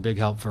contract, which is a big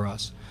help for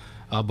us.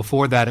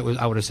 Before that,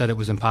 I would have said it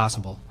was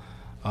impossible.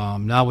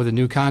 Now with a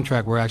new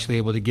contract, we're actually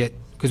able to get,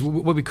 because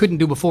what we couldn't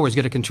do before was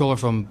get a controller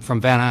from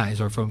Van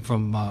Nuys or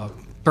from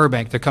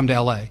Burbank to come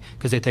to LA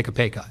because they take a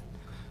pay cut.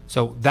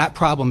 So that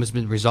problem has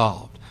been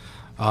resolved.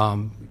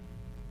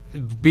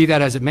 Be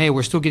that as it may,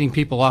 we're still getting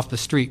people off the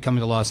street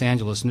coming to Los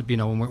Angeles,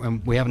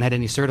 and we haven't had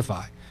any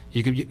certified.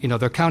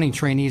 They're counting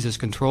trainees as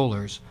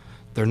controllers.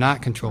 They're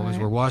not controllers.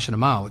 Right. We're washing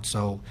them out.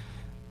 So,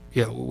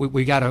 yeah,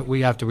 we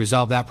have to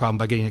resolve that problem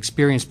by getting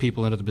experienced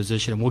people into the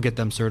position, and we'll get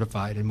them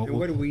certified. And And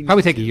what do we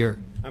probably need take to a do? year.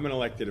 I'm an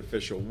elected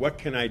official. What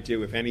can I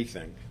do, if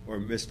anything, or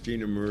Miss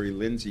Gina Marie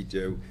Lindsay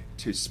do,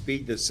 to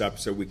speed this up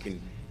so we can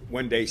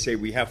one day say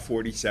we have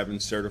 47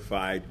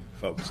 certified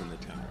folks in the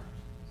tower?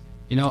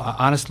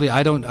 Honestly,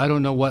 I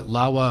don't know what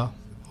LAWA,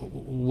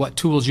 what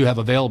tools you have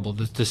available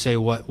to say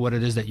what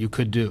it is that you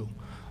could do.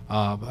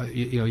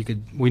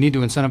 We need to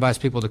incentivize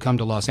people to come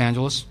to Los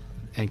Angeles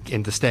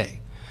and to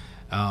stay.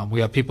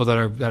 We have people that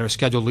are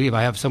scheduled to leave.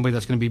 I have somebody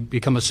that's going to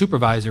become a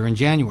supervisor in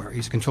January.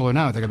 He's a controller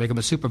now. They're going to make him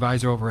a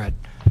supervisor over at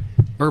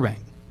Burbank.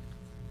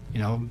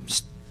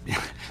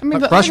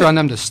 Pressure on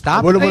them to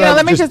stop.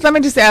 Let me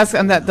just ask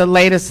on the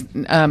latest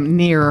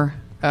near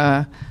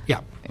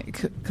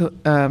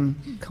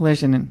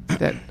collision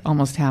that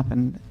almost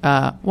happened.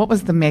 What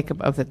was the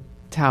makeup of the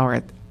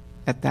tower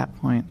at that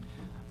point?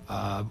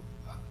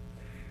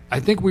 I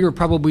think we were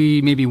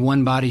probably maybe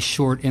one body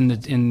short on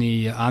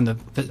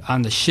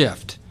the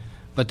shift,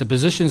 but the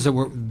positions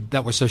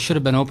that should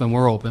have been open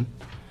were open.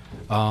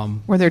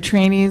 Were there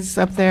trainees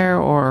up there,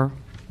 or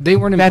they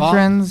weren't involved.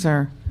 Veterans,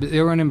 or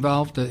they weren't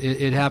involved?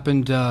 It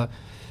happened. A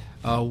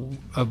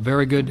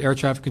very good air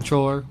traffic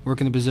controller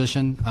working the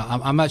position.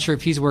 I'm not sure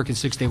if he's working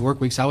 6-day work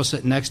weeks. I was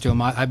sitting next to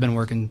him. I've been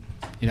working.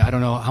 I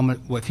don't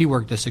know if he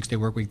worked a 6-day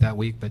work week that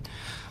week, but.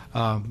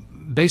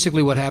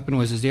 Basically, what happened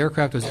was, as the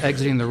aircraft was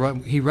exiting the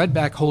run, he read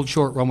back "hold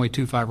short, runway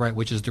 25 right,"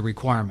 which is the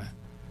requirement.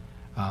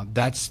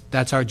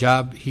 That's our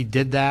job. He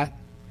did that.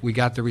 We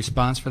got the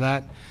response for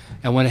that.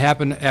 And what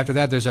happened after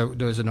that, there's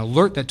an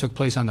alert that took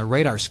place on the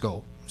radar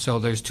scope. So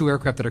there's 2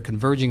 aircraft that are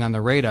converging on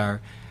the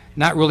radar.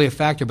 Not really a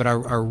factor, but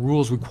our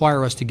rules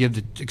require us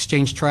to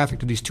exchange traffic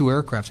to these 2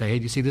 aircraft. Say, hey,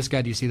 do you see this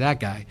guy? Do you see that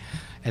guy?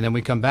 And then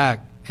we come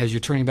back. As you're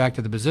turning back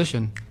to the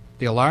position,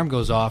 the alarm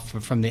goes off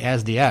from the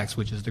ASDX,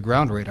 which is the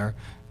ground radar.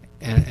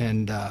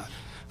 And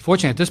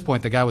fortunately, at this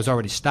point, the guy was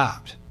already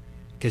stopped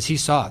because he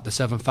saw it. The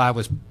 7.5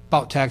 was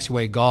about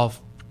taxiway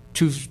golf,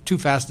 too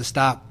fast to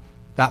stop,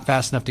 not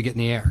fast enough to get in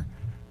the air.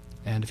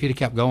 And if he'd have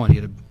kept going,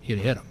 he'd have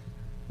hit him.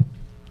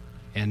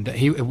 And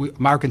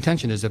our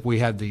contention is if we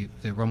had the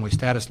runway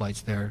status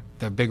lights there,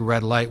 the big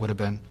red light would have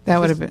been. That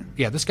would have been.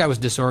 Yeah, this guy was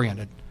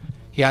disoriented.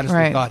 He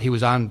honestly thought he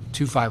was on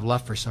 2.5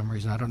 left for some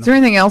reason. I don't know. Is there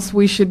anything else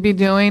we should be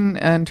doing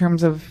in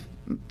terms of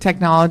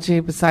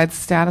technology besides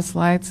status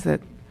lights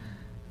that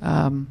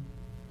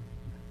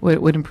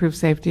would improve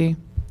safety?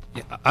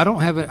 Yeah, I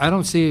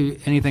don't see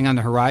anything on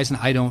the horizon.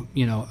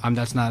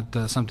 That's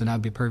not something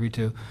I'd be privy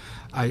to.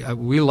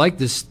 We like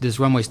this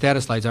runway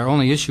status lights. Our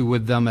only issue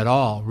with them at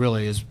all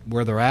really is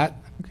where they're at.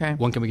 Okay.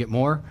 When can we get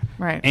more?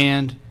 Right.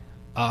 And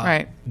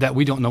that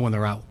we don't know when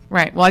they're out.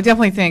 Right. Well, I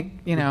definitely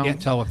think can't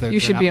tell if you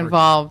should be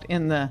involved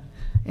in the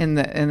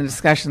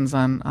discussions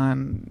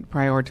on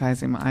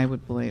prioritizing. I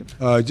would believe.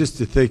 Just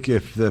to think,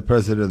 if the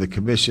president of the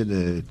commission,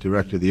 the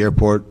director of the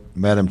airport,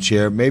 Madam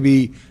Chair,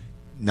 maybe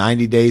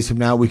 90 days from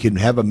now, we can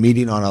have a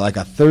meeting on a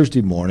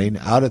Thursday morning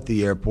out at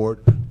the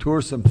airport,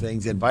 tour some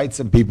things, invite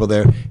some people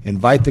there,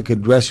 invite the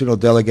congressional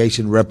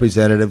delegation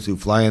representatives who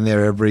fly in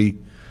there every,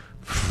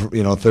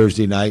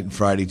 Thursday night and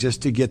Friday,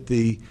 just to get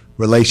the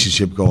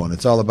relationship going.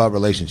 It's all about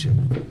relationship.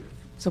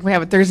 So if we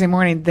have it Thursday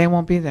morning, they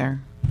won't be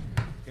there.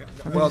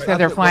 They said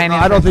they're flying in.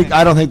 I don't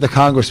think the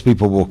Congress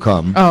people will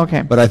come. Oh,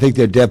 okay. But I think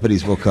their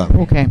deputies will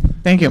come. Okay,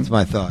 thank you. That's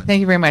my thought. Thank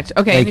you very much.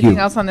 Okay, Thank anything you.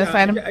 else on this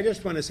item? I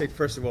just want to say,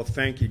 first of all,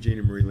 thank you,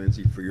 Gina Marie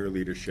Lindsay, for your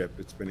leadership.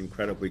 It's been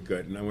incredibly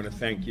good. And I want to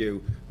thank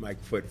you,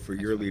 Mike Foote, for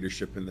your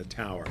leadership in the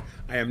tower.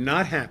 I am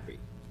not happy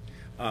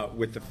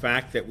with the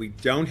fact that we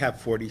don't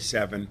have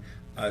 47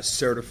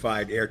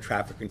 certified air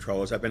traffic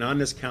controllers. I've been on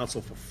this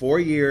council for 4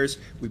 years.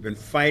 We've been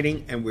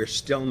fighting, and we're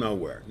still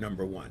nowhere,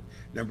 number one.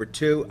 Number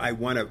two, I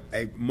want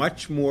a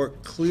much more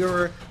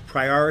clearer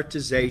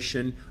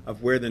prioritization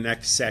of where the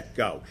next set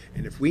go.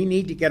 And if we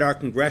need to get our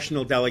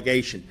congressional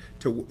delegation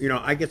to,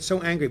 I get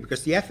so angry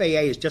because the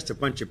FAA is just a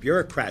bunch of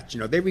bureaucrats.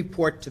 They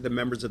report to the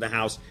members of the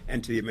House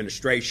and to the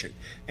administration.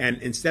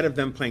 And instead of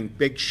them playing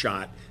big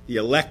shot, the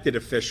elected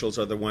officials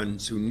are the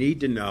ones who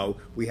need to know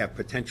we have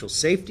potential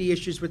safety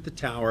issues with the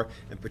tower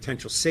and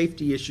potential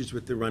safety issues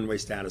with the runway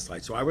status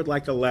light. So I would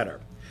like a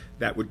letter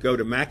that would go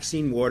to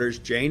Maxine Waters,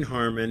 Jane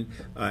Harmon,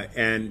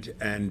 and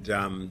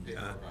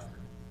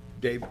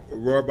Dave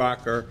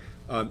Rohrabacher,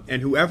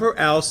 and whoever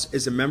else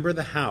is a member of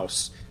the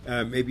House,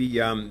 maybe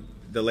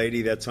the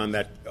lady that's on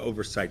that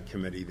oversight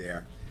committee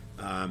there.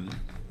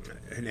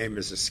 Her name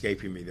is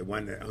escaping me. The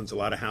one that owns a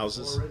lot of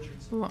houses.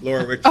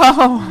 Laura Richardson.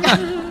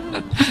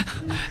 Oh.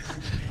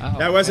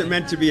 That wasn't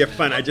meant to be a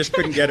fun. I just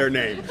couldn't get her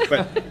name.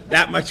 But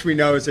that much we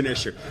know is an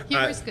issue.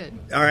 Humor's good.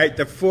 All right,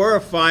 the 4 or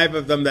 5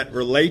 of them that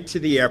relate to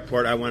the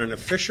airport, I want an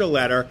official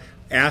letter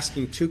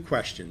asking 2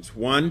 questions.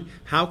 One,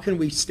 how can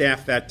we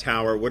staff that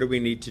tower? What do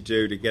we need to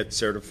do to get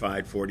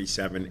certified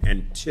 47?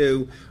 And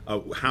 2,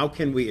 how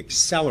can we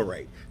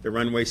accelerate the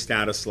runway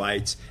status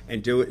lights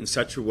and do it in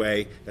such a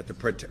way that the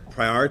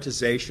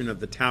prioritization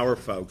of the tower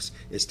folks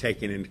is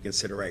taken into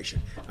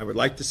consideration? I would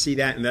like to see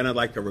that, and then I'd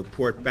like a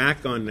report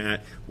back on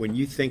that when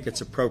you think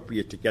it's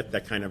appropriate to get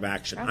that kind of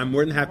action. I'm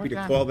more than happy to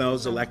call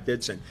those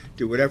electeds and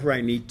do whatever I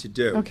need to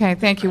do. Okay,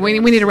 thank you. We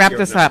need to wrap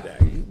this up.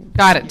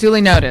 Got it.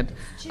 Duly noted.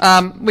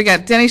 We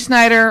got Denny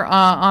Schneider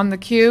on the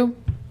queue,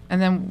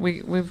 and then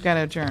we've got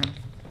to adjourn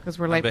because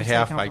we're late. On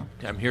behalf,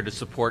 I'm here to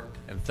support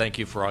and thank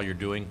you for all you're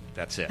doing.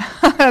 That's it.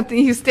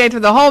 You stayed for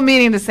the whole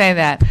meeting to say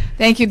that.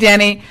 Thank you,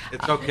 Denny.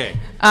 It's okay.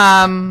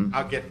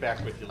 I'll get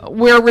back with you.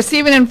 We're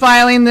receiving and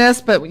filing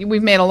this, but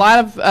we've made a lot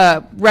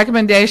of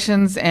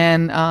recommendations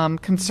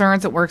and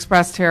concerns that were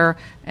expressed here,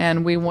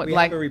 and we would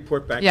like have a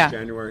report back in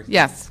January.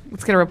 Yes,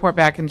 let's get a report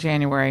back in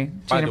January.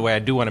 By the way, I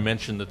do want to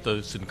mention that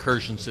those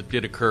incursions that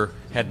did occur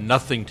had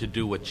nothing to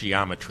do with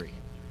geometry.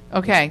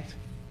 Okay,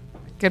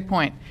 good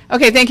point.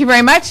 Okay, thank you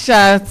very much.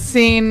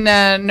 Seeing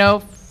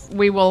no,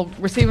 we will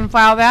receive and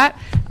file that.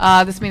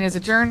 This meeting is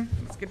adjourned.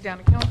 Let's get down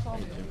to council.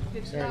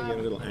 Sorry to get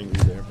a little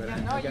angry there, but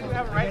I you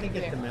have a right to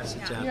get the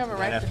message out. You have a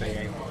right to to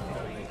FAA.